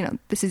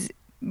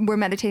 we're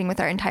meditating with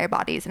our entire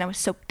bodies. And I was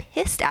so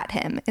pissed at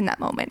him in that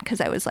moment,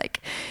 because I was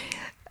like,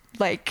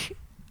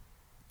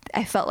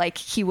 I felt like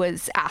he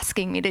was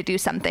asking me to do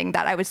something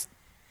that I was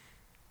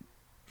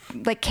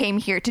like came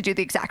here to do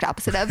the exact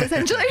opposite of,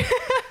 essentially.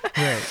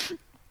 Right.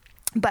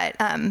 But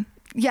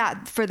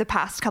for the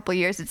past couple of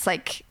years, it's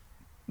like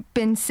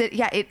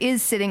it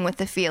is sitting with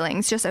the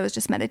feelings. I was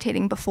just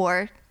meditating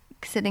before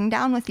sitting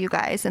down with you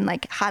guys, and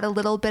like had a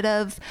little bit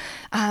of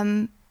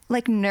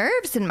like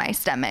nerves in my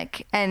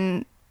stomach,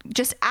 and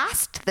just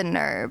asked the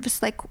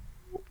nerves, like,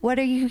 what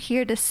are you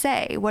here to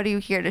say? What are you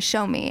here to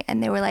show me?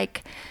 And they were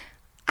like,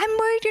 I'm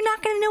worried you're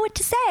not going to know what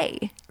to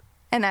say.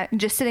 And I'm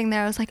just sitting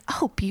there, I was like,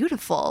 oh,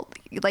 beautiful.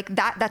 Like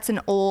that's an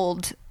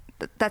old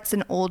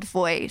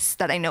voice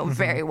that I know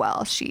very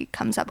well. She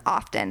comes up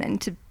often,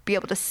 and to be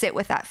able to sit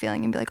with that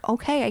feeling and be like,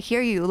 okay, I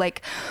hear you.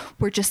 Like,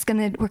 we're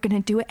going to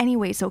do it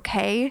anyways.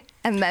 Okay.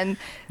 And then.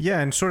 Yeah.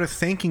 And sort of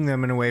thanking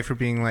them in a way for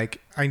being like,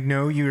 I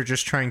know you're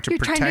just trying to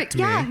protect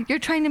me. Yeah. You're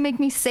trying to make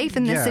me safe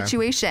in this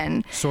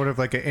situation. Sort of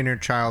like an inner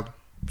child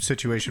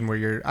situation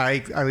where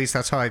at least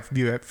that's how I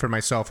view it for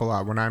myself a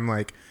lot. When I'm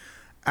like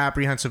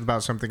apprehensive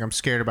about something, I'm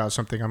scared about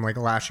something, I'm like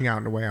lashing out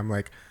in a way, I'm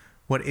like,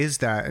 what is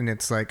that? And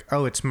it's like,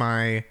 oh, it's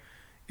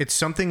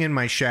something in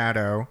my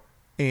shadow,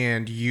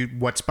 and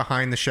what's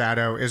behind the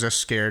shadow is a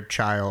scared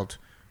child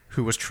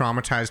who was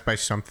traumatized by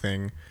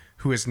something,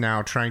 who is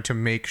now trying to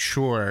make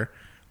sure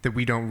that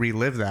we don't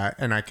relive that.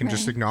 And I can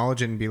just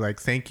acknowledge it and be like,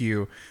 thank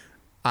you,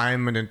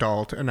 I'm an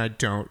adult and I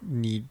don't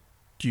need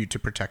you to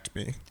protect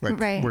me. Like,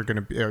 we're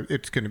gonna be,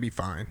 it's gonna be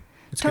fine.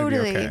 It's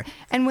totally. Gonna be okay.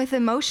 And with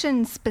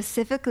emotions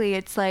specifically,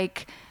 it's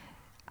like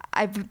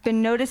I've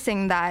been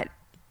noticing that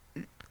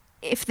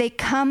if they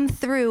come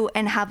through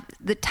and have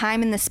the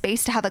time and the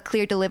space to have a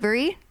clear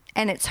delivery,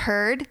 and it's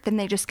heard, then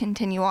they just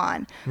continue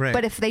on. Right.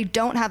 But if they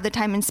don't have the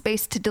time and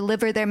space to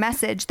deliver their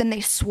message, then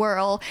they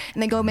swirl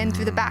and they go in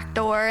through the back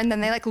door, and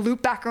then they like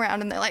loop back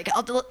around, and they're like,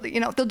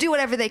 they'll do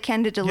whatever they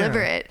can to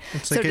deliver it.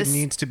 It's like it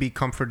needs to be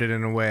comforted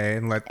in a way,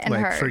 and like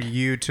heard. for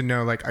you to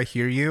know, like, I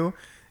hear you,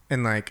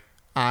 and like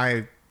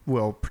I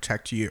will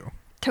protect you.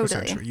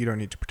 Totally. Essentially. You don't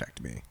need to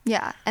protect me.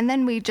 Yeah. And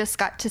then we just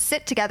got to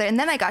sit together, and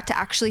then I got to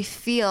actually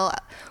feel,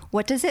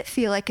 what does it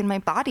feel like in my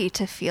body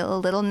to feel a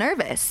little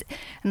nervous?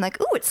 And like,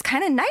 ooh, it's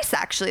kind of nice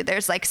actually.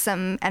 There's like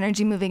some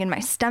energy moving in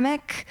my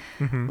stomach.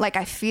 Like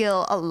I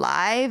feel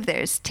alive.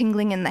 There's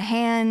tingling in the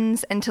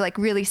hands, and to like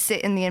really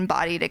sit in the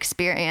embodied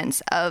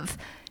experience of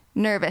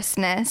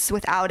nervousness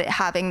without it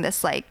having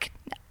this like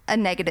a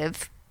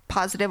negative,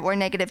 positive or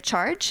negative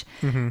charge.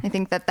 I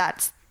think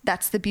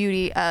that's the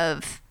beauty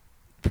of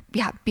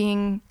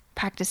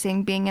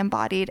practicing being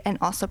embodied, and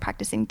also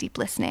practicing deep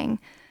listening.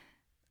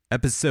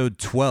 Episode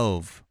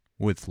 12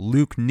 with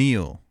Luke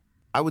Neal.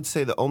 I would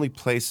say the only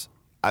place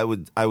I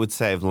would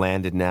say I've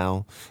landed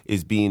now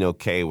is being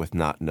okay with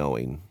not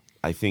knowing.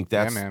 I think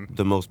that's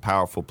the most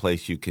powerful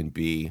place you can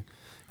be.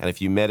 And if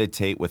you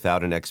meditate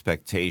without an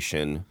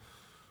expectation,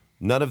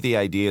 none of the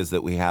ideas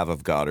that we have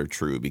of God are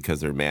true because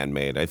they're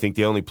man-made. I think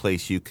the only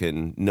place you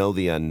can know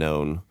the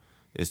unknown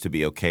is to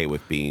be okay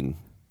with being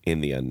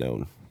in the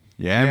unknown.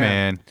 Yeah,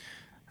 man.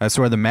 That's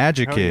where the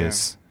magic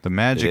is. The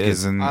magic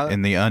is in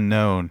the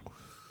unknown.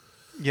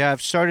 Yeah,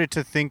 I've started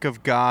to think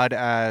of God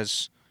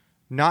as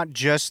not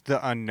just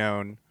the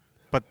unknown,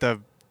 but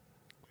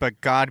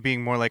God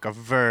being more like a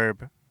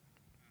verb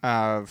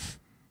of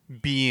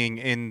being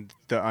in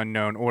the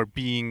unknown, or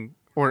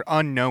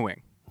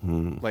unknowing.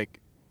 Like,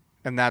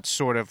 and that's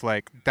sort of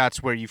like,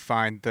 that's where you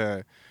find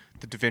the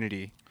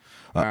divinity.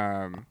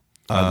 I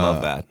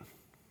love that.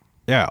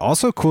 Yeah,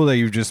 also cool that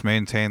you just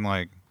maintain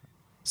like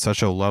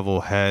such a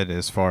level head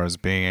as far as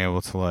being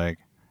able to like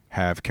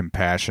have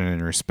compassion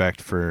and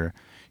respect for,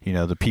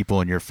 the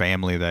people in your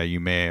family that you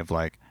may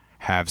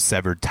have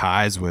severed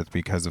ties with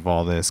because of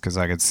all this. Because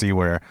I could see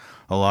where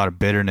a lot of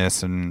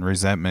bitterness and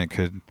resentment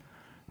could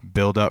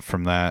build up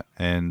from that.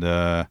 And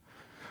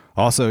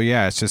also,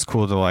 it's just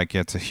cool to like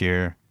get to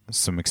hear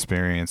some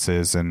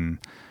experiences and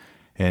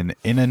in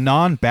a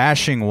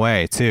non-bashing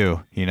way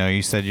too.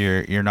 You said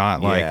you're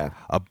not like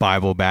a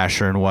Bible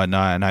basher and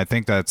whatnot, and I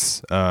think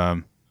that's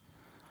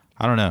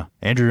I don't know.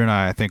 Andrew and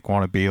I think,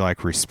 want to be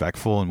like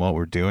respectful in what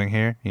we're doing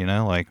here.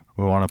 Like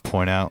we want to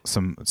point out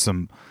some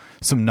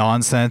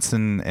nonsense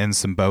and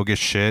some bogus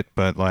shit,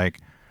 but like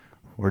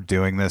we're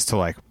doing this to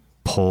like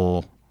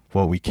pull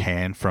what we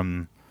can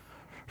from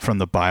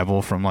the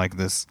Bible, from like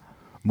this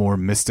more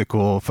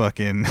mystical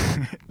fucking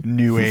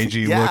new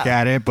agey look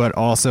at it, but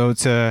also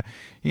to,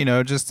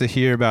 just to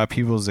hear about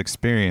people's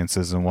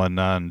experiences and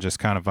whatnot, and just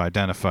kind of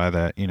identify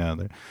that,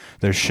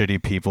 there's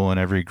shitty people in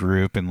every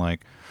group, and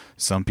like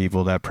some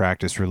people that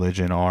practice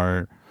religion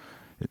are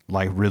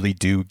like really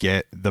do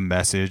get the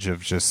message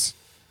of just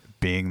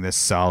being this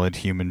solid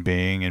human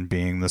being and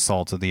being the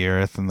salt of the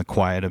earth and the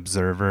quiet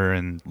observer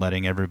and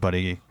letting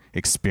everybody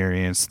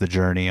experience the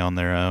journey on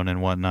their own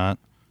and whatnot.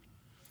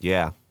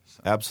 Yeah,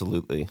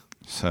 absolutely.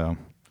 So,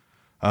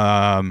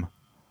 but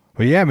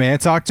yeah, man,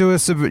 talk to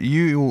us about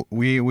you.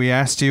 We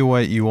asked you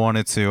what you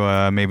wanted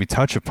to maybe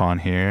touch upon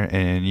here,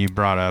 and you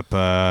brought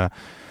up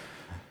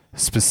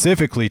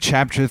specifically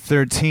chapter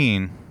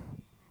 13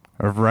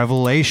 of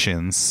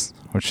Revelations,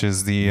 which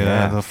is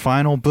the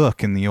final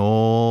book in the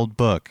old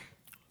book.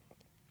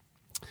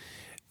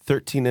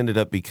 13 ended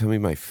up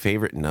becoming my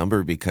favorite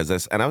number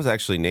because I was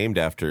actually named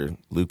after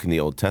Luke in the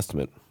Old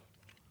Testament.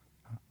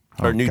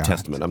 Or New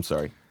Testament, I'm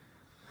sorry.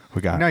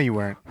 No, you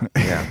weren't.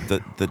 Yeah,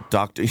 the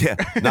doctor. Yeah,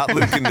 not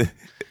Luke in the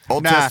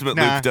Old Testament.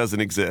 Luke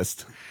doesn't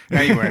exist.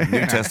 No, you weren't.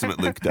 New Testament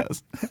Luke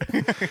does.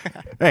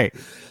 Hey,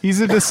 he's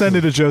a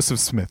descendant of Joseph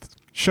Smith.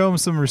 Show him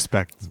some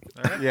respect.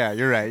 Yeah,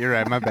 you're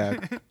right. My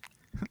bad.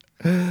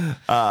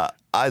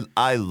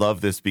 I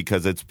love this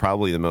because it's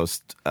probably the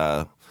most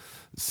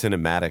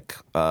cinematic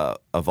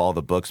of all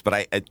the books.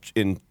 But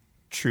in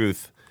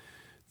truth,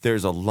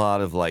 there's a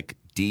lot of like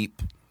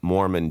deep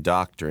Mormon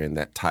doctrine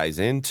that ties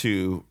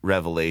into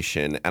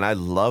Revelation, and I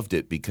loved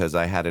it because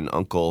I had an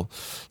uncle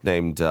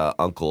named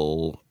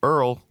Uncle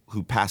Earl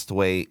who passed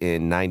away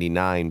in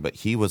 '99, but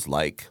he was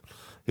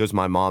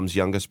my mom's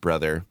youngest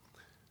brother,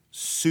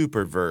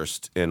 super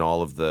versed in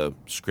all of the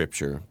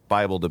scripture,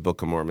 Bible to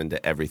Book of Mormon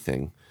to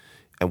everything,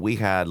 and we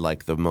had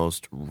like the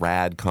most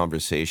rad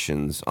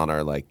conversations on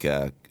our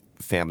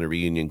family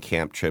reunion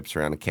camp trips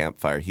around a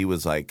campfire. He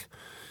was like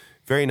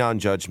very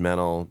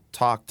non-judgmental,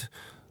 talked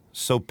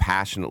so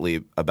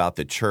passionately about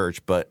the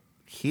church, but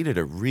he did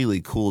a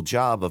really cool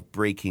job of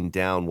breaking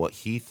down what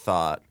he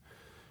thought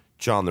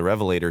John the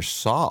Revelator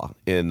saw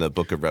in the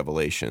book of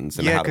Revelations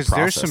and how to process that.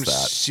 Yeah, because there's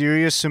some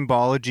serious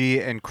symbology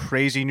and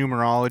crazy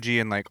numerology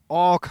and like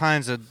all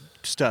kinds of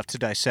stuff to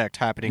dissect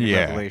happening in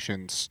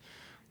Revelations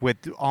with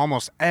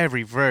almost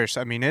every verse.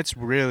 I mean, it's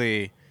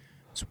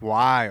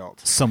wild.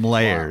 Some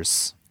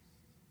layers.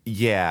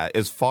 Yeah,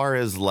 as far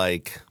as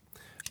like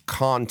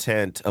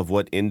content of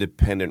what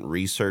independent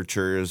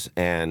researchers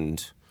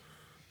and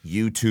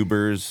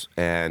YouTubers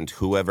and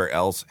whoever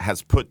else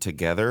has put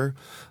together,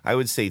 I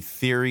would say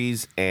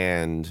theories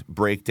and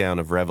breakdown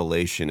of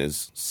Revelation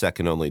is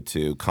second only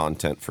to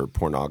content for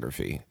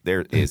pornography.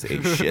 There is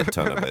a shit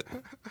ton of it.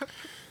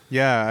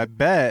 Yeah, I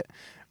bet.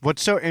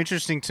 What's so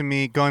interesting to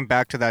me, going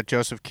back to that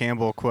Joseph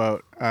Campbell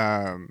quote,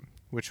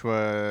 which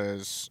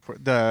was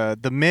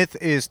the myth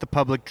is the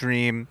public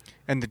dream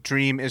and the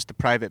dream is the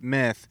private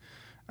myth.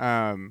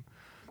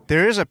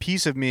 There is a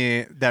piece of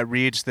me that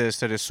reads this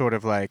that is sort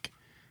of like,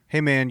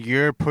 hey man,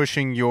 you're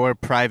pushing your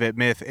private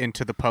myth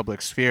into the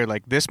public sphere.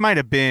 Like this might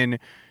have been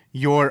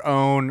your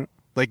own,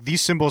 like these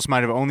symbols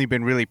might have only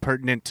been really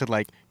pertinent to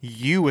like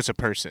you as a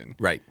person.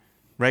 Right.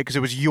 Right? Because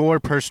it was your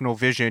personal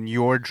vision,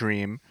 your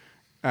dream.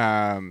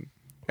 And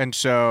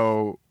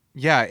so,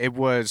 yeah, it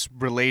was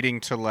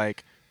relating to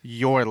like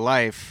your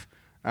life.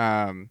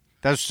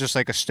 That's just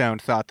like a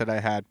stoned thought that I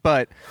had.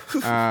 But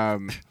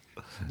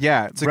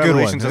yeah, it's a good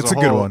one. It's a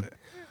good one.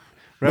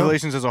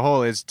 Revelations as a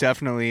whole is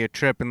definitely a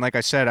trip. And like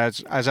I said,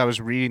 as I was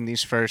reading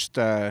these first,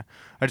 I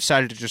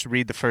decided to just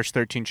read the first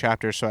 13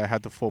 chapters so I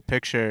had the full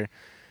picture.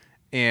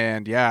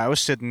 And yeah, I was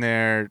sitting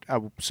there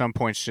at some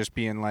points just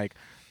being like,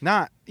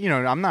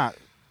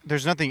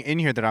 there's nothing in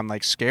here that I'm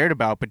like scared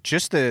about, but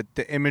just the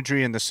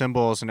imagery and the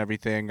symbols and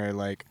everything are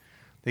like,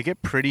 they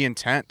get pretty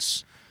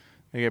intense.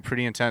 I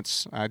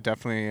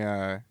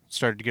definitely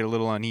started to get a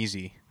little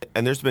uneasy.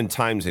 And there's been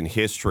times in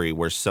history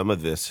where some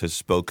of this has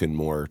spoken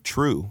more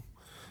true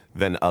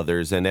than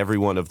others, and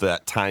everyone of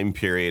that time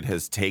period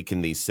has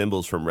taken these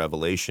symbols from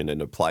Revelation and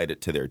applied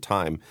it to their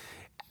time.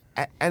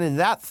 And in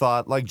that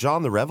thought, like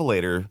John the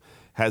Revelator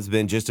has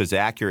been just as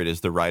accurate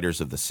as the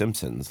writers of The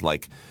Simpsons.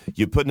 Like,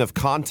 you put enough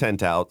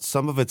content out,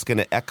 some of it's going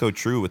to echo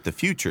true with the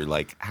future.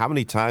 Like, how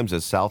many times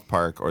has South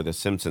Park or The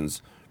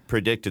Simpsons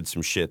predicted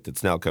some shit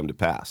that's now come to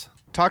pass?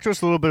 Talk to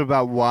us a little bit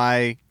about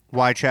why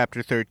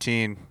chapter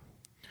 13,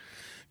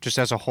 just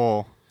as a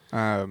whole.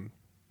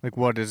 Like,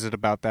 what is it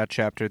about that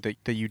chapter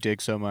that you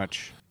dig so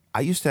much?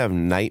 I used to have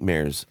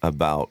nightmares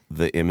about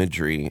the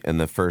imagery in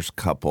the first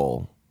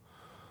couple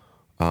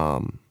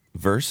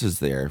verses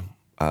there.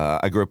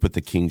 I grew up with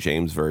the King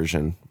James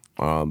Version,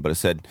 but it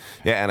said,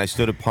 yeah, and I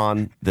stood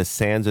upon the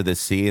sands of the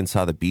sea and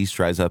saw the beast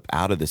rise up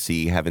out of the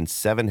sea, having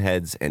 7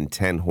 heads and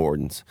 10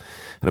 horns.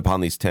 And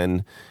upon these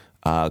 10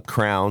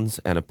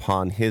 crowns, and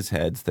upon his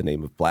heads the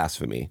name of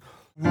blasphemy.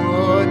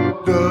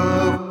 What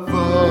the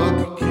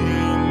fuck,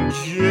 King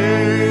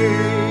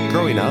James?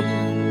 Growing up,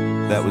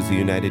 that was the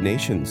United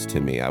Nations to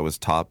me. I was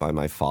taught by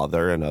my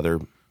father and other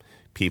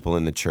people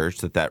in the church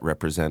that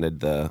represented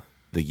the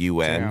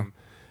UN. Damn.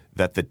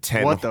 That the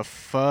 10 What the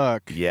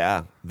fuck?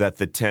 Yeah, that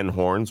the 10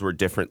 horns were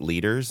different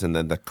leaders, and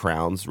then the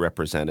crowns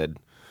represented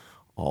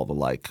all the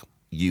like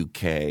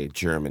UK,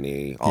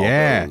 Germany, all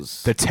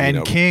those, the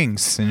 10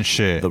 kings and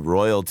shit. The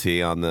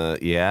royalty on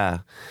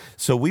the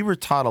So we were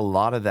taught a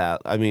lot of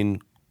that. I mean,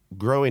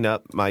 growing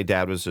up, my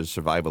dad was a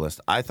survivalist.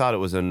 I thought it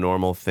was a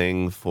normal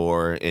thing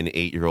for an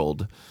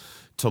 8-year-old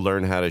to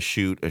learn how to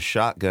shoot a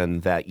shotgun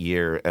that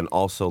year and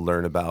also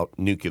learn about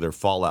nuclear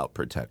fallout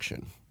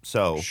protection.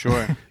 So,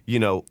 sure.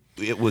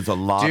 It was a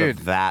lot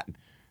of that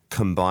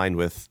combined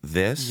with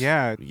this.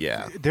 Yeah.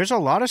 There's a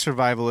lot of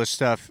survivalist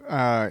stuff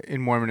in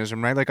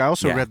Mormonism, right? Like, I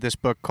also read this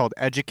book called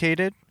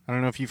Educated. I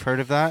don't know if you've heard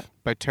of that,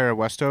 by Tara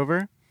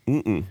Westover.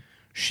 Mm-mm.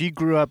 She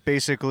grew up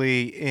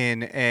basically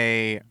in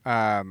a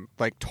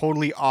like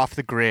totally off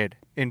the grid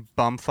in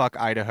bumfuck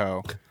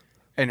Idaho,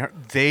 and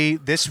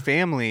this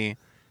family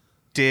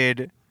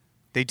did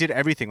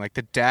everything. Like,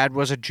 the dad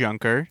was a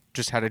junker,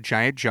 just had a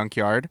giant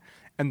junkyard,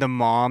 and the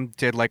mom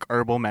did like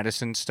herbal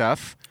medicine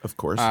stuff, of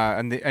course,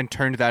 and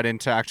turned that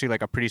into actually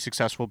like a pretty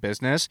successful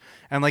business.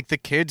 And like, the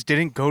kids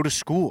didn't go to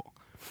school;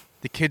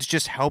 the kids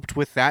just helped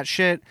with that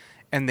shit.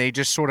 And they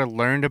just sort of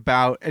learned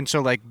about, and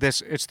so like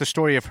it's the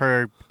story of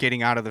her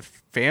getting out of the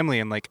family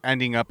and like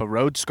ending up a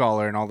Rhodes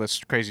Scholar and all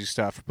this crazy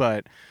stuff.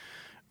 But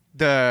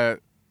the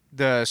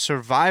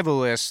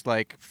survivalist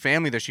like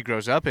family that she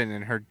grows up in,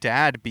 and her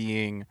dad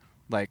being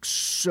like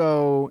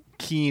so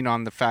keen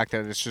on the fact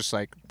that it's just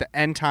like the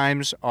end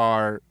times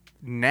are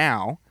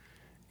now,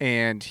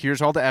 and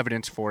here's all the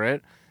evidence for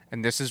it,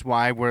 and this is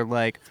why we're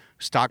like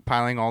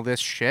stockpiling all this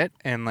shit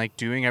and like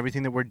doing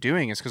everything that we're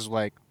doing is because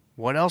like,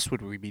 what else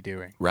would we be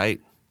doing?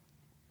 Right.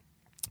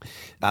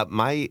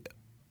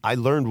 I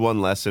learned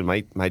one lesson.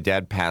 My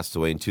dad passed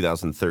away in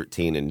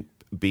 2013, and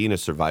being a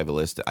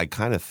survivalist, I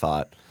kind of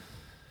thought,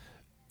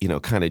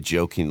 kind of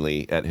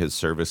jokingly at his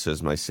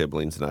services, my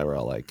siblings and I were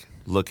all like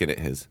looking at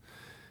his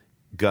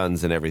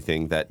guns and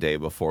everything that day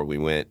before we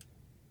went,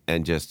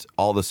 and just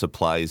all the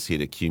supplies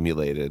he'd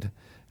accumulated.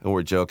 And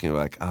we're joking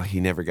like, oh,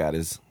 he never got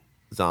his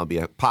zombie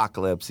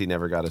apocalypse. He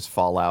never got his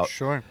Fallout.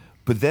 Sure.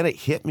 But then it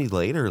hit me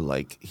later,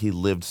 like he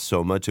lived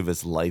so much of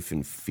his life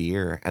in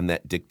fear, and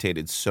that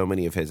dictated so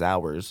many of his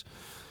hours.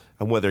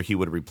 And whether he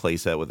would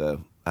replace that with a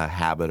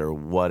habit or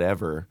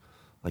whatever,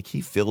 like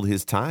he filled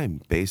his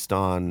time based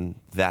on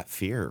that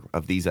fear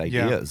of these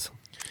ideas.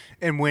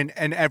 Yeah.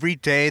 And every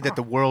day that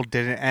the world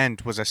didn't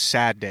end was a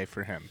sad day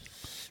for him,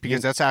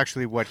 because that's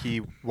actually what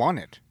he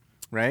wanted.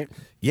 right?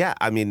 Yeah,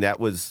 I mean,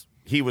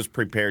 he was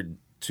prepared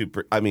to,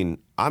 I mean,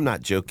 I'm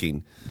not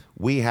joking.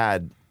 We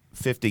had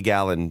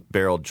 50-gallon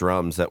barrel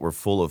drums that were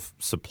full of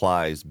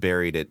supplies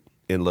buried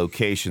in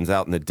locations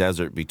out in the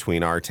desert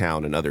between our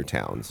town and other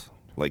towns.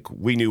 Like,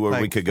 we knew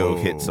where we could go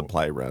hit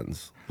supply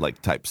runs,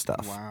 like, type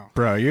stuff. Wow.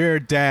 Bro, your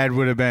dad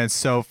would have been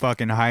so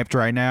fucking hyped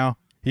right now.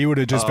 He would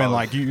have just been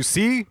like, you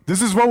see?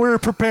 This is what we were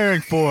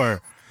preparing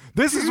for.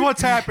 This is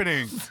what's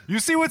happening. You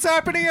see what's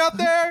happening out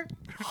there?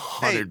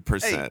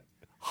 100%.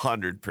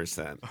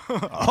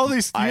 100%. All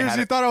these years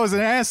you thought I was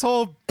an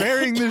asshole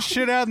burying this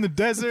shit out in the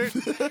desert,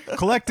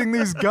 collecting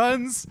these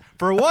guns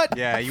for what?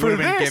 Yeah, you For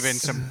would have been this? given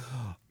some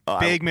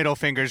big middle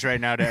fingers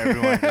right now to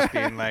everyone, just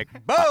being like,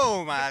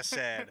 boom, I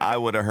said. I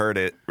would have heard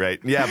it, right?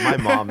 Yeah, my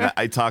mom,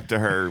 I talked to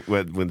her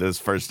when this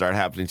first started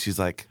happening. She's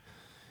like,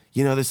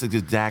 you know, this is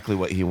exactly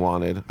what he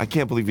wanted. I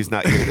can't believe he's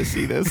not here to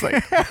see this.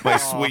 Like, my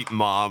sweet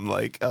mom.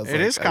 Like,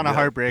 It is kind of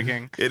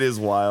heartbreaking. It is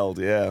wild,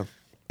 yeah.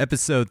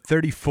 Episode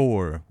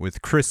 34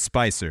 with Chris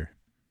Spicer.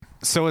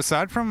 So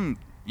aside from,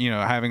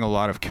 having a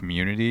lot of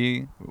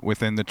community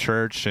within the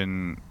church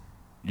and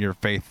your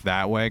faith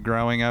that way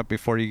growing up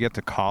before you get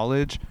to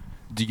college,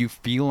 do you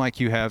feel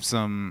like you have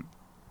some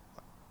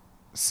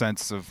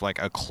sense of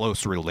like a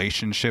close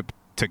relationship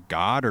to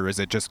God, or is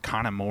it just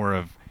kind of more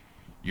of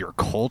your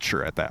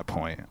culture at that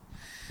point?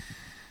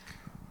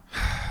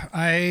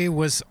 I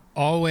was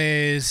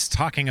always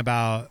talking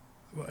about,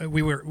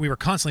 we were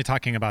constantly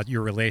talking about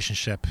your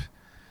relationship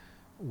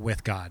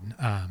with God.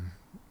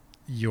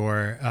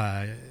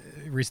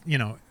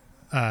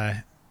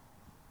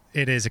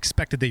 It is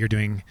expected that you're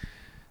doing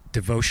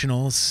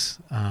devotionals.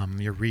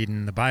 You're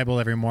reading the Bible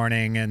every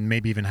morning, and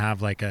maybe even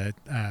have like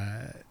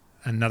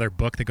another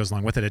book that goes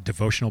along with it, a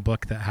devotional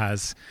book that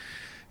has,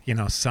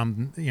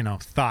 some,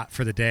 thought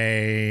for the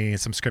day,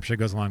 some scripture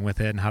goes along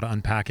with it, and how to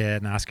unpack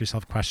it and ask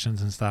yourself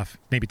questions and stuff.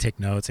 Maybe take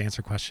notes,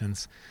 answer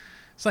questions.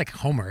 It's like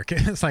homework.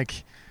 It's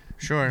like,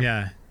 Sure.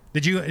 yeah.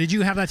 Did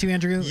you have that too,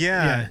 Andrew?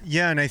 Yeah.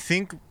 And I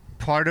think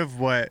part of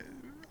what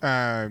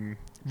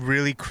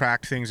really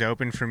cracked things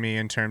open for me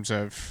in terms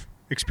of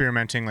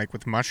experimenting like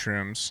with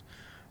mushrooms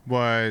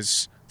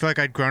was, I feel like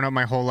I'd grown up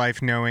my whole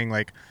life knowing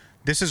like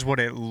this is what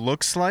it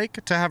looks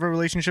like to have a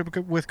relationship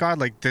with God.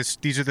 Like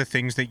these are the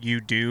things that you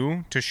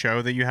do to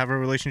show that you have a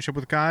relationship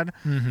with God.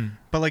 Mm-hmm.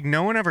 But like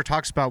no one ever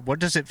talks about what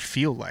does it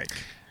feel like.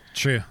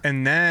 True.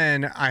 And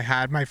then I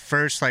had my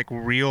first like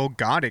real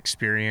God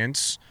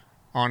experience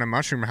on a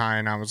mushroom high,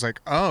 and I was like,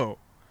 oh,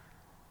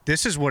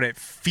 this is what it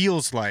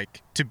feels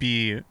like to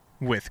be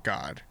with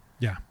God.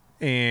 Yeah.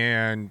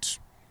 And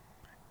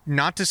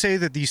not to say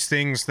that these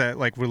things that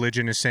like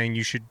religion is saying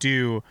you should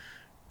do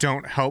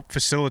don't help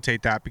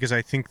facilitate that, because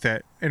I think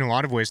that in a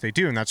lot of ways they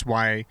do, and that's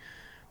why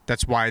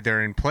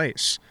they're in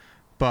place.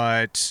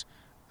 But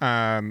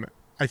I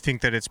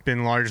think that it's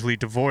been largely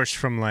divorced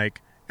from like,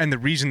 and the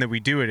reason that we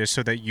do it is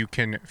so that you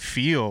can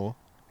feel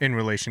in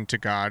relation to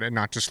God and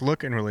not just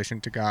look in relation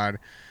to God.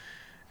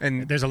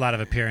 And there's a lot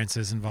of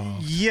appearances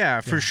involved.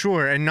 Yeah, for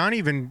sure. And not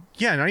even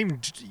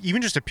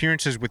just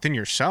appearances within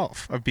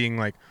yourself of being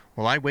like,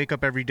 well, I wake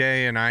up every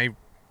day and I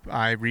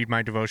read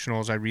my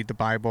devotionals, I read the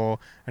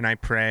Bible, and I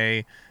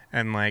pray,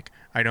 and like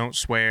I don't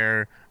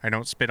swear, I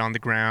don't spit on the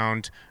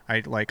ground,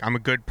 I'm a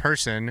good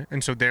person,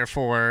 and so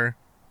therefore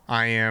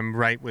I am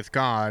right with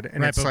God.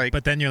 And right, it's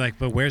but then you're like,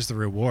 but where's the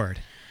reward?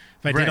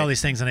 If I did all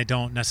these things and I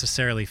don't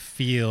necessarily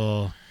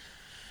feel,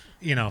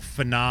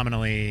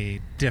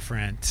 phenomenally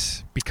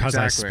different because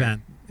I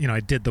spent, I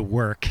did the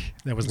work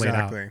that was laid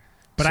out.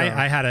 But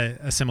I had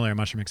a similar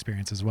mushroom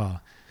experience as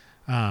well.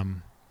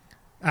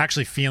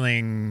 Actually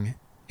feeling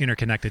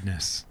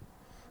interconnectedness.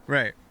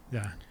 Right.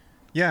 Yeah.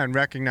 Yeah, and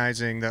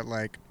recognizing that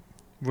like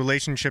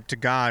relationship to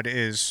God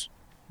is,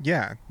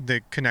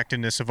 the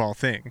connectedness of all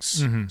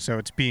things. Mm-hmm. So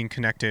it's being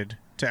connected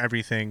to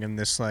everything, and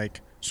this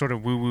like sort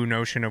of woo-woo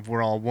notion of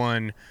we're all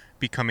one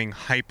becoming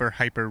hyper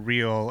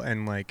real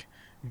and like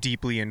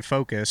deeply in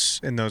focus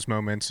in those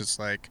moments. It's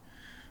like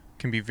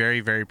can be very,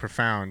 very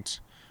profound.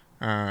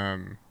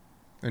 And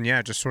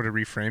it just sort of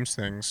reframes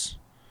things.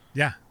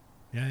 Yeah.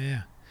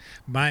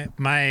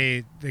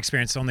 My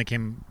experience only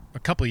came a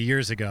couple of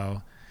years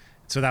ago,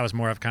 so that was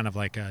more of kind of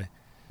like it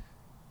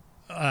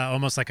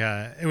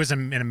was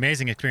an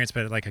amazing experience,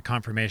 but like a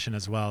confirmation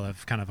as well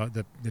of kind of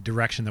the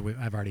direction that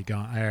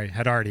I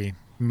had already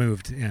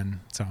moved in.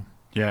 So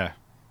yeah,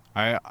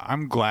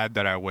 I'm glad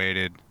that I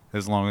waited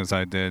as long as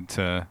I did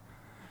to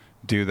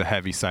do the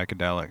heavy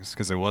psychedelics,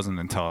 because it wasn't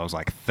until I was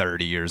like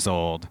 30 years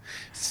old.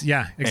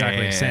 Yeah,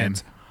 exactly. And same.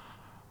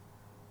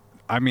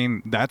 I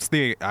mean, that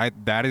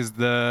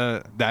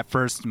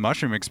first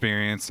mushroom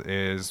experience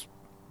is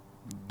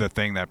the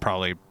thing that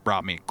probably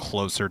brought me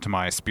closer to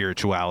my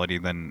spirituality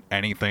than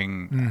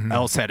anything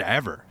else had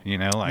ever,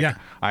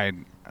 I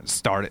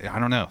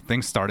don't know,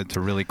 things started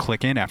to really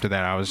click in after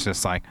that. I was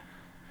just like,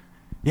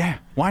 yeah,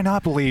 why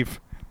not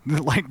believe?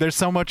 Like there's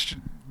so much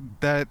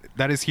that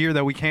is here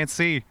that we can't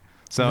see.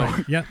 So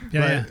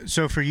yeah.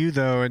 So for you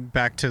though, and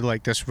back to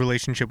like this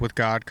relationship with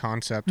God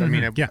concept, I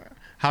mean,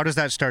 how does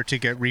that start to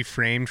get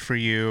reframed for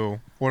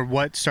you, or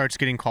what starts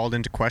getting called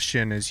into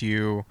question as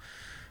you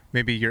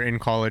maybe you're in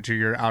college or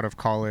you're out of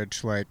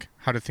college? Like,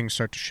 how do things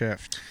start to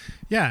shift?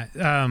 Yeah.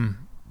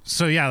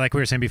 So yeah, like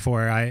we were saying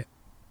before, I,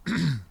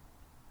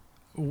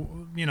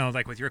 you know,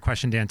 like with your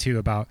question, Dan, too,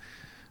 about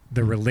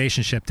the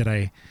relationship,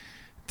 is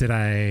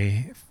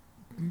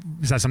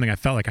that something I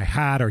felt like I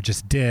had or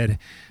just did?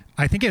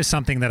 I think it was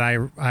something that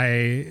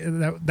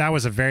that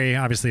was a very,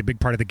 obviously a big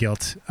part of the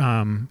guilt.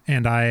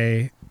 And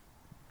I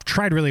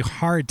tried really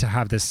hard to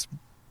have this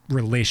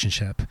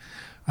relationship.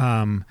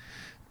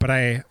 But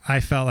I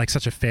felt like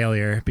such a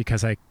failure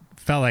because I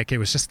felt like it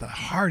was just the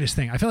hardest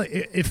thing. I felt like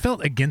it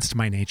felt against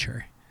my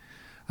nature.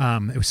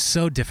 It was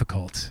so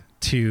difficult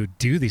to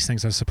do these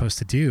things I was supposed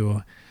to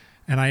do.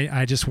 And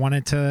I just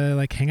wanted to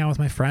like hang out with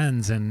my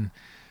friends and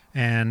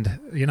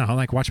you know,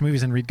 like watch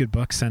movies and read good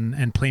books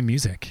and play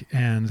music.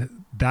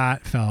 And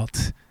that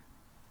felt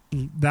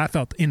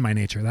in my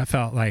nature. That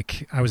felt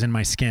like I was in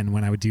my skin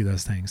when I would do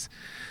those things.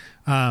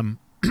 And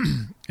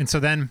so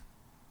then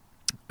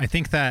I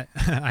think that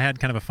I had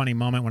kind of a funny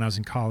moment when I was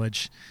in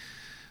college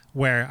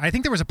where I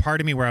think there was a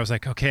part of me where I was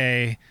like,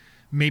 okay,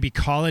 maybe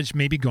college,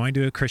 maybe going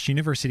to a Christian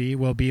university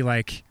will be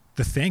like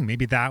the thing.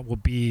 Maybe that will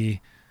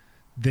be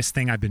this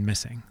thing I've been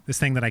missing, this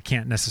thing that I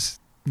can't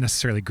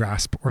necessarily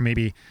grasp, or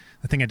maybe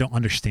the thing I don't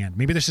understand.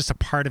 Maybe there's just a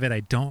part of it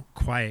I don't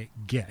quite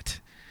get,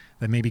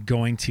 that maybe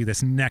going to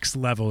this next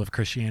level of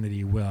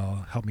Christianity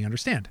will help me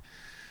understand.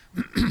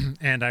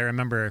 And I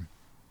remember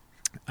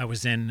I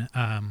was in,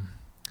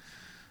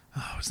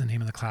 what was the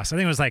name of the class? I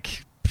think it was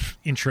like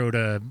Intro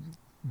to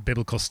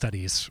Biblical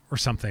Studies or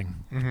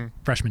something,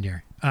 freshman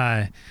year.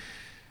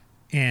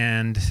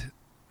 And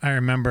I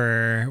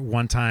remember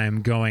one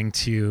time going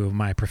to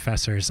my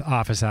professor's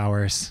office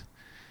hours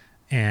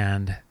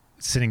and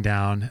sitting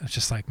down,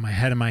 just like my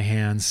head in my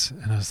hands.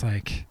 And I was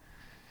like,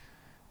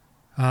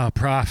 oh,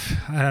 prof,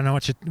 I don't know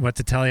what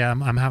to tell you.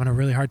 I'm having a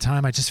really hard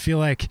time. I just feel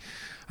like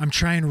I'm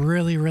trying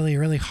really, really,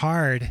 really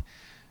hard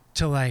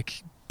to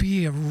like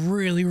be a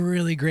really,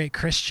 really great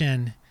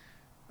Christian.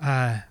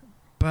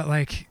 But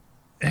like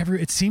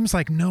it seems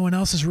like no one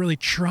else is really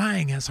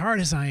trying as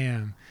hard as I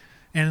am.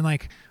 And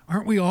like,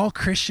 aren't we all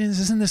Christians?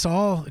 Isn't this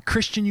all a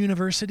Christian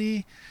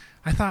university?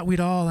 I thought we'd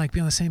all like be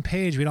on the same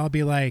page. We'd all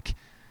be like,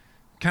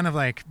 kind of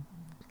like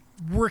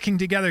working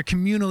together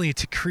communally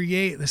to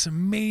create this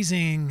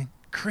amazing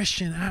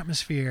Christian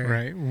atmosphere.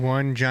 Right.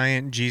 One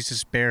giant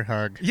Jesus bear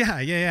hug.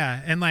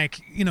 Yeah. And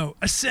like, you know,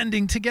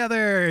 ascending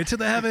together to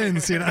the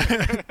heavens, you know,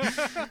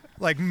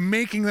 like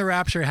making the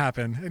rapture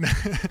happen.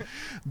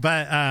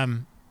 But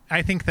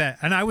I think that,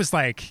 and I was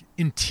like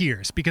in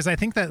tears because I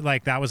think that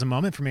like that was a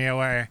moment for me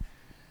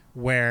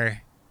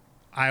where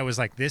I was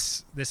like,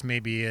 this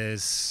maybe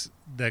is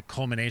the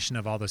culmination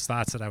of all those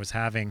thoughts that I was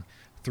having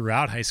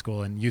throughout high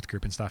school and youth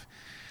group and stuff.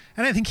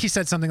 And I think he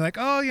said something like,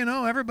 oh, you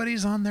know,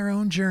 everybody's on their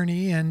own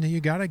journey and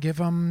you got to give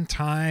them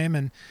time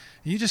and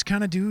you just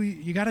kind of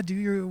you got to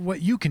do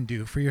what you can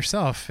do for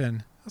yourself.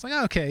 And I was like,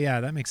 oh, okay, yeah,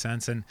 that makes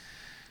sense.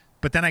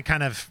 But then I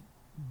kind of,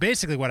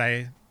 basically what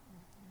I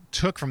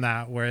took from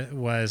that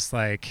was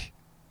like,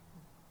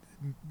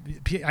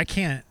 I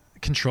can't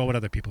control what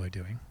other people are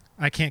doing.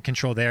 I can't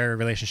control their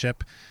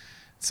relationship.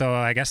 So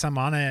I guess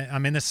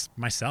I'm in this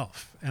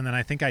myself. And then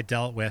I think I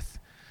dealt with,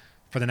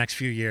 for the next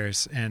few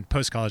years and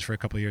post-college for a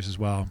couple of years as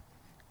well,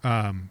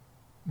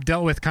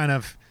 dealt with kind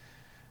of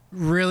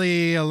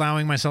really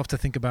allowing myself to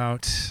think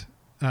about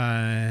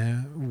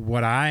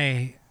what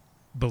I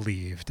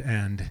believed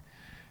and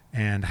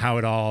how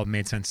it all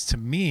made sense to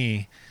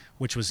me,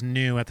 which was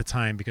new at the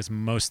time because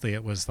mostly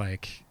it was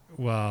like,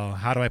 well,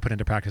 how do I put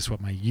into practice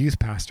what my youth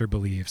pastor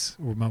believes,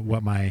 or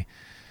what my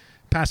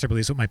pastor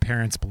believes, what my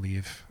parents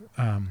believe?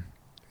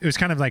 It was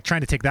kind of like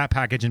trying to take that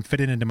package and fit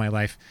it into my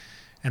life.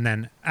 And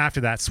then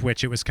after that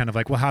switch, it was kind of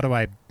like, well, how do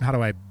I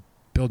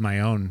build my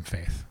own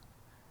faith?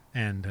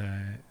 And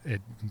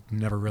it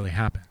never really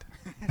happened.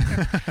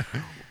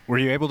 Were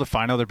you able to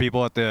find other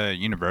people at the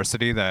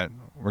university that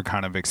were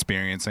kind of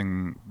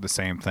experiencing the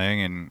same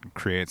thing and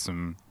create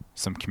some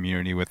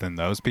community within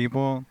those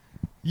people?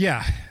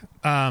 Yeah.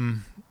 Yeah.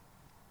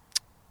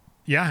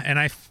 And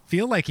I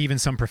feel like even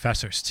some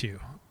professors too,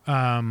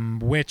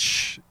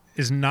 which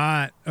is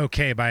not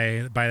okay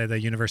by the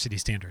university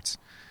standards.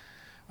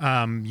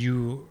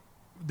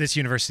 This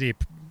university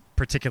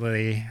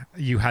particularly,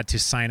 you had to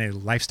sign a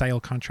lifestyle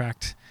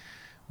contract,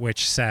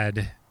 which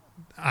said,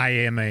 I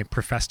am a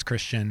professed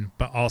Christian,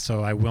 but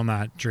also I will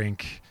not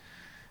drink,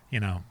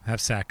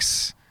 have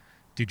sex,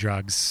 do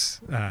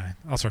drugs,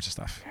 all sorts of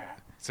stuff.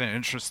 It's an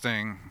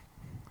interesting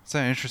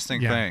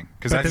thing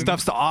because that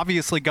stuff's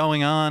obviously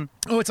going on.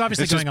 Oh, it's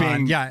obviously going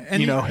on. Yeah,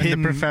 and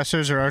the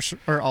professors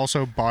are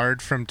also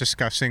barred from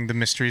discussing the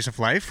mysteries of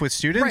life with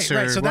students.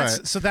 Right. So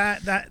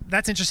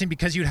that's interesting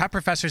because you'd have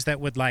professors that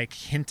would like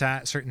hint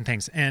at certain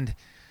things, and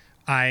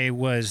I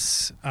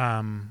was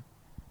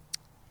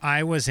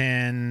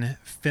in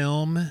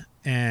film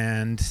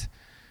and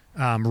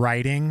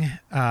writing,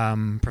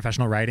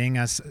 professional writing.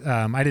 As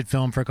I did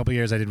film for a couple of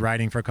years, I did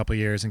writing for a couple of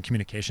years, and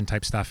communication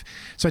type stuff.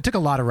 So I took a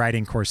lot of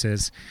writing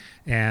courses,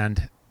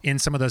 and in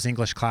some of those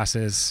English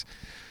classes,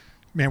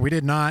 man, we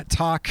did not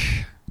talk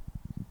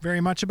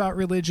very much about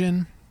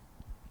religion,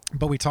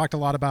 but we talked a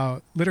lot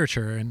about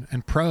literature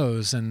and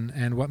prose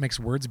and what makes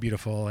words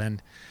beautiful,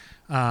 and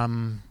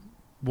how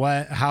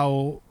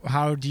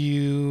do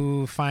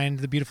you find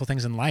the beautiful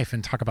things in life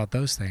and talk about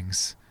those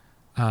things.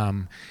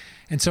 And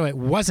so it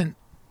wasn't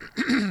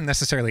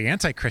necessarily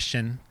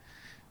anti-Christian,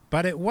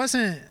 but it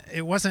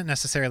wasn't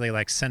necessarily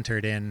like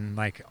centered in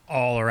like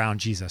all around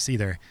Jesus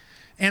either.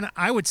 And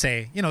I would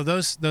say,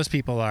 those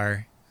people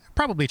are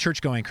probably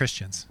church-going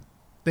Christians.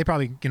 They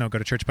probably, go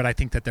to church, but I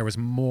think that there was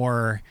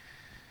more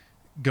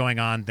going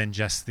on than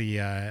just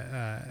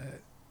the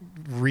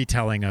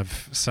retelling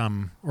of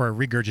some or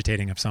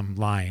regurgitating of some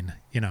line,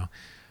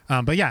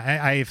 But yeah,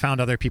 I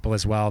found other people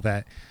as well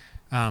that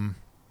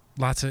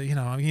lots of,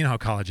 how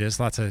college is,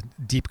 lots of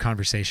deep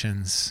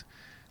conversations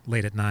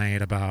late at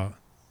night about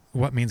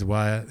what means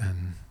what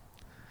and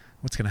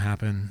what's going to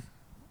happen.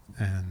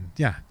 And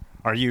yeah.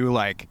 Are you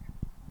like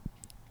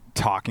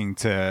talking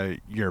to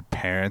your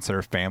parents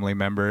or family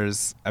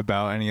members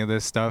about any of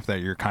this stuff,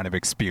 that you're kind of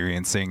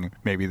experiencing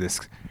maybe this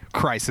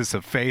crisis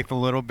of faith a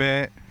little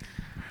bit?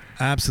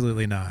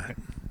 Absolutely not.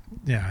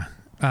 Yeah.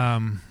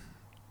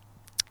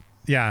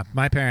 Yeah,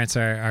 my parents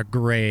are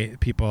great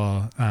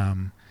people,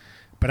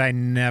 but I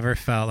never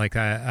felt like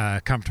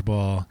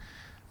comfortable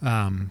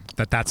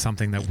that that's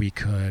something that we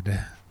could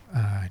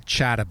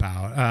chat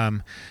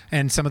about.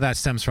 And some of that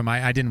stems from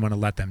I didn't want to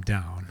let them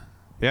down.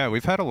 Yeah,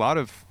 we've had a lot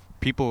of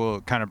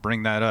people kind of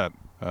bring that up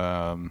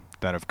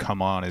that have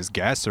come on as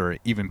guests or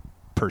even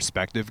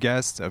prospective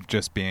guests, of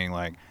just being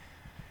like,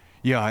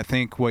 yeah, I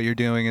think what you're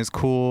doing is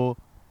cool,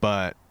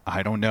 but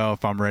I don't know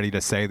if I'm ready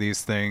to say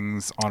these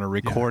things on a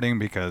recording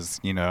because,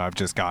 I've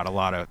just got a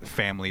lot of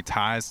family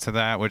ties to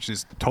that, which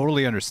is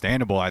totally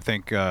understandable. I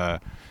think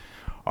our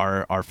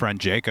friend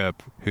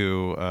Jacob,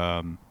 who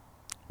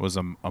was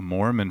a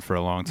Mormon for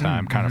a long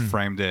time, kind of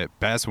framed it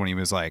best when he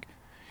was like,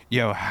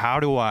 yo, how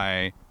do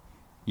I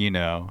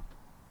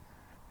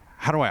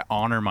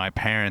honor my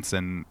parents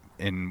and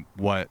in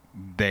what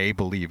they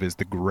believe is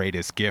the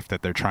greatest gift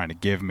that they're trying to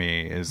give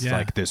me is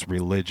like this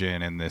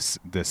religion and this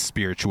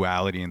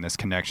spirituality and this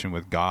connection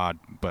with God,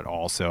 but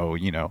also,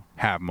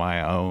 have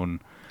my own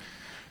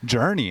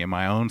journey and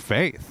my own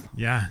faith.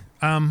 Yeah.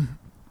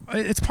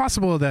 It's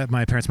possible that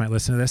my parents might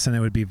listen to this and it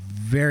would be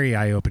very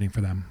eye-opening for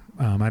them.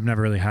 I've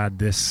never really had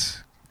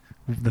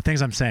the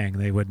things I'm saying,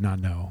 they would not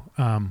know.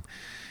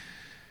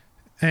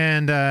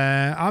 And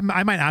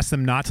I might ask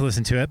them not to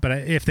listen to it, but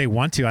if they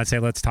want to, I'd say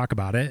let's talk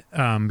about it.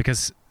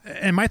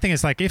 And my thing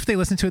is like, if they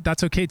listen to it,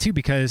 that's okay too,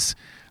 because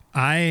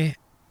I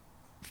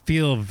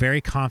feel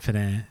very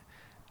confident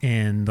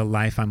in the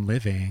life I'm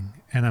living,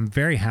 and I'm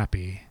very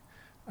happy.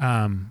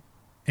 And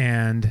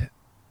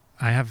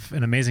I have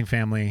an amazing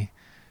family,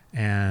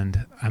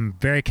 and I'm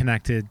very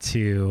connected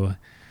to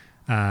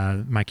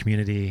my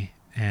community,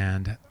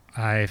 and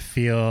I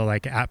feel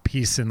like at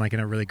peace and like in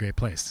a really great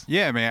place.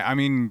 Yeah, man. I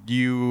mean,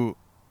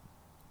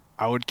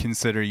 I would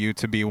consider you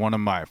to be one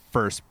of my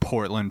first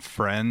Portland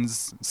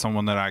friends,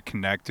 someone that I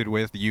connected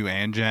with, you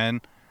and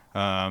Jen.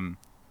 And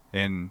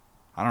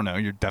I don't know,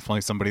 you're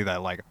definitely somebody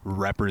that like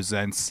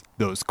represents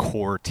those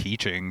core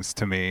teachings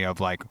to me of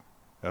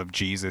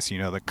Jesus,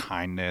 the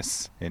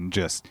kindness and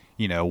just,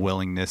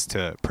 willingness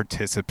to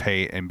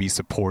participate and be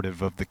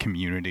supportive of the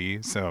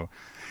community. So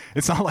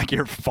it's not like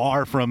you're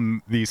far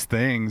from these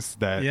things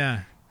that.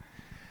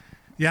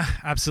 Yeah,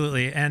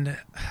 absolutely. And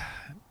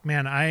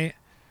man, I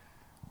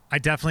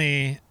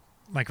definitely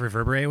like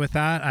reverberate with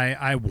that.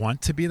 I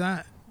want to be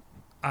that.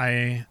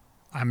 I'm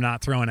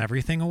not throwing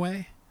everything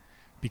away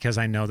because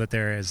I know that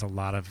there is a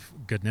lot of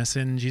goodness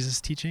in Jesus'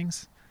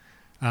 teachings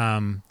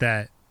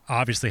that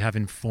obviously have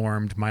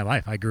informed my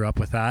life. I grew up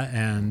with that,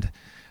 and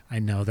I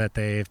know that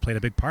they've played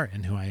a big part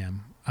in who I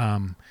am.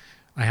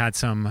 I had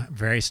some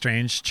very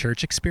strange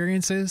church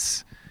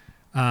experiences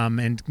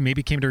and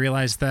maybe came to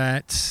realize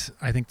that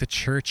I think the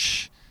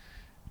church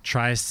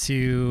tries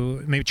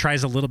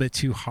a little bit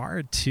too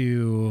hard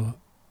to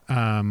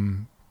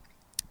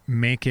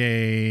make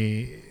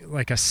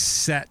a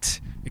set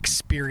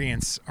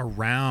experience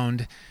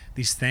around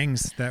these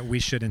things that we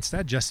should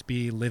instead just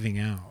be living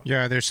out.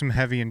 Yeah, there's some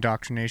heavy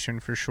indoctrination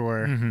for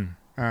sure.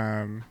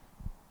 And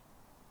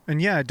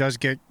yeah,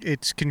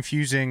 it's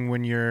confusing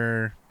when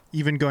you're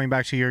even going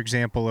back to your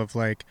example of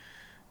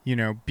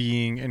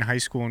being in high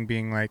school and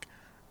being like,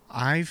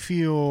 I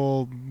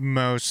feel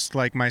most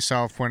like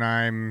myself when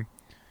I'm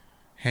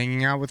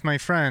hanging out with my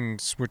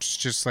friends, which is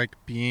just like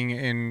being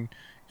in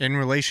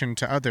relation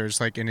to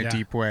others, like in a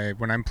deep way.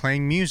 When I'm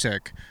playing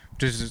music,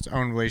 which is its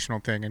own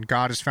relational thing, and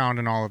God is found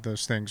in all of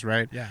those things,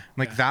 right?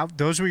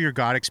 Those were your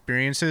God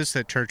experiences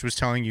that church was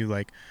telling you,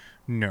 like,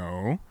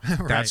 no,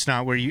 right. That's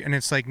not where you, and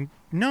it's like,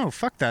 no,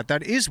 fuck that.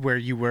 That is where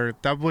you were.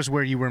 That was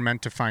where you were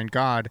meant to find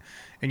God.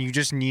 And you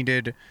just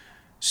needed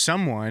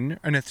someone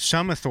and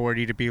some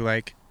authority to be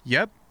like,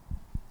 yep,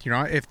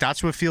 if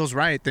that's what feels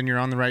right, then you're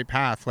on the right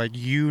path. Like,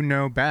 you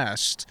know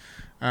best,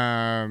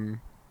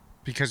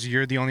 because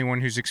you're the only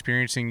one who's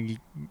experiencing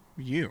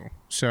you.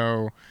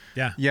 So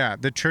yeah,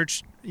 the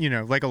church,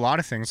 like a lot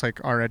of things,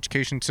 like our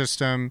education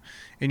system,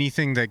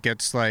 anything that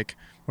gets like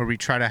where we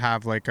try to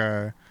have like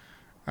a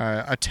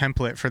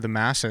template for the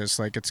masses,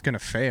 like it's gonna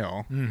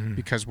fail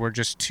because we're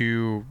just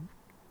too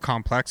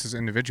complex as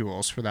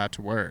individuals for that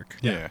to work.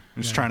 Yeah.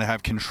 I'm just trying to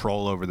have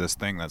control over this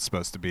thing that's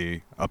supposed to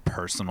be a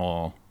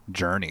personal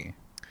journey.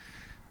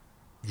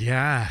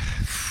 Yeah.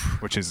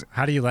 Which is,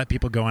 how do you let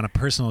people go on a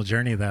personal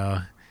journey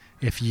though,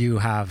 if you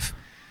have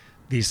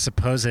these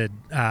supposed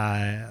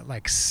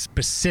like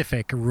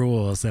specific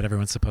rules that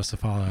everyone's supposed to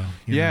follow?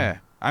 You know?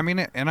 I mean,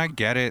 and I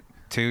get it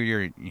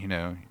too.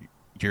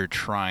 You're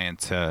trying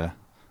to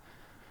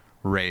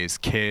raise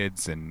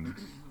kids and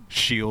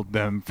shield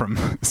them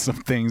from some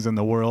things in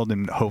the world,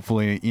 and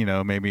hopefully,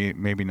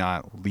 maybe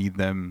not lead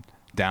them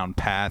down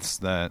paths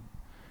that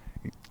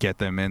get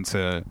them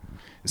into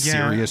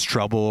serious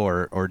trouble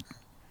or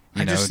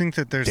I just think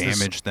that there's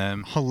damage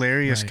them.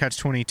 Hilarious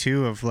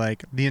catch-22 of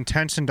like the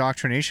intense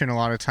indoctrination a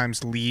lot of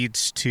times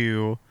leads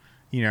to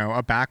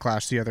a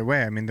backlash the other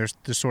way. I mean, there's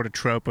the sort of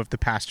trope of the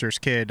pastor's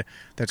kid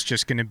that's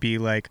just going to be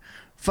like,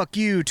 fuck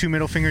you, 2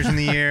 middle fingers in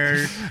the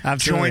air,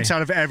 joints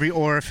out of every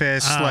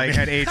orifice,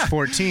 at age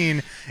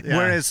 14.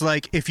 Whereas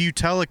like if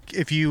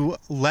you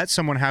let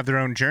someone have their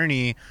own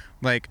journey,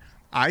 like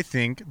I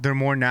think they're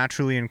more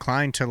naturally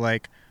inclined to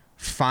like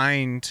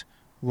find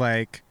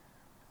like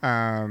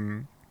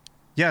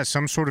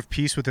some sort of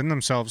peace within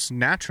themselves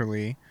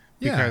naturally,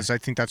 because I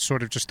think that's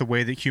sort of just the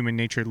way that human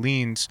nature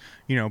leans,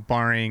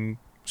 barring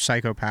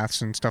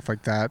psychopaths and stuff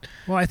like that.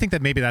 Well, I think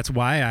that maybe that's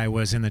why I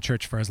was in the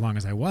church for as long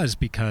as I was,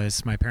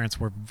 because my parents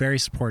were very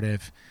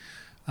supportive,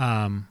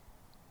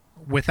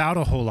 without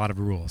a whole lot of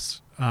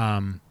rules.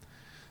 I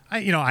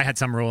had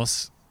some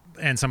rules,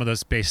 and some of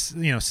those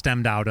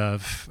stemmed out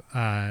of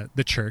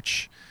the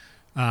church.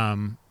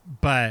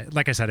 But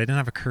like I said, I didn't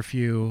have a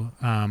curfew,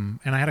 and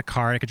I had a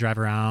car I could drive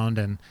around,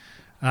 and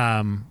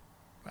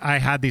I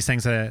had these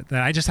things that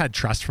I just had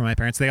trust from my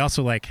parents. They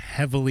also like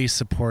heavily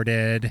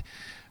supported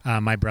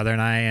my brother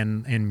and I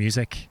in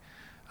music,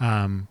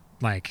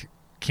 like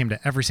came to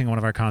every single one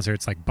of our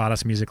concerts, like bought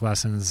us music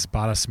lessons,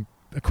 bought us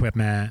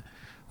equipment,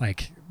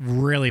 like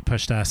really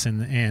pushed us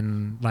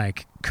in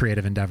like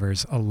creative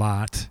endeavors a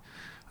lot.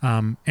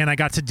 And I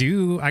got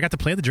to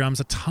play the drums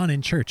a ton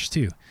in church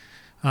too.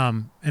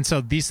 And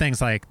so these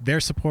things like their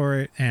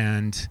support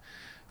and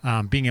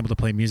being able to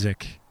play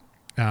music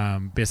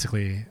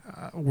basically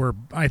were,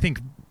 I think,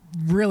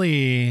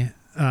 really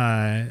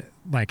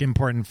like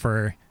important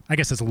for, I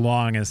guess, as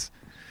long as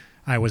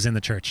I was in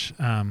the church.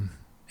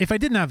 If I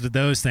didn't have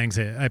those things,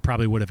 I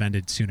probably would have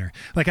ended sooner.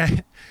 Like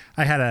I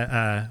had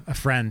a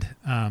friend,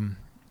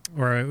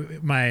 or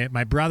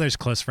my brother's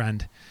close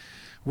friend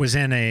was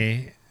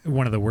in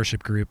one of the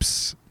worship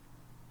groups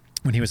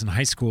when he was in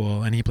high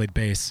school, and he played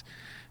bass.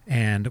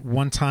 And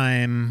one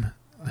time,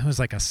 it was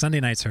like a Sunday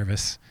night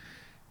service.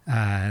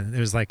 There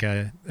was like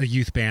a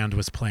youth band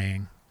was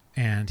playing,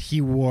 and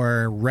he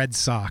wore red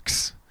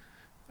socks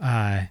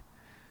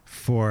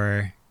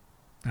for,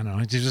 I don't know,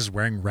 he was just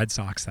wearing red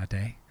socks that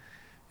day.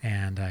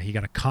 And he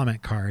got a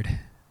comment card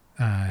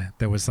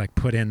that was like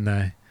put in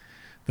the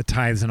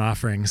tithes and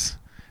offerings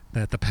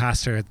that the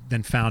pastor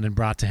then found and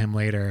brought to him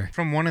later.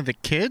 From one of the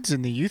kids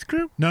in the youth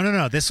group?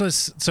 No. This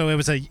was, so it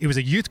was a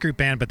youth group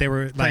band, but they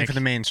were playing like for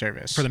the main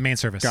service. For the main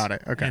service. Got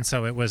it. Okay. And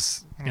so it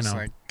was,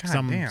 like,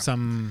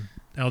 some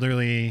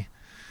elderly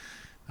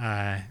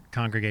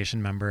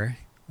congregation member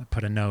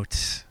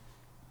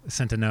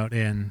sent a note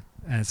in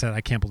and said,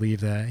 I can't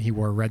believe that he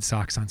wore red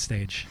socks on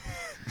stage.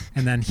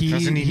 And then he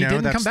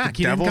didn't come back.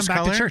 He didn't come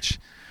back to church.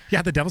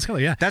 Yeah, the devil's color.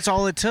 Yeah, that's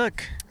all it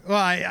took. Well,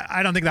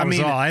 I don't think that was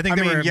all. I think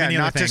there were many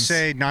other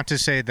things. Not to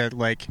say that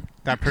like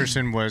that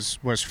person was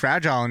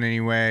fragile in any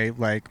way,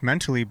 like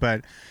mentally,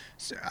 but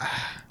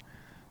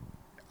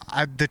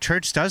the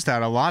church does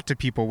that a lot to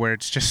people, where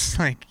it's just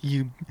like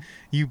you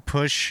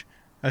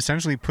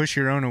essentially push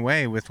your own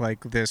away with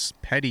like this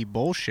petty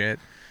bullshit.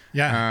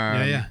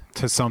 Yeah.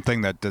 To something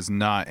that does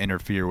not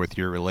interfere with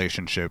your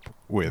relationship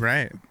with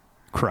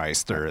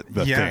Christ or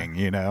the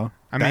thing,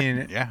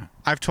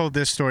 I've told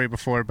this story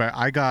before, but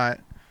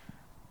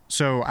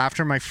so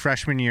after my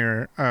freshman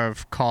year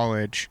of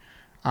college,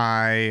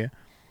 I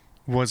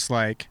was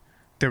like,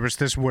 there was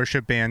this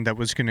worship band that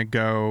was going to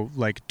go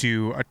like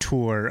do a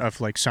tour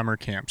of like summer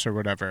camps or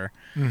whatever.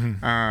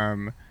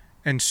 Mm-hmm.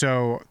 And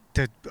so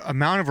the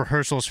amount of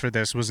rehearsals for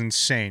this was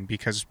insane,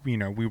 because, we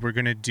were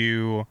going to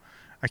do,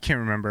 I can't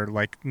remember,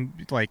 like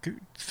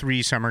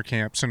 3 summer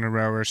camps in a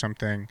row or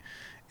something.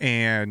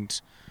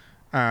 And,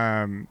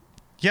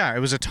 it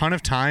was a ton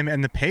of time,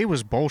 and the pay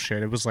was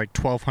bullshit. It was like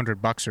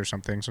 $1,200 or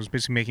something. So I was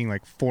basically making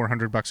like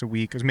 $400 a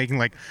week. I was making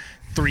like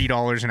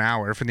 $3 an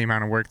hour for the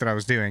amount of work that I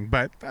was doing.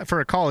 But for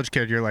a college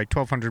kid, you're like,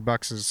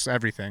 $1,200 is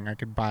everything. I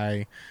could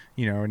buy,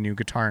 a new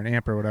guitar and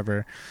amp or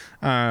whatever.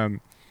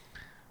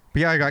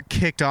 But I got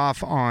kicked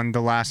off on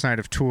the last night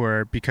of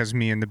tour because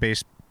me and the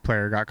bass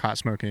player got caught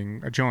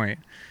smoking a joint.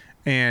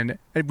 And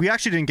we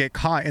actually didn't get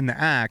caught in the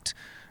act.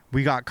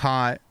 We got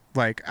caught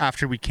like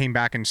after we came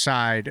back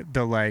inside.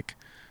 The like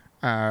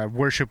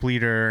worship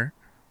leader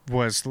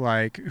was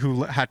like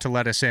who had to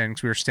let us in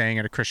because we were staying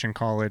at a Christian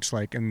college,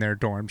 like in their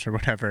dorms or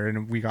whatever,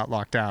 and we got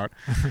locked out.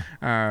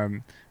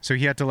 So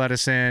he had to let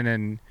us in,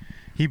 and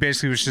he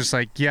basically was just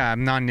like, yeah,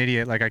 I'm not an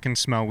idiot, like I can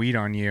smell weed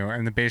on you.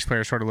 And the bass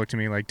player sort of looked at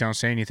me like, don't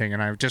say anything.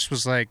 And I just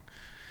was like,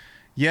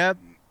 yep,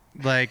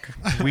 like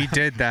we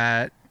did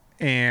that,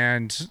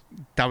 and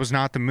that was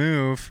not the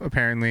move.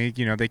 Apparently,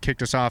 you know, they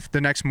kicked us off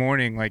the next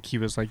morning. Like he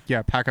was like,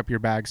 yeah, pack up your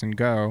bags and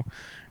go.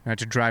 I had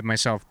to drive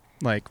myself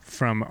like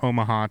from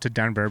Omaha to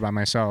Denver by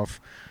myself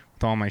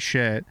with all my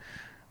shit.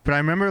 But I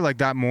remember like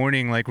that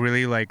morning, like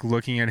really like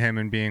looking at him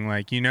and being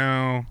like, you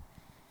know,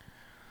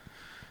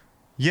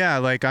 yeah,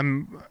 like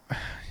I'm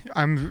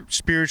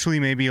spiritually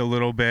maybe a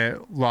little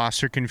bit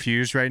lost or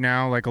confused right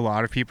now. Like a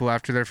lot of people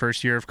after their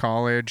first year of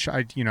college.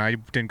 I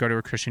didn't go to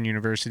a Christian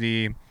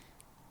university,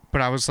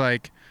 but I was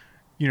like,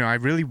 you know, I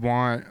really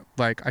want,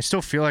 like, I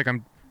still feel like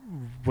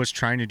was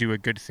trying to do a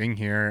good thing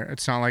here.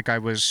 It's not like I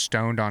was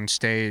stoned on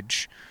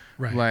stage.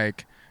 Right.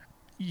 Like,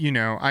 you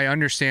know, I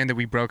understand that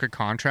we broke a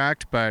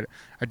contract, but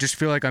I just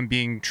feel like I'm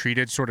being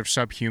treated sort of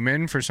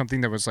subhuman for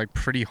something that was like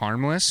pretty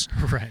harmless.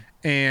 Right.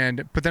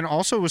 But then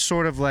also was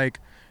sort of like,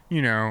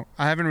 you know,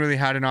 I haven't really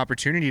had an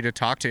opportunity to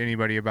talk to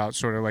anybody about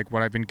sort of like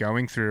what I've been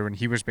going through. And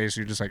he was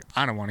basically just like,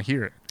 I don't want to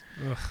hear it.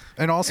 Ugh.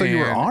 And also you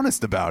were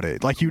honest about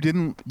it. Like you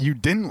didn't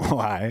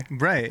lie.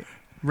 Right.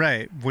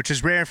 Which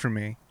is rare for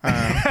me.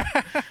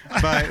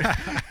 But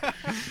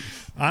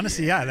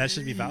honestly, yeah, that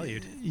should be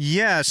valued.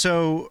 Yeah.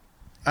 So,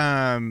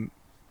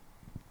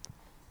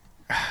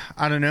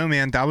 I don't know,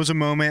 man. That was a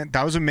moment.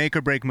 That was a make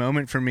or break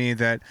moment for me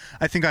that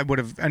I think I would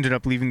have ended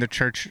up leaving the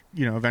church,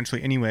 you know,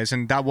 eventually anyways.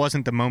 And that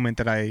wasn't the moment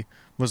that I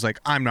was like,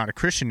 I'm not a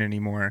Christian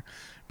anymore.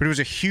 But it was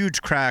a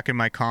huge crack in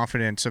my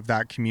confidence of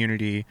that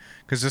community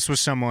because this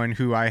was someone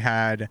who I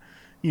had,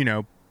 you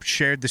know,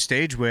 shared the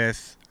stage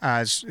with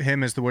as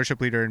him as the worship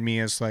leader and me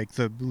as like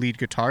the lead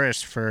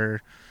guitarist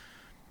for,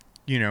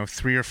 you know,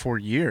 3 or 4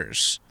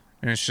 years.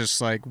 And it's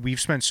just like,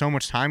 we've spent so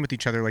much time with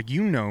each other. Like,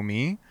 you know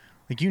me.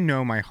 Like, you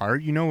know my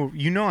heart. You know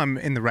I'm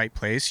in the right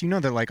place. You know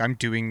that, like, I'm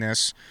doing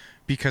this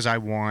because I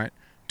want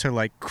to,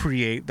 like,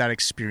 create that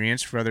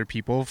experience for other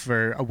people,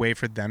 for a way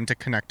for them to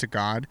connect to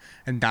God.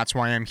 And that's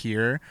why I'm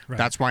here. Right.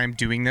 That's why I'm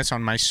doing this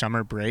on my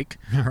summer break.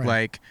 Right.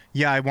 Like,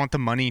 yeah, I want the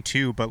money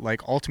too, but,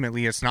 like,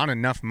 ultimately it's not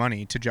enough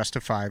money to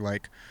justify,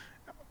 like,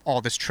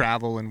 all this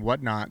travel and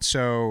whatnot.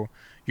 So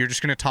you're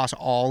just going to toss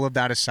all of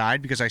that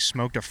aside because I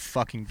smoked a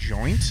fucking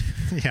joint?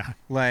 Yeah.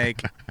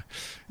 Like...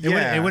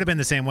 It would have been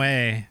the same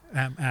way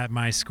at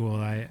my school.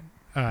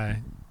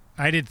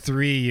 I did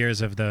 3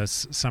 years of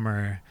those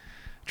summer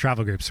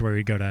travel groups where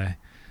we'd go to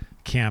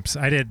camps.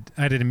 I did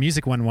a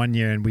music one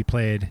year, and we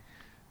played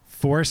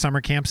 4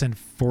 summer camps and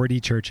 40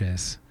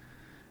 churches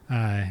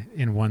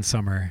in one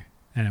summer,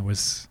 and it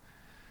was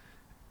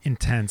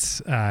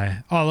intense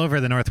all over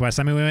the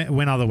Northwest. I mean, we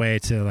went all the way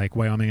to like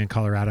Wyoming and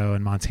Colorado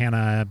and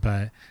Montana,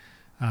 but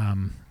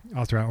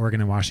all throughout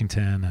Oregon and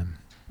Washington. And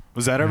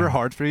was that ever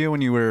hard for you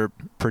when you were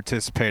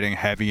participating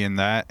heavy in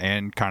that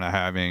and kind of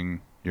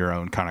having your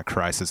own kind of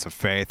crisis of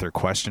faith or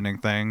questioning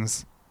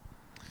things?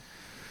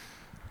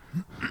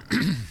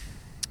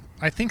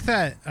 I think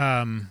that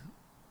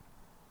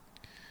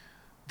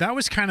that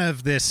was kind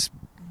of this,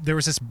 there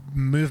was this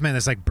movement,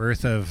 this like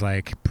birth of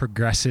like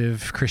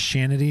progressive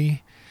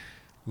Christianity,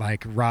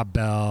 like Rob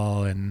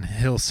Bell and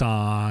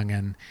Hillsong.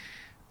 And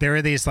there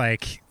were these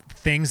like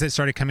things that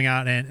started coming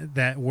out and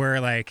that were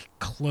like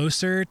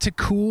closer to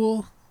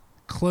cool.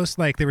 Close,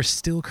 like they were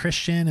still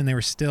Christian and they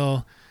were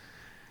still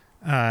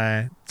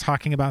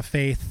talking about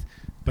faith,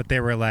 but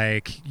they were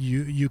like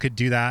you could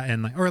do that,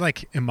 and like, or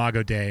like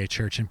Imago Dei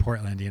Church in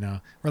Portland, you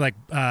know, or like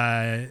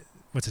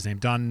what's his name,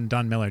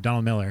 Donald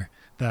Miller.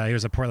 He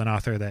was a Portland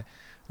author that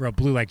wrote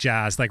Blue Like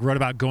Jazz, like wrote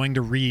about going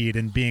to Reed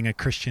and being a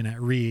Christian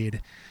at Reed.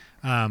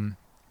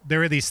 There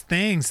were these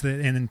things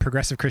that in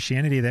progressive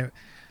Christianity that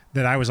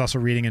I was also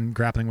reading and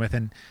grappling with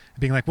and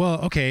being like,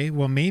 well, okay,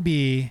 well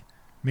maybe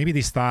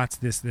these thoughts,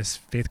 this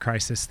faith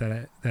crisis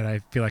that I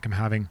feel like I'm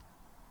having,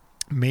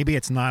 maybe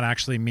it's not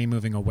actually me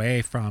moving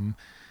away from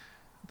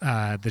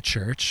the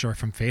church or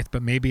from faith,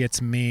 but maybe it's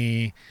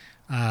me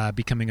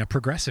becoming a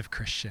progressive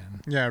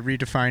Christian. Yeah,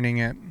 redefining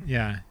it.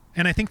 Yeah.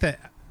 And I think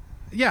that,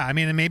 yeah, I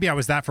mean, and maybe I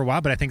was that for a while,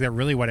 but I think that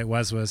really what it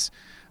was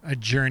a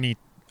journey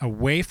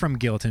away from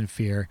guilt and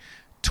fear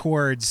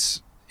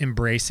towards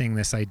embracing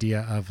this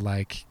idea of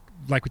like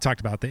we talked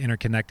about, the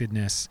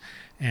interconnectedness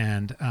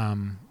and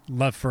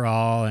love for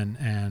all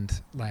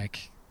and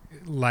like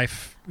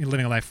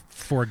living a life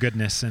for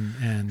goodness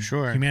and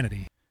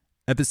humanity.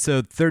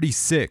 Episode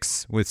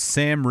 36 with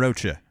Sam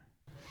Rocha.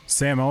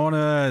 Sam, I want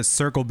to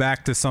circle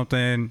back to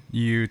something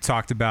you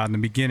talked about in the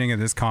beginning of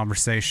this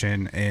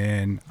conversation,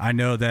 and I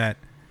know that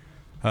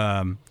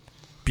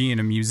being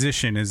a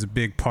musician is a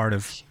big part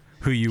of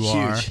who you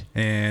are.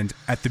 And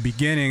at the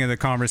beginning of the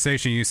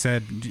conversation, you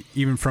said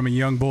even from a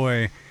young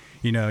boy,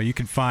 you know, you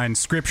could find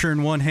scripture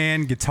in one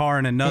hand, guitar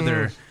in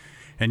another.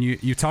 And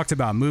you talked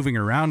about moving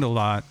around a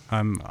lot.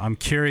 I'm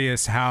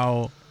curious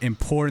how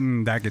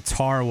important that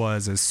guitar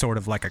was as sort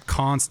of like a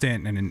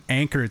constant and an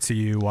anchor to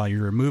you while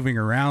you were moving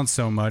around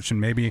so much,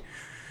 and maybe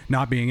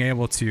not being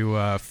able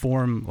to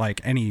form like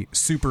any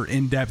super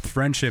in-depth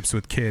friendships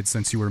with kids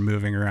since you were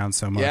moving around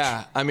so much.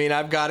 Yeah, I mean,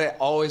 I've got it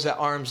always at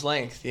arm's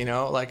length, you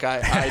know. Like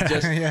I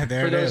just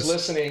for those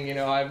listening, you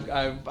know,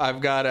 I've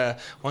got a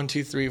 1,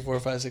 2, 3, 4,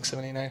 5, 6,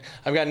 7, 8, 9.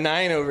 I've got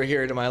 9 over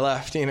here to my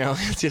left, you know.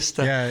 It's just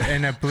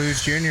and a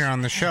Blues Junior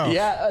on the shelf.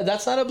 Yeah,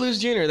 that's not a Blues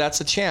Junior.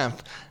 That's a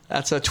Champ.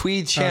 That's a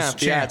tweed Champ.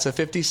 Yeah, it's a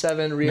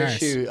 57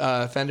 reissue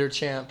Fender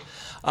Champ.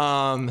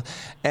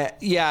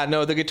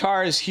 The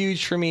guitar is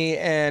huge for me,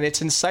 and it's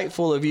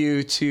insightful of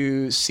you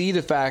to see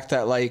the fact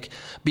that, like,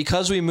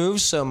 because we move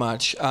so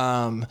much,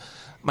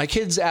 my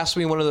kids ask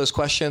me one of those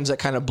questions that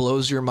kind of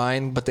blows your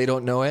mind, but they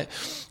don't know it.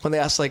 When they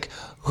ask, like,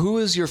 who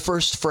is your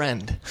first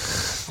friend?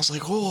 I was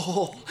like,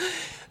 whoa.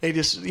 They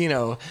just, you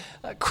know,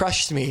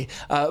 crushed me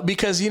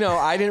because, you know,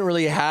 I didn't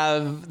really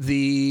have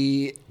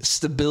the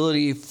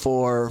stability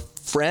for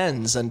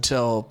friends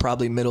until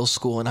probably middle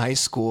school and high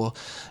school.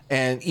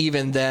 And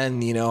even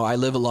then, you know, I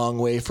live a long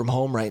way from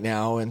home right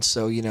now. And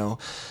so, you know,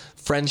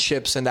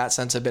 friendships in that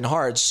sense have been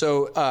hard.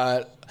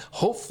 So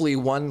hopefully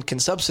one can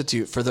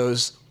substitute for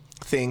those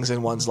things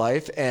in one's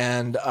life.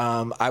 And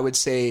I would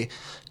say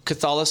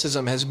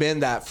Catholicism has been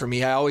that for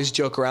me. I always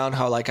joke around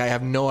how, like, I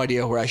have no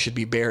idea where I should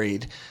be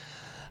buried,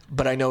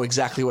 but I know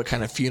exactly what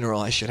kind of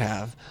funeral I should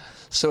have.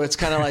 So it's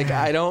kind of like,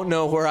 I don't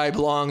know where I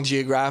belong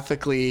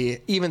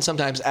geographically, even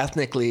sometimes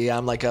ethnically.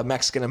 I'm like a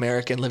Mexican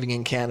American living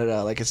in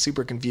Canada. Like, it's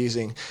super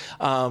confusing.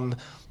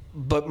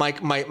 But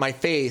my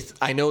faith,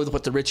 I know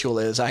what the ritual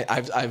is.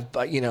 I've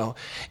you know,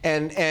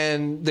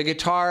 and the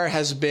guitar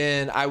has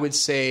been, I would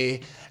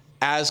say,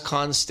 as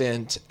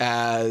constant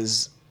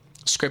as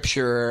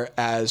scripture,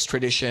 as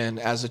tradition,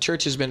 as the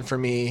church has been for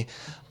me.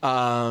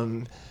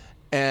 And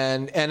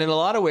in a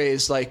lot of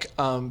ways, like,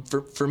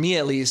 for me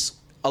at least,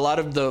 a lot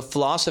of the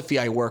philosophy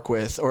I work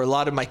with, or a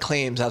lot of my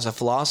claims as a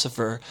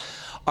philosopher,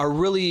 are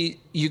really,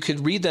 you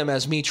could read them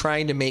as me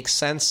trying to make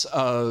sense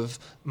of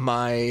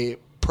my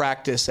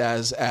practice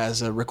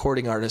as a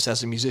recording artist,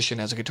 as a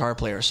musician, as a guitar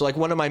player. So, like,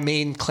 one of my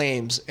main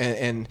claims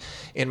in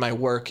my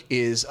work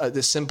is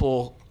this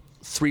simple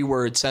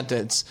 3-word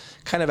sentence,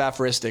 kind of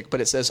aphoristic,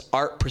 but it says,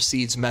 art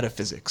precedes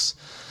metaphysics.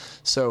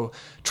 So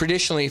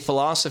traditionally,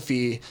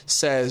 philosophy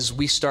says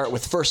we start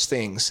with first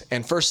things,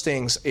 and first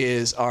things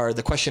are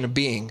the question of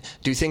being.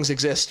 Do things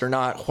exist or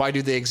not? Why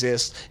do they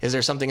exist? Is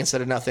there something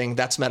instead of nothing?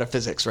 That's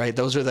metaphysics, right?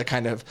 Those are the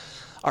kind of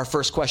our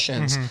first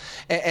questions.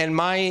 Mm-hmm. And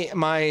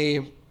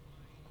my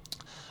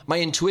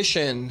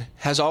intuition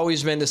has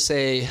always been to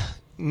say,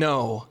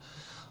 no,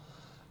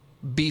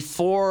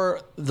 before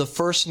the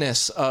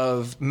firstness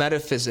of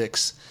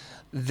metaphysics,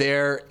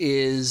 there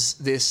is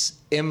this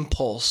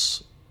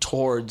impulse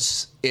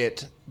towards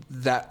it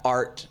that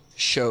art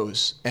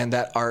shows and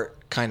that art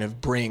kind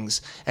of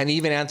brings. And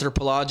even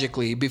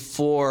anthropologically,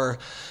 before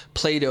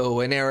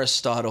Plato and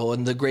Aristotle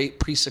and the great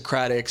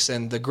pre-Socratics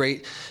and the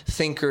great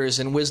thinkers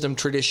and wisdom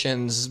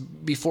traditions,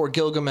 before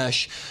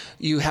Gilgamesh,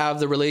 you have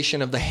the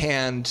relation of the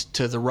hand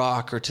to the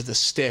rock or to the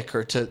stick,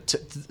 or to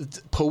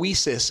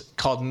poiesis,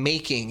 called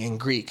making in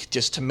Greek,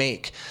 just to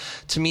make.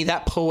 To me,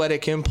 that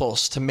poetic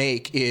impulse to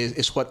make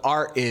is what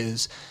art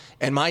is.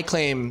 And my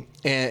claim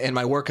and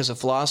my work as a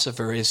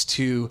philosopher is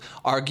to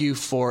argue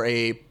for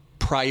a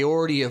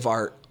priority of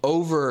art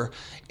over,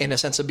 in a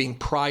sense of being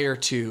prior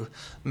to,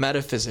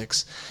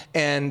 metaphysics.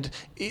 And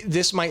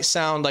this might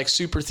sound like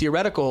super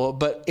theoretical,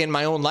 but in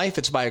my own life,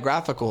 it's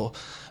biographical.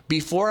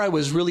 Before I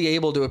was really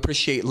able to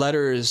appreciate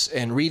letters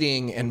and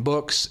reading and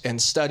books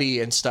and study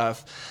and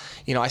stuff,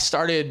 you know, I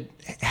started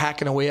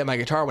hacking away at my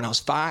guitar when I was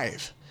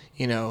 5.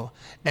 You know,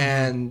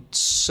 and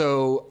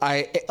so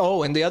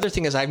and the other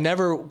thing is,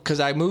 because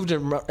I moved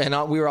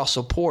and we were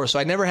also poor, so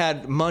I never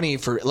had money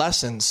for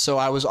lessons. So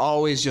I was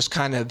always just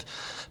kind of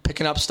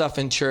picking up stuff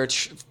in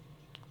church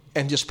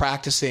and just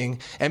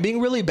practicing and being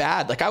really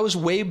bad. Like, I was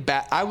way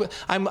bad.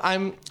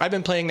 I've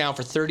been playing now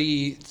for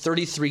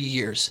 33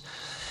 years.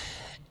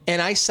 And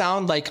I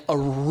sound like a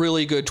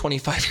really good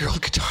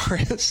 25-year-old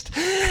guitarist.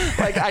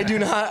 Like, I do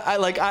not.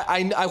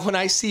 I when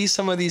I see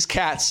some of these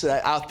cats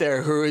out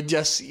there who are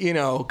just, you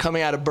know,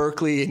 coming out of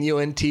Berkeley and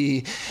UNT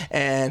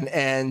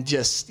and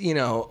just, you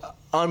know,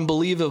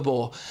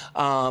 unbelievable.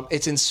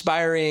 It's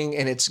inspiring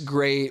and it's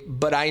great.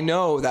 But I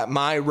know that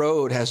my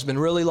road has been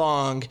really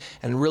long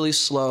and really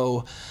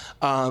slow.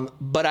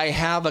 But I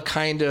have a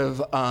kind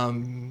of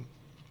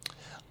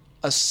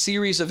a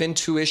series of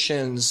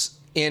intuitions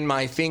in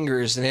my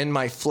fingers and in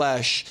my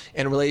flesh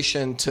in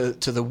relation to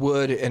the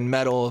wood and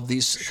metal of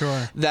these,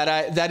 sure,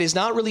 that is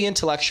not really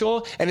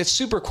intellectual. And it's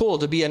super cool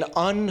to be an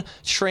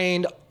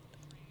untrained,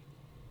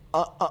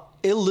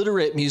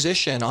 illiterate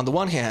musician on the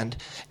one hand,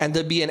 and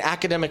to be an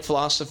academic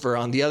philosopher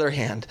on the other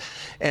hand,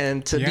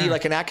 and to be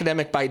like an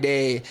academic by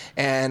day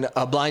and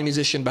a blind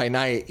musician by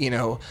night. You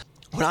know,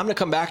 what I'm going to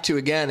come back to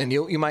again, and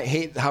you might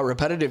hate how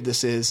repetitive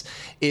this is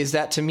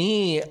that to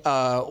me,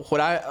 what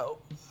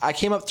I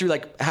came up through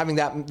like having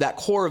that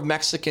core of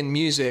Mexican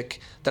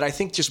music that I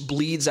think just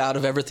bleeds out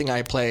of everything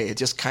I play. It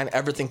just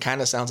everything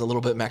kind of sounds a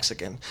little bit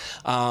Mexican.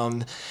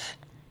 And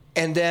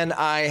then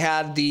I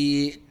had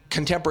the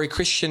contemporary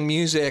Christian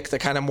music, the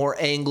kind of more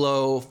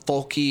Anglo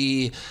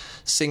folky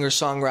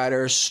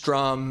singer-songwriter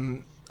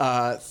strum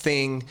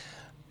thing,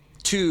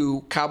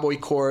 to cowboy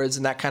chords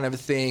and that kind of a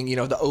thing,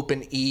 the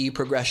open E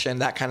progression,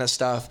 that kind of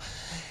stuff.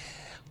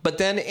 But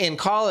then in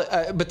college,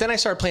 I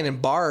started playing in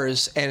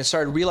bars and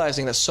started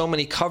realizing that so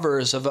many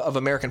covers of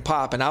American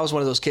pop, and I was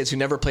one of those kids who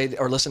never played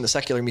or listened to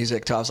secular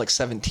music till I was like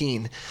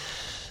 17.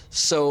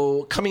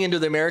 So coming into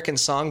the American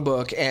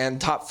Songbook and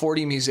top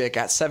 40 music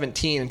at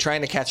 17 and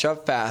trying to catch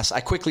up fast,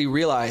 I quickly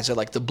realized that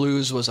like the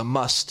blues was a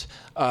must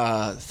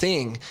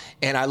thing.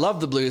 And I loved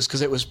the blues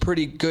because it was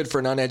pretty good for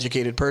an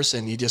uneducated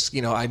person. You just,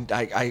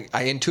 I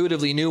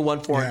intuitively knew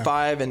 1, 4, and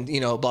 5 and,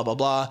 blah, blah,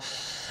 blah.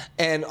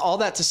 And all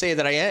that to say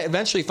that I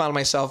eventually found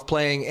myself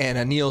playing in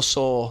a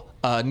neo-soul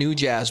new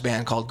jazz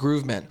band called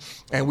Groovement.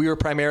 And we were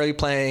primarily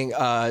playing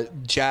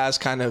jazz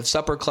kind of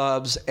supper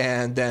clubs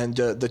and then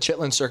the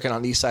Chitlin circuit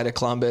on the east side of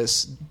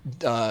Columbus,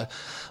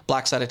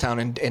 black side of town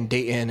and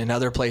Dayton and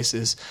other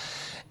places.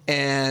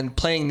 And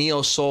playing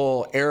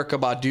neo-soul, Erykah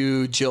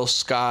Badu, Jill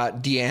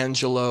Scott,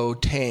 D'Angelo,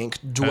 Tank,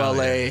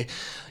 Dwele,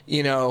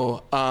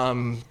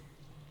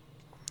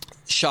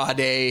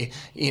 Sade,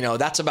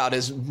 that's about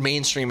as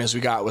mainstream as we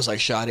got, was like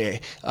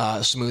Sade,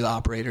 Smooth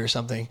Operator or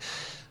something.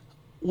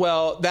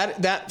 Well,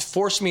 that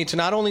forced me to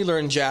not only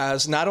learn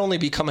jazz, not only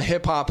become a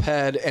hip hop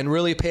head and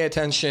really pay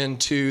attention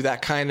to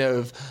that kind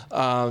of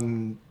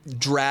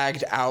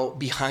dragged out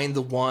behind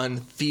the one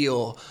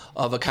feel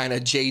of a kind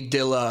of Jay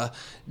Dilla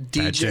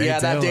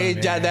DJ,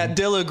 that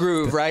Dilla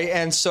groove, right?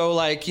 And so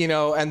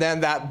and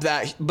then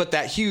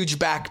that huge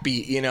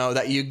backbeat,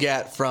 that you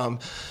get from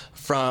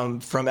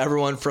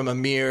everyone from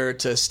Amir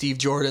to Steve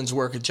Jordan's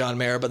work with John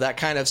Mayer, but that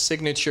kind of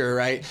signature,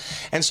 right?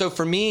 And so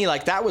for me,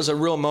 that was a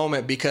real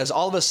moment because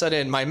all of a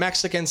sudden my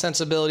Mexican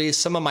sensibilities,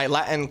 some of my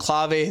Latin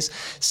claves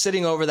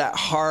sitting over that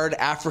hard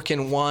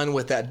African one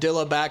with that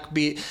Dilla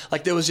backbeat,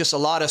 there was just a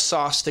lot of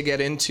sauce to get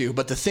into.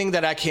 But the thing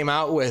that I came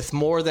out with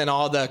more than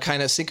all the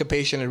kind of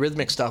syncopation and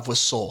rhythmic stuff was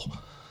soul.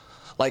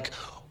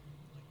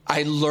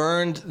 I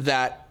learned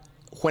that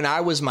when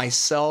I was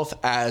myself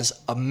as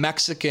a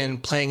Mexican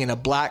playing in a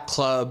black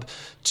club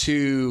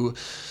to,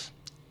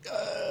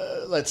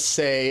 let's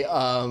say,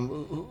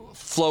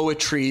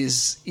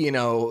 Flowetry's,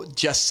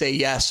 Just Say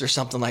Yes or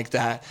something like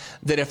that,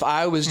 that if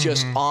I was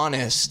just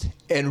honest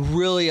and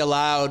really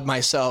allowed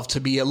myself to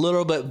be a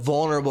little bit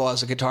vulnerable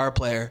as a guitar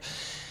player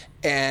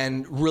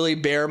and really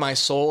bare my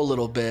soul a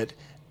little bit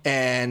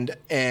and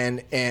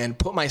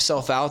put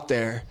myself out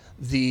there,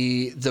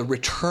 the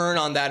return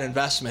on that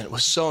investment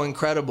was so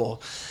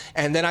incredible.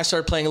 And then I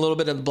started playing a little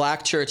bit in the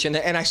black church, and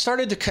I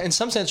started to, in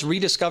some sense,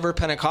 rediscover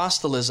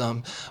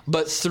Pentecostalism,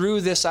 but through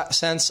this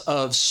sense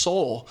of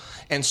soul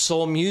and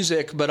soul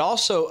music, but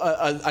also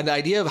an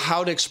idea of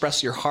how to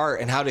express your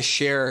heart and how to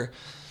share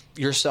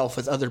yourself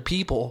with other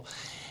people.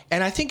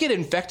 And I think it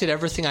infected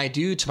everything I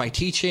do, to my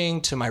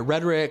teaching, to my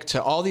rhetoric,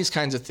 to all these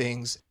kinds of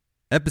things.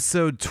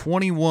 Episode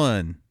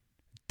 21,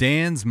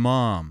 Dan's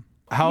mom.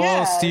 How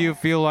else do you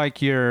feel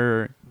like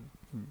your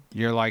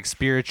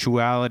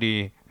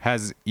spirituality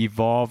has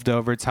evolved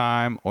over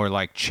time or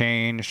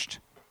changed,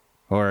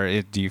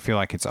 or do you feel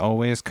like it's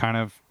always kind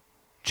of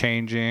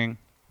changing?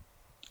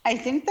 I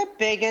think the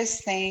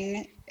biggest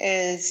thing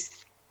is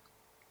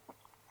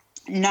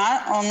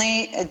not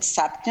only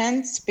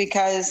acceptance,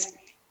 because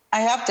I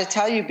have to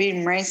tell you,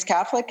 being raised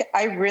Catholic,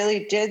 I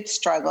really did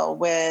struggle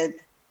with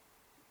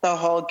the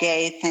whole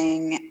gay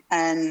thing.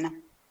 And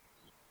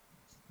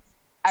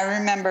I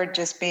remember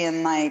just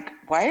being like,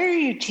 why are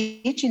you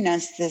teaching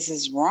us this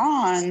is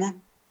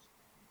wrong?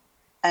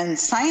 And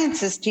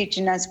science is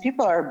teaching us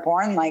people are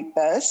born like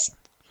this.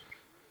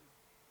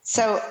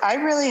 So I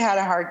really had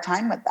a hard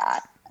time with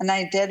that. And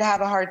I did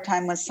have a hard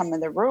time with some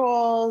of the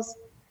rules.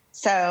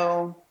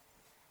 So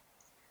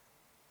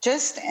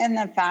just in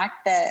the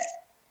fact that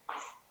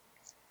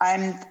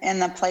I'm in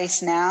the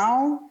place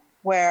now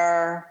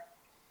where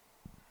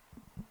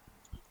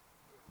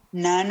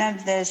none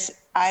of this,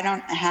 I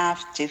don't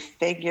have to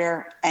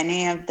figure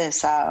any of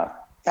this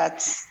out.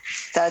 That's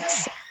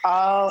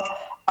all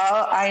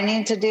I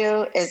need to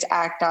do is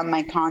act on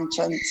my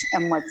conscience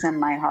and what's in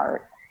my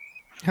heart.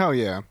 Hell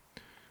yeah.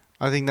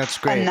 I think that's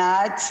great. And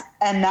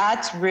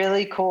that's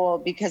really cool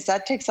because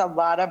that takes a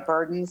lot of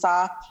burdens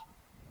off.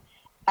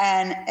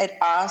 And it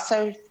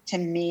also, to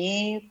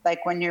me,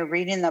 when you're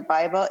reading the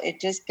Bible, it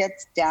just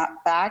gets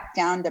back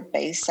down to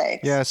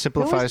basics. Yeah, it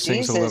simplifies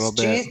things a little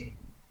bit.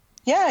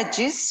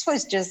 Jesus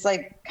was just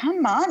like,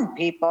 come on,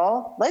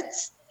 people.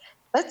 Let's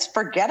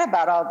forget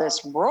about all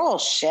this rural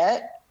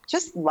shit.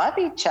 Just love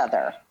each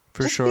other.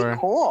 For just sure. Be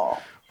cool.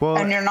 Well,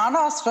 and you're not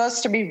all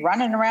supposed to be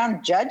running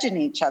around judging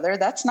each other.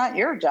 That's not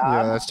your job.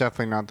 Yeah, that's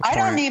definitely not the point. I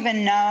don't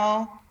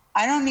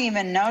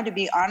even know, to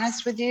be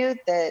honest with you,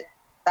 that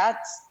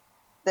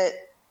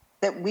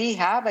that we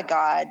have a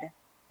God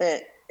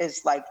that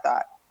is like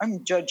that.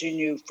 I'm judging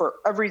you for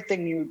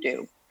everything you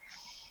do.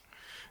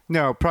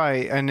 No,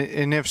 probably, and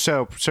if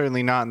so,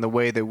 certainly not in the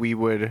way that we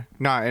would,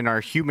 not in our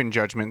human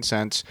judgment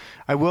sense.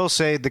 I will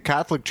say the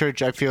Catholic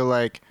Church, I feel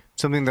like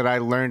something that I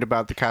learned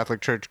about the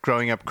Catholic Church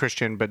growing up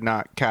Christian but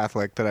not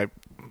Catholic that I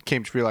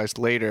came to realize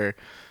later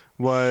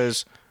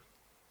was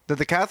that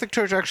the Catholic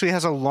Church actually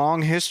has a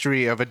long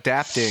history of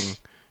adapting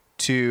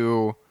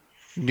to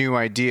new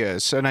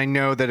ideas. And I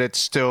know that it's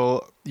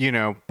still,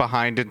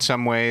 behind in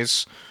some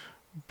ways,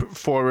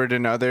 forward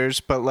in others,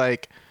 but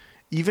like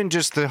even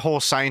just the whole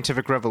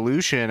scientific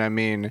revolution, I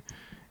mean,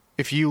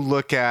 if you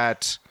look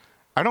at,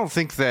 I don't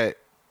think that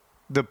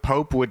the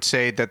Pope would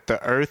say that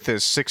the Earth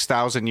is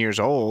 6,000 years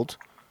old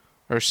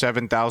or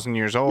 7,000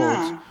 years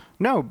old.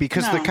 No,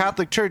 because the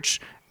Catholic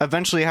Church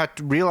eventually had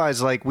to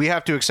realize, like, we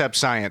have to accept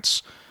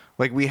science.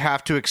 Like, we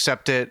have to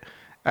accept it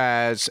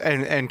as,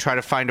 and try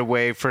to find a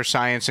way for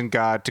science and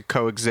God to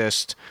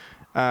coexist.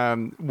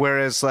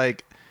 Whereas,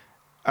 like,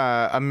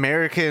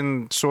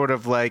 American sort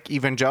of like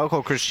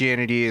evangelical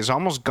Christianity has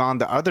almost gone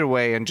the other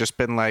way and just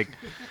been like,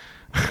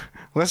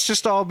 let's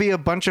just all be a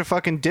bunch of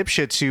fucking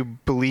dipshits who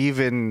believe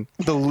in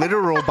the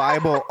literal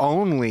Bible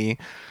only.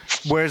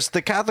 Whereas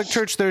the Catholic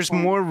Church, there's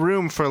more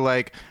room for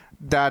like,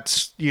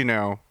 that's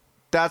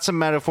a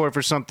metaphor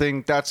for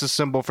something. That's a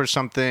symbol for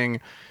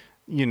something,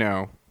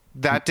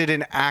 that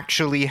didn't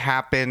actually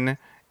happen.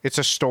 It's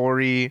a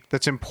story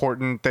that's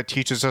important that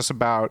teaches us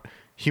about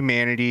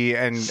humanity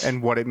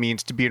and what it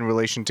means to be in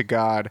relation to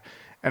God.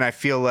 And I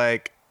feel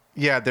like,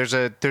 there's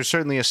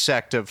certainly a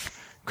sect of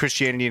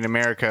Christianity in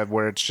America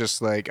where it's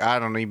just like, I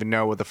don't even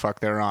know what the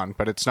fuck they're on,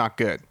 but it's not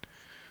good.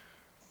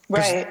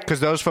 Right. Because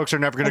those folks are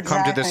never going to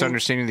come to this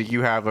understanding that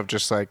you have of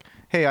just like,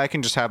 hey, I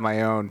can just have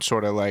my own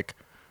sort of like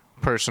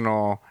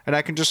personal, and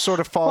I can just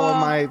sort of follow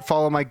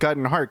my gut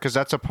and heart, because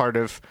that's a part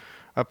of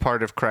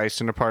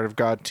Christ and a part of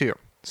God too.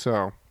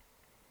 So.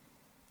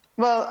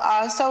 Well,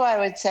 also, I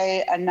would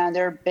say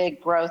another big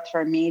growth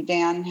for me,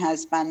 Dan,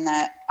 has been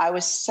that I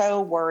was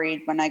so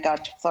worried when I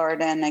got to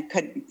Florida and I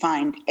couldn't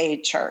find a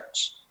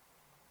church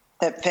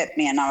that fit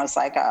me. And I was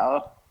like,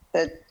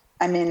 and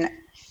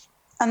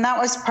that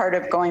was part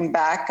of going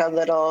back a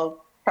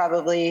little,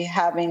 probably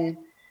having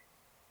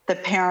the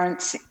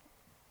parents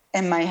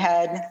in my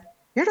head,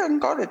 you didn't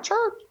go to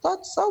church,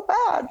 that's so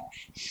bad.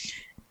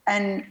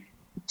 And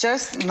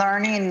just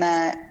learning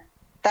that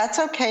that's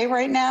okay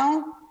right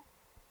now.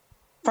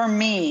 For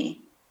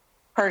me,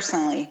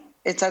 personally,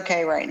 it's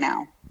okay right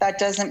now. That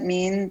doesn't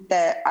mean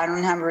that I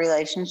don't have a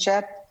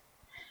relationship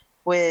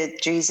with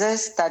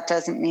Jesus. That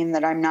doesn't mean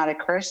that I'm not a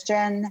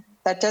Christian.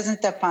 That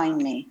doesn't define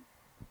me.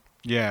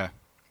 Yeah.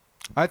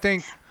 I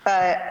think.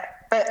 But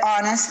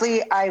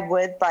honestly, I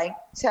would like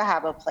to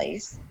have a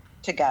place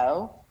to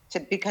go to,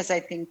 because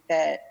I think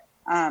that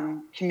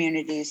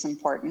community is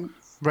important.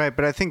 Right.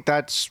 But I think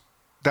that's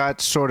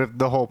sort of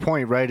the whole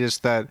point, right? Is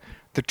that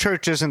the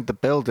church isn't the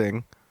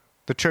building.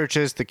 The church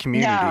is the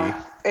community. No,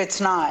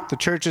 it's not. The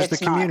church is the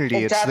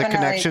community. It's the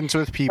connections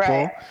with people.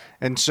 Right.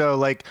 And so,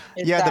 like,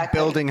 the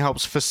building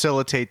helps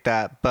facilitate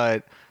that,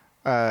 but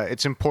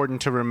it's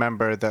important to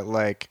remember that,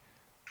 like,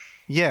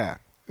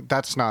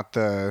 that's not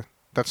the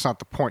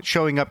point.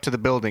 Showing up to the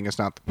building is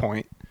not the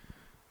point.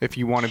 If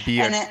you want to be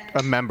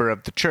a member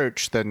of the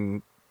church,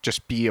 then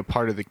just be a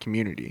part of the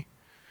community.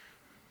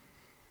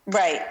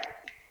 Right.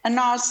 And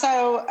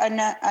also,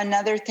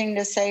 another thing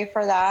to say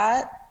for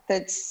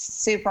that's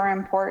super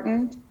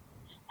important.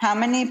 How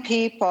many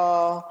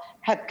people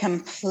have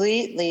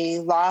completely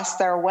lost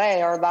their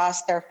way or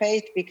lost their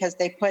faith because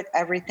they put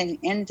everything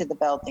into the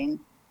building?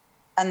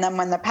 And then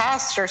when the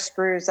pastor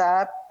screws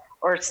up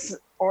or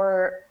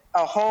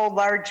a whole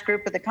large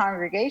group of the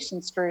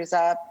congregation screws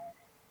up,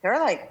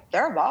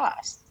 they're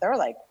lost. They're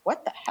like,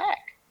 what the heck?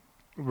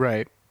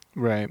 Right.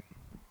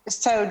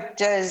 So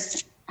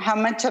how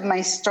much of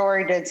my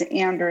story does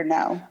Andrew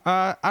know?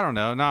 I don't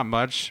know, not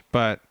much,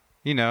 but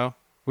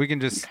we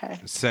can just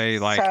say,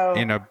 like,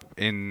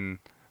 in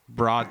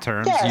broad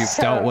terms, you've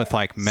dealt with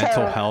like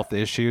mental health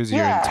issues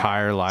your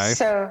entire life.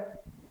 So,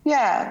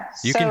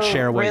 you can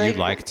share what you'd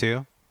like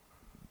to.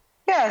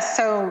 Yeah.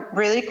 So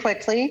really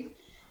quickly,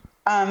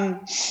 I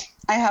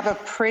have a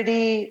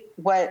pretty,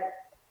 what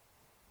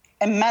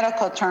in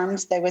medical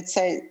terms, they would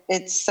say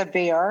it's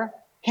severe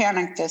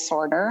panic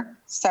disorder.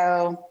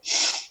 So,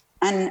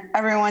 and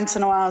every once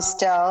in a while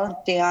still,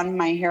 Dan,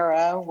 my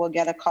hero, will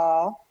get a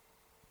call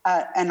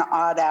at an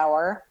odd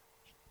hour,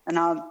 and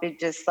I'll be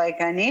just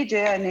like, I need you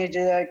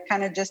to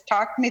kind of just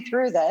talk me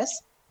through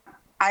this.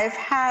 I've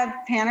had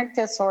panic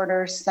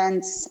disorder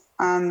since,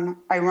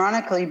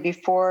 ironically,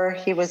 before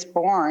he was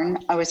born.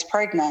 I was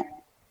pregnant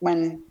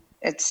when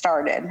it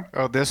started.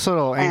 Oh, this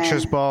little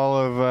anxious ball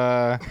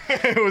of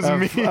it was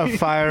me. Of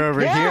fire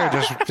over here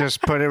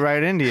just put it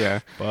right into you.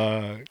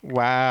 Fuck.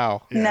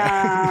 Wow.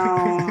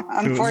 No,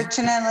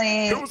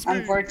 unfortunately,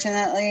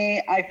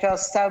 I feel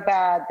so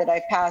bad that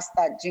I passed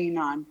that gene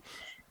on.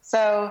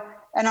 So,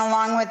 and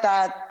along with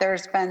that,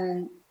 there's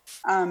been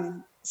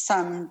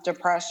some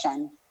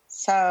depression.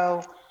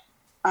 So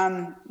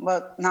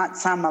Well, not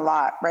some, a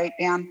lot, right,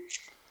 Dan?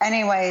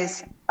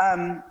 Anyways,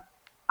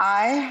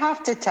 I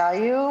have to tell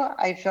you,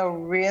 I feel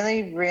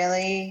really,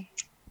 really,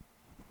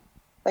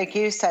 like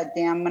you said,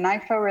 Dan, when I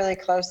feel really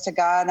close to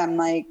God, I'm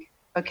like,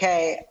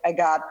 okay, I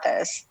got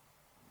this.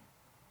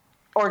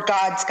 Or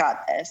God's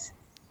got this.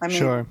 Let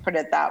me put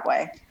it that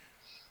way.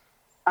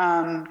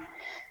 And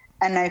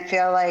I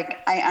feel like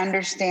I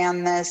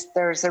understand this.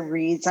 There's a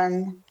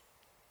reason.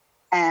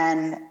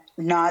 And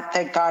not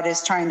that God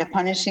is trying to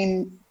punish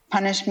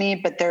me,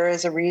 but there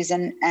is a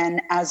reason.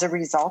 And as a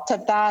result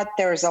of that,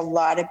 there's a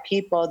lot of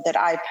people that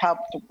I've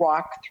helped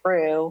walk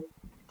through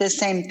the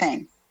same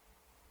thing.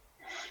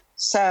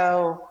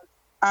 So,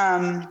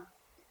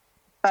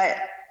 but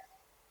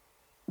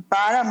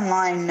bottom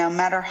line, no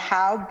matter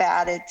how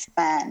bad it's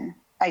been,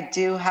 I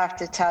do have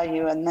to tell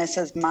you, and this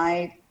is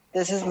my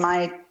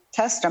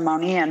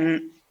testimony,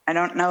 and I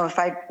don't know if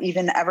I've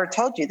even ever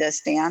told you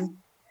this, Dan.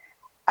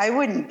 I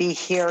wouldn't be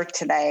here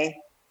today.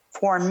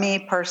 For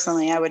me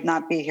personally, I would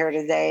not be here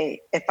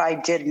today if I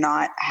did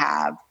not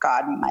have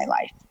God in my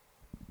life.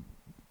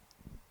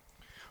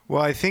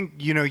 Well, I think,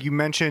 you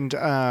mentioned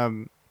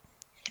that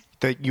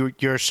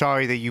you're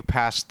sorry that you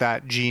passed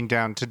that gene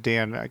down to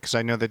Dan, because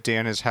I know that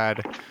Dan has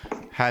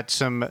had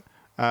some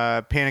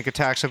panic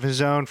attacks of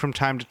his own from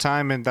time to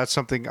time, and that's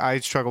something I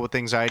struggle with,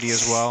 anxiety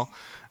as well.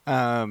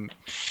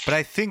 But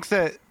I think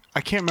that I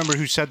can't remember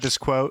who said this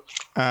quote.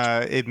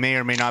 It may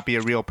or may not be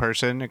a real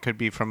person. It could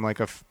be from it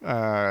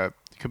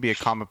could be a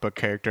comic book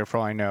character for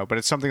all I know, but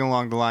it's something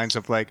along the lines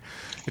of like,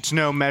 it's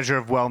no measure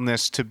of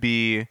wellness to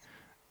be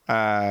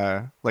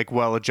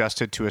well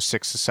adjusted to a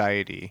sick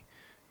society,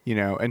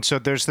 And so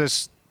there's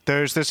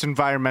this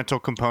environmental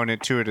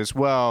component to it as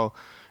well,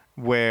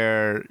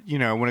 where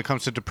when it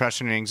comes to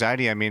depression and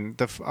anxiety, I mean,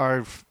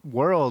 our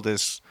world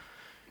is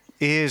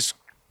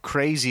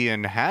crazy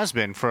and has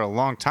been for a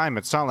long time.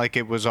 It's not like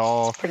it was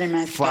all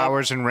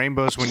flowers and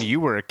rainbows when you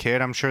were a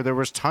kid. I'm sure there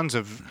was tons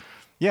of,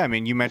 I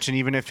mean, you mentioned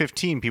even at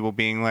 15, people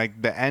being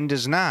like, the end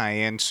is nigh.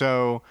 And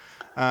so,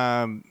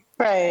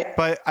 right.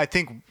 But I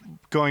think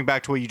going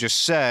back to what you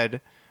just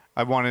said,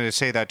 I wanted to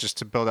say that just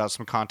to build out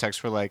some context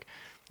for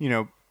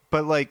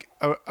but like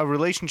a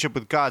relationship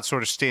with God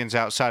sort of stands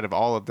outside of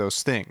all of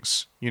those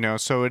things,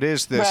 so it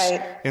is this,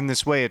 in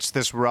this way, it's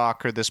this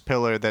rock or this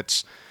pillar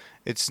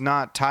it's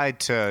not tied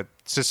to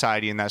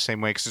society in that same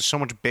way, because it's so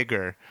much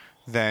bigger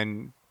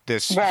than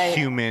this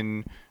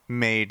human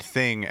made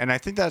thing. And I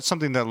think that's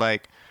something that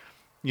like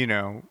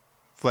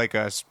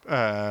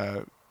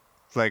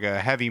a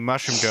heavy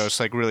mushroom dose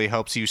like really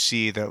helps you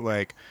see that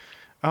like,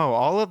 oh,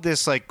 all of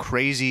this like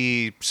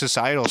crazy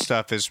societal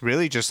stuff is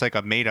really just like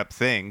a made up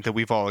thing that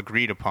we've all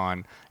agreed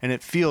upon, and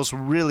it feels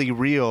really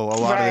real a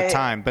lot of the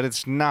time, but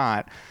it's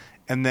not.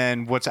 And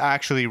then what's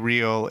actually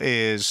real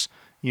is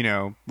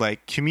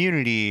like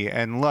community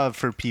and love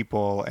for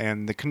people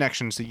and the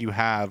connections that you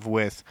have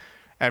with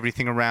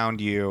everything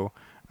around you,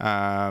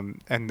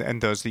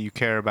 and those that you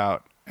care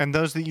about and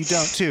those that you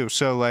don't too.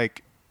 So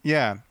like,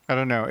 I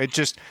don't know. It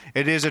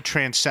is a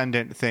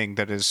transcendent thing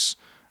that is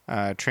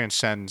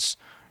transcends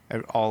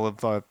all of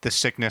the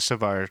sickness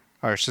of our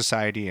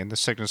society and the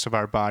sickness of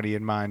our body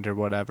and mind or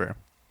whatever.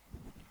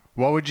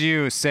 What would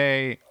you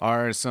say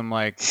are some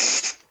like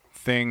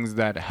things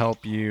that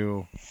help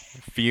you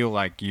feel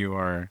like you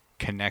are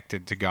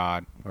connected to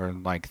God, or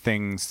like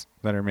things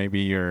that are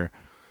maybe your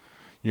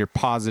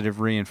positive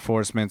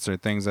reinforcements, or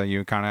things that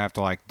you kind of have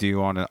to like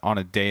do on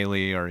a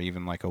daily or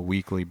even like a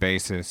weekly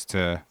basis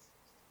to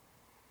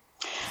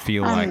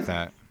feel like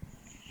that?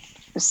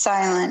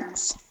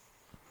 Silence.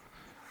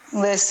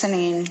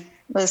 Listening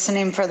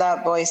for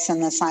that voice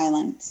in the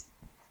silence.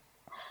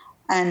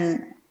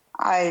 And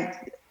I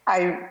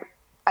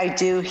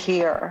do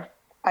hear,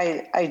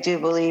 I do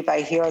believe I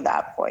hear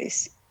that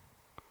voice.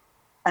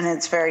 And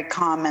it's very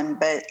common,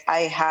 but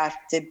I have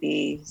to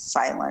be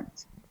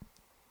silent.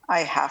 I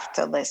have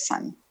to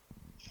listen.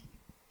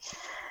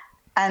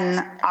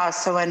 And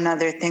also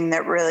another thing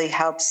that really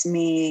helps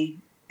me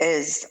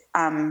is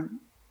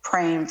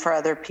praying for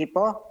other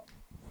people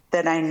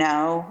that I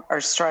know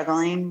are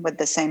struggling with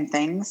the same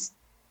things,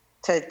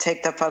 to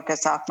take the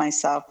focus off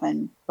myself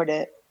and put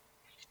it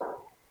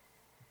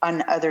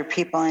on other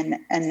people,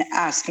 and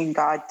asking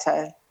God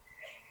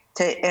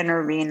to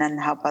intervene and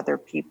help other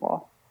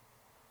people.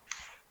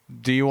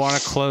 Do you want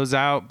to close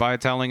out by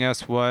telling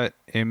us what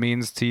it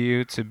means to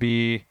you to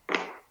be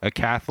a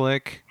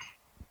Catholic?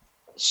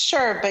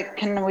 Sure, but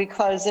can we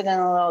close it in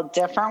a little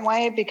different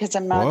way? Because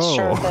I'm not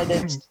sure that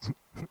it's...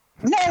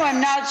 No, I'm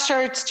not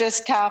sure it's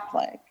just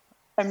Catholic.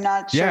 I'm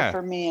not sure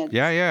for me. For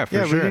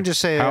sure. We can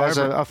just say as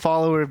a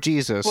follower of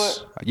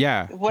Jesus.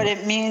 What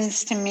it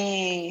means to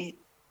me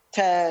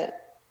to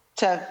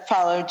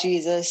follow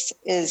Jesus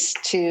is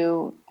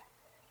to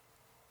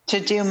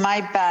do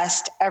my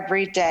best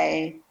every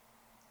day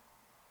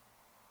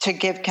to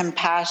give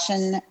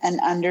compassion and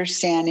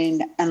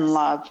understanding and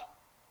love.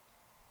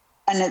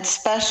 And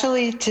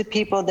especially to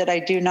people that I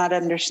do not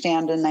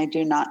understand and I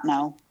do not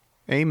know.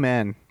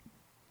 Amen.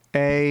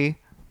 Amen.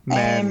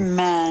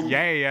 Amen.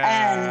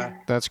 Yeah. And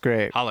That's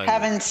great.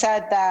 having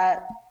said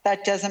that,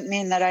 that doesn't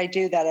mean that I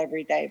do that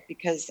every day,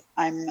 because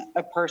I'm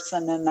a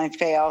person and I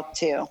fail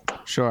too.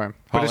 Sure.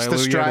 But it's the Hallelujah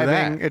to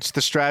striving. that. It's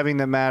the striving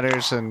that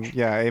matters, and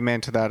yeah,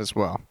 amen to that as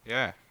well.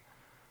 Yeah.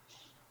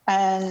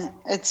 And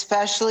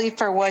especially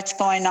for what's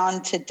going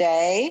on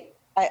today,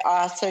 I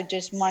also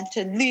just want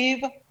to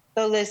leave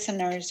the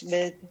listeners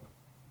with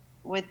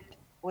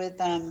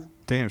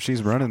Damn,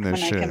 she's running this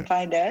when shit. I can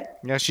find it.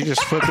 Yeah, she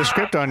just flipped the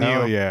script on you.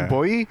 Oh, yeah.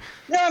 Boy.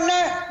 No,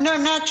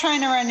 I'm not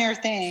trying to run your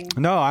thing.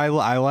 No, I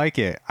like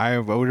it. I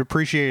would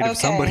appreciate it if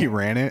somebody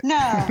ran it. No.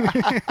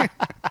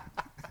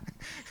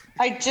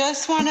 I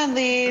just want to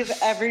leave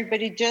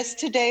everybody just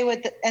today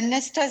with, and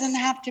this doesn't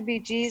have to be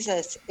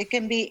Jesus. It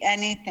can be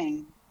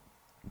anything.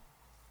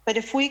 But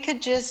if we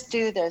could just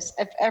do this,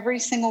 if every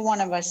single one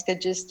of us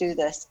could just do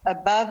this,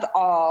 above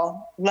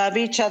all, love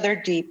each other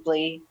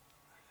deeply,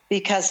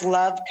 because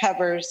love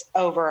covers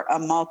over a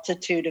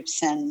multitude of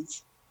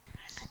sins.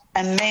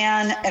 And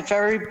man, if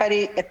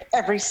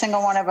every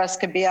single one of us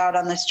could be out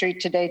on the street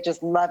today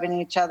just loving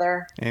each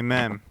other,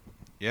 Amen.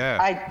 Yeah.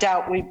 I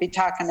doubt we'd be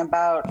talking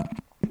about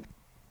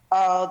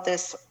all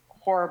this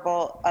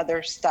horrible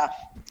other stuff.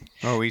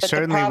 Oh, we But the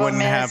certainly problem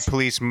wouldn't have is-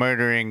 police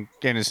murdering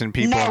innocent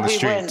people on the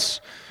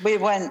streets. We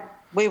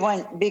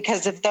wouldn't,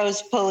 because if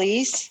those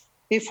police,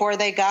 before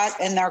they got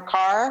in their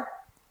car,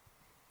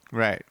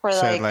 Right. We're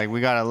So, like-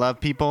 we got to love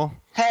people.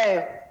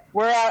 hey,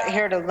 we're out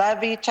here to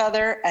love each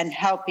other and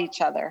help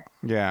each other.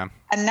 Yeah.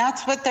 And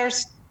that's what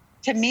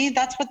to me,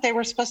 that's what they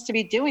were supposed to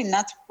be doing.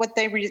 That's what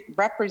they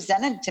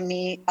represented to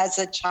me as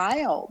a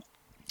child.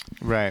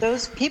 Right.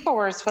 Those people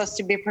were supposed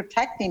to be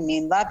protecting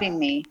me, loving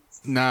me.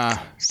 Nah.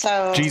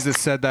 So Jesus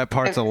said that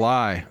part's a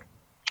lie.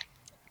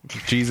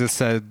 Jesus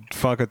said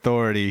fuck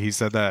authority. He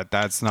said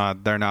that's not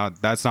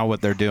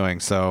what they're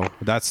doing. So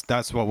that's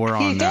what we're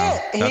on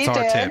now. That's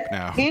our tip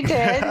now. He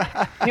did.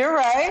 You're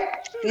right.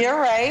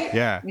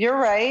 Yeah. You're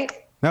right.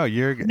 No,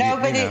 you're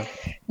Nobody. you know.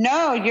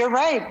 No, you're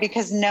right,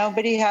 because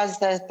nobody has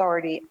the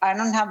authority. I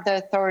don't have the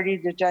authority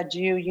to judge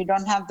you. You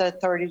don't have the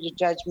authority to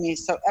judge me.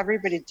 So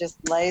everybody just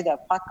lay the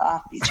fuck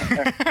off each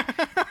other.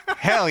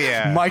 Hell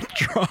yeah. Mic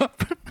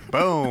drop.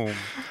 Boom.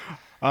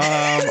 All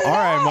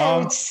right,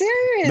 Mom.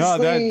 Seriously. No,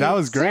 that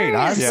was great.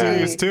 I'm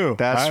serious too.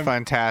 That's And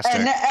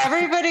fantastic.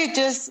 everybody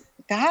just,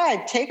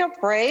 God, take a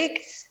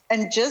break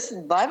and just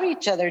love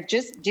each other.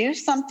 Just do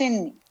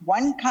something,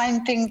 one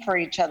kind thing for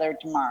each other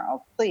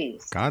tomorrow,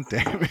 please. God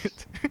damn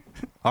it.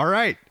 All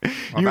right. Well,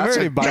 You that's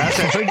heard a- it, Bike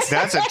that's a- Boys.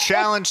 that's a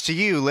challenge to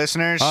you,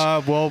 listeners.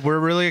 Well, we're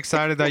really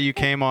excited that you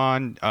came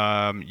on.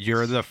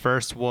 You're the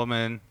first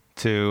woman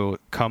to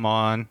come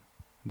on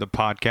the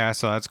podcast,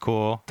 so that's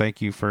cool.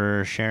 Thank you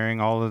for sharing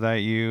all of that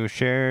you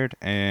shared,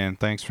 and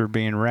thanks for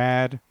being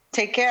rad.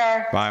 Take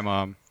care. Bye,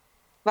 Mom.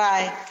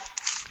 Bye.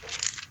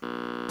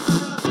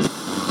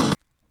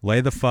 Lay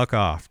the fuck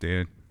off,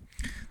 dude.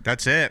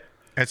 That's it.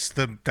 That's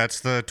the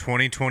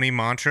 2020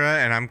 mantra,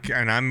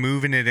 and I'm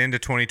moving it into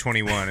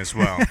 2021 as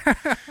well.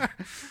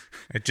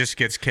 It just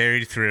gets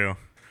carried through.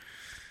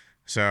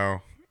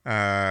 So,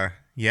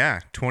 yeah,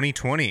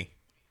 2020.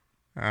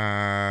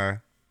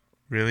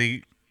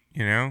 Really,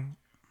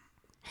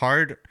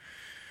 hard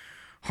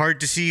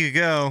to see you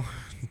go.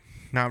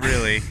 Not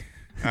really.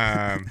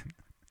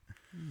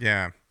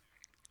 Yeah.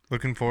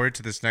 Looking forward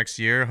to this next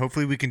year.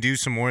 Hopefully we can do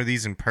some more of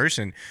these in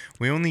person.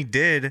 We only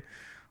did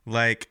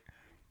like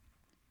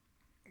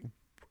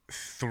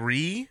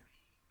 3,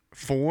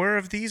 4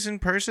 of these in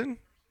person.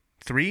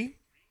 3?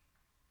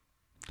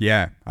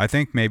 Yeah, I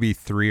think maybe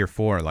 3 or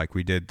 4. Like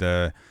we did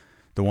the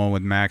one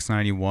with Max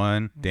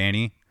 91,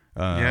 Danny,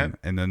 Yep.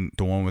 and then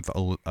the one with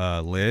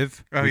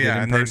Liv. Oh, we yeah. did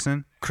in and person.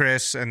 Then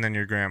Chris and then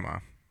your grandma.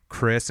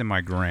 Chris and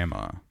my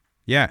grandma.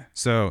 Yeah,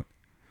 so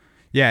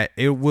yeah,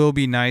 it will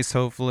be nice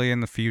hopefully in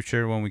the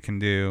future when we can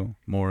do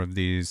more of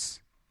these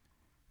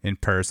in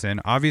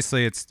person.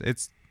 Obviously it's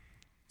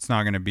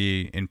not going to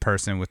be in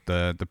person with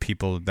the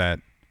people that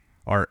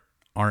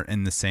aren't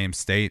in the same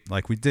state.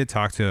 Like we did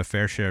talk to a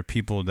fair share of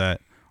people that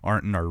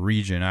aren't in our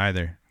region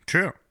either.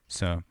 True.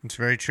 So it's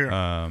very true.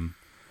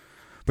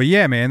 But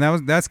yeah,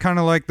 man, that's kind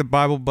of like the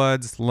Bible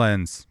Buds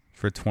lens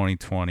for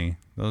 2020.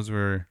 Those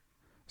were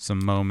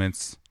some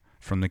moments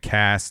from the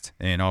cast,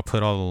 and I'll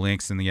put all the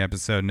links in the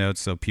episode notes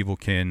so people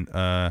can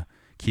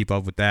keep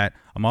up with that.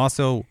 I'm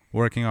also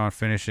working on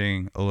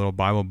finishing a little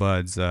Bible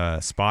Buds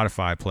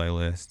Spotify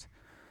playlist.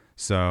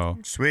 So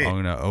Sweet. I'm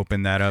going to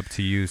open that up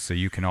to you so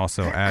you can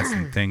also add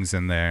some things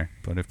in there.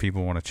 But if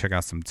people want to check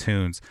out some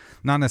tunes,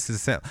 not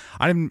necessarily,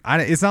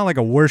 it's not like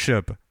a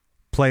worship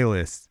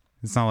playlist.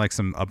 It's not like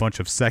a bunch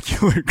of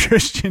secular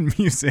Christian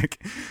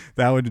music.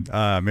 That would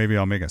maybe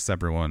I'll make a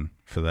separate one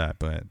for that.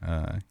 But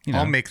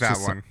I'll make that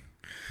just one.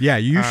 Yeah,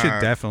 you should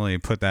definitely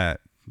put that.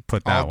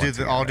 I'll do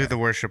the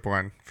worship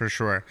one for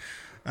sure.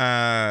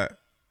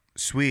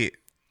 Sweet.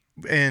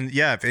 And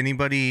yeah, if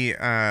anybody,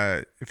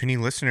 if any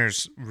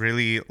listeners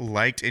really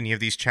liked any of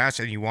these chats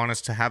and you want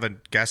us to have a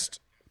guest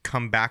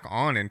come back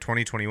on in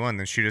 2021,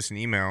 then shoot us an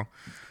email.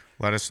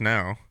 Let us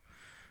know.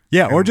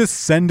 Yeah, or just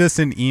send us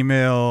an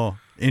email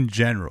in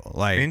general.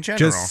 Like, In general.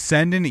 just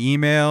send an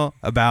email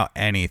about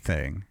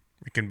anything.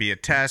 It can be a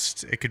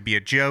test. It could be a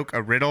joke,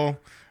 a riddle.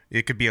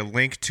 It could be a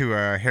link to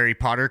a Harry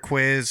Potter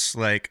quiz.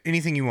 Like,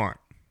 anything you want.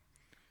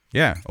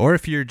 Yeah. Or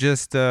if you're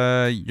just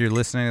you're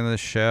listening to the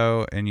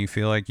show and you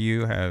feel like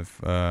you have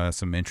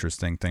some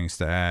interesting things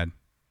to add,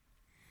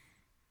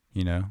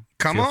 you know,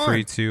 Come feel on.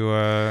 free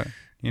to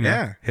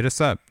hit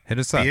us up. Hit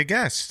us up. Be a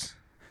guest.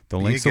 The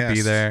Be a links will be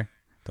guest. there.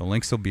 The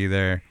links will be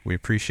there. We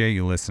appreciate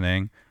you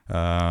listening.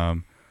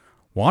 Want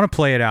to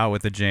play it out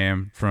with a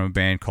jam from a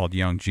band called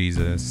Young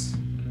Jesus,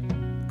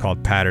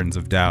 called Patterns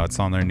of Doubt. It's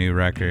on their new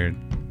record,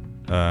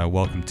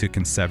 Welcome to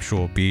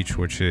Conceptual Beach,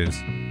 which is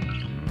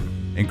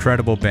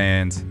incredible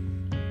band.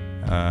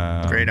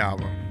 Great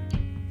album.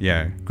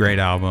 Yeah, great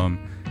album.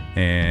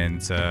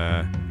 And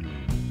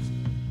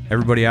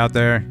everybody out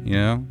there, you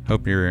know,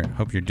 hope you're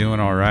doing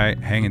all right,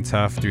 hanging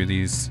tough through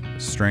these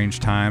strange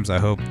times. I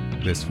hope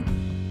this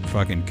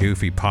fucking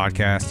goofy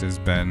podcast has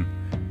been,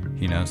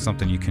 you know,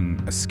 something you can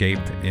escape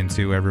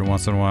into every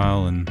once in a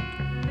while and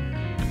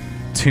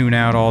tune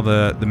out all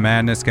the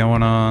madness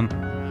going on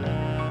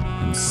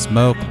and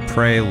smoke,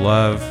 pray,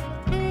 love.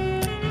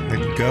 Then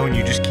you go and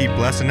you just keep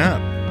blessing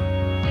up.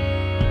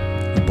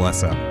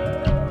 Bless up.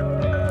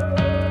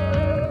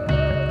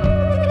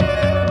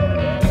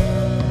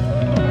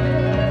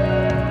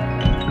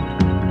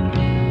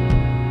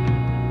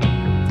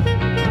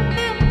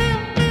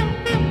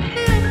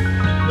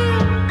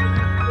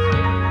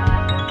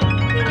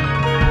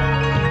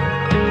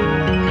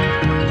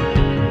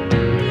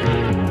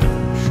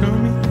 Show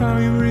me how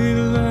you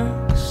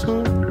relax,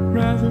 or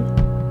rather,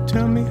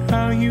 tell me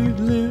how you'd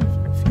live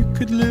if you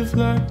could live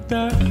like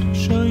that.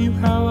 Show you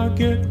how I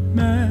get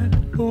mad,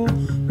 or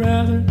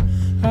rather,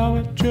 how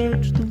I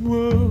judge the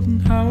world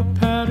and how a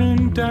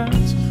pattern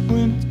doubts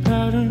when it's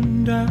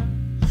patterned out.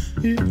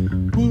 It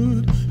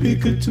would be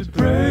good to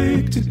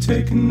break, to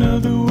take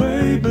another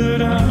way,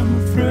 but I'm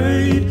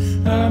afraid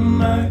I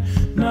might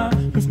not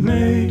have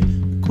made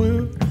a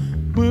quilt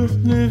worth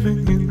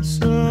living in.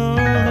 So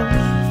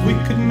if we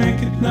could make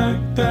it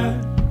like that,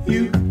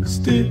 you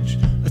stitch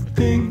a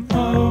thing,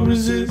 I'll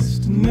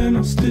resist, and then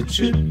I'll stitch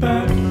it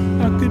back.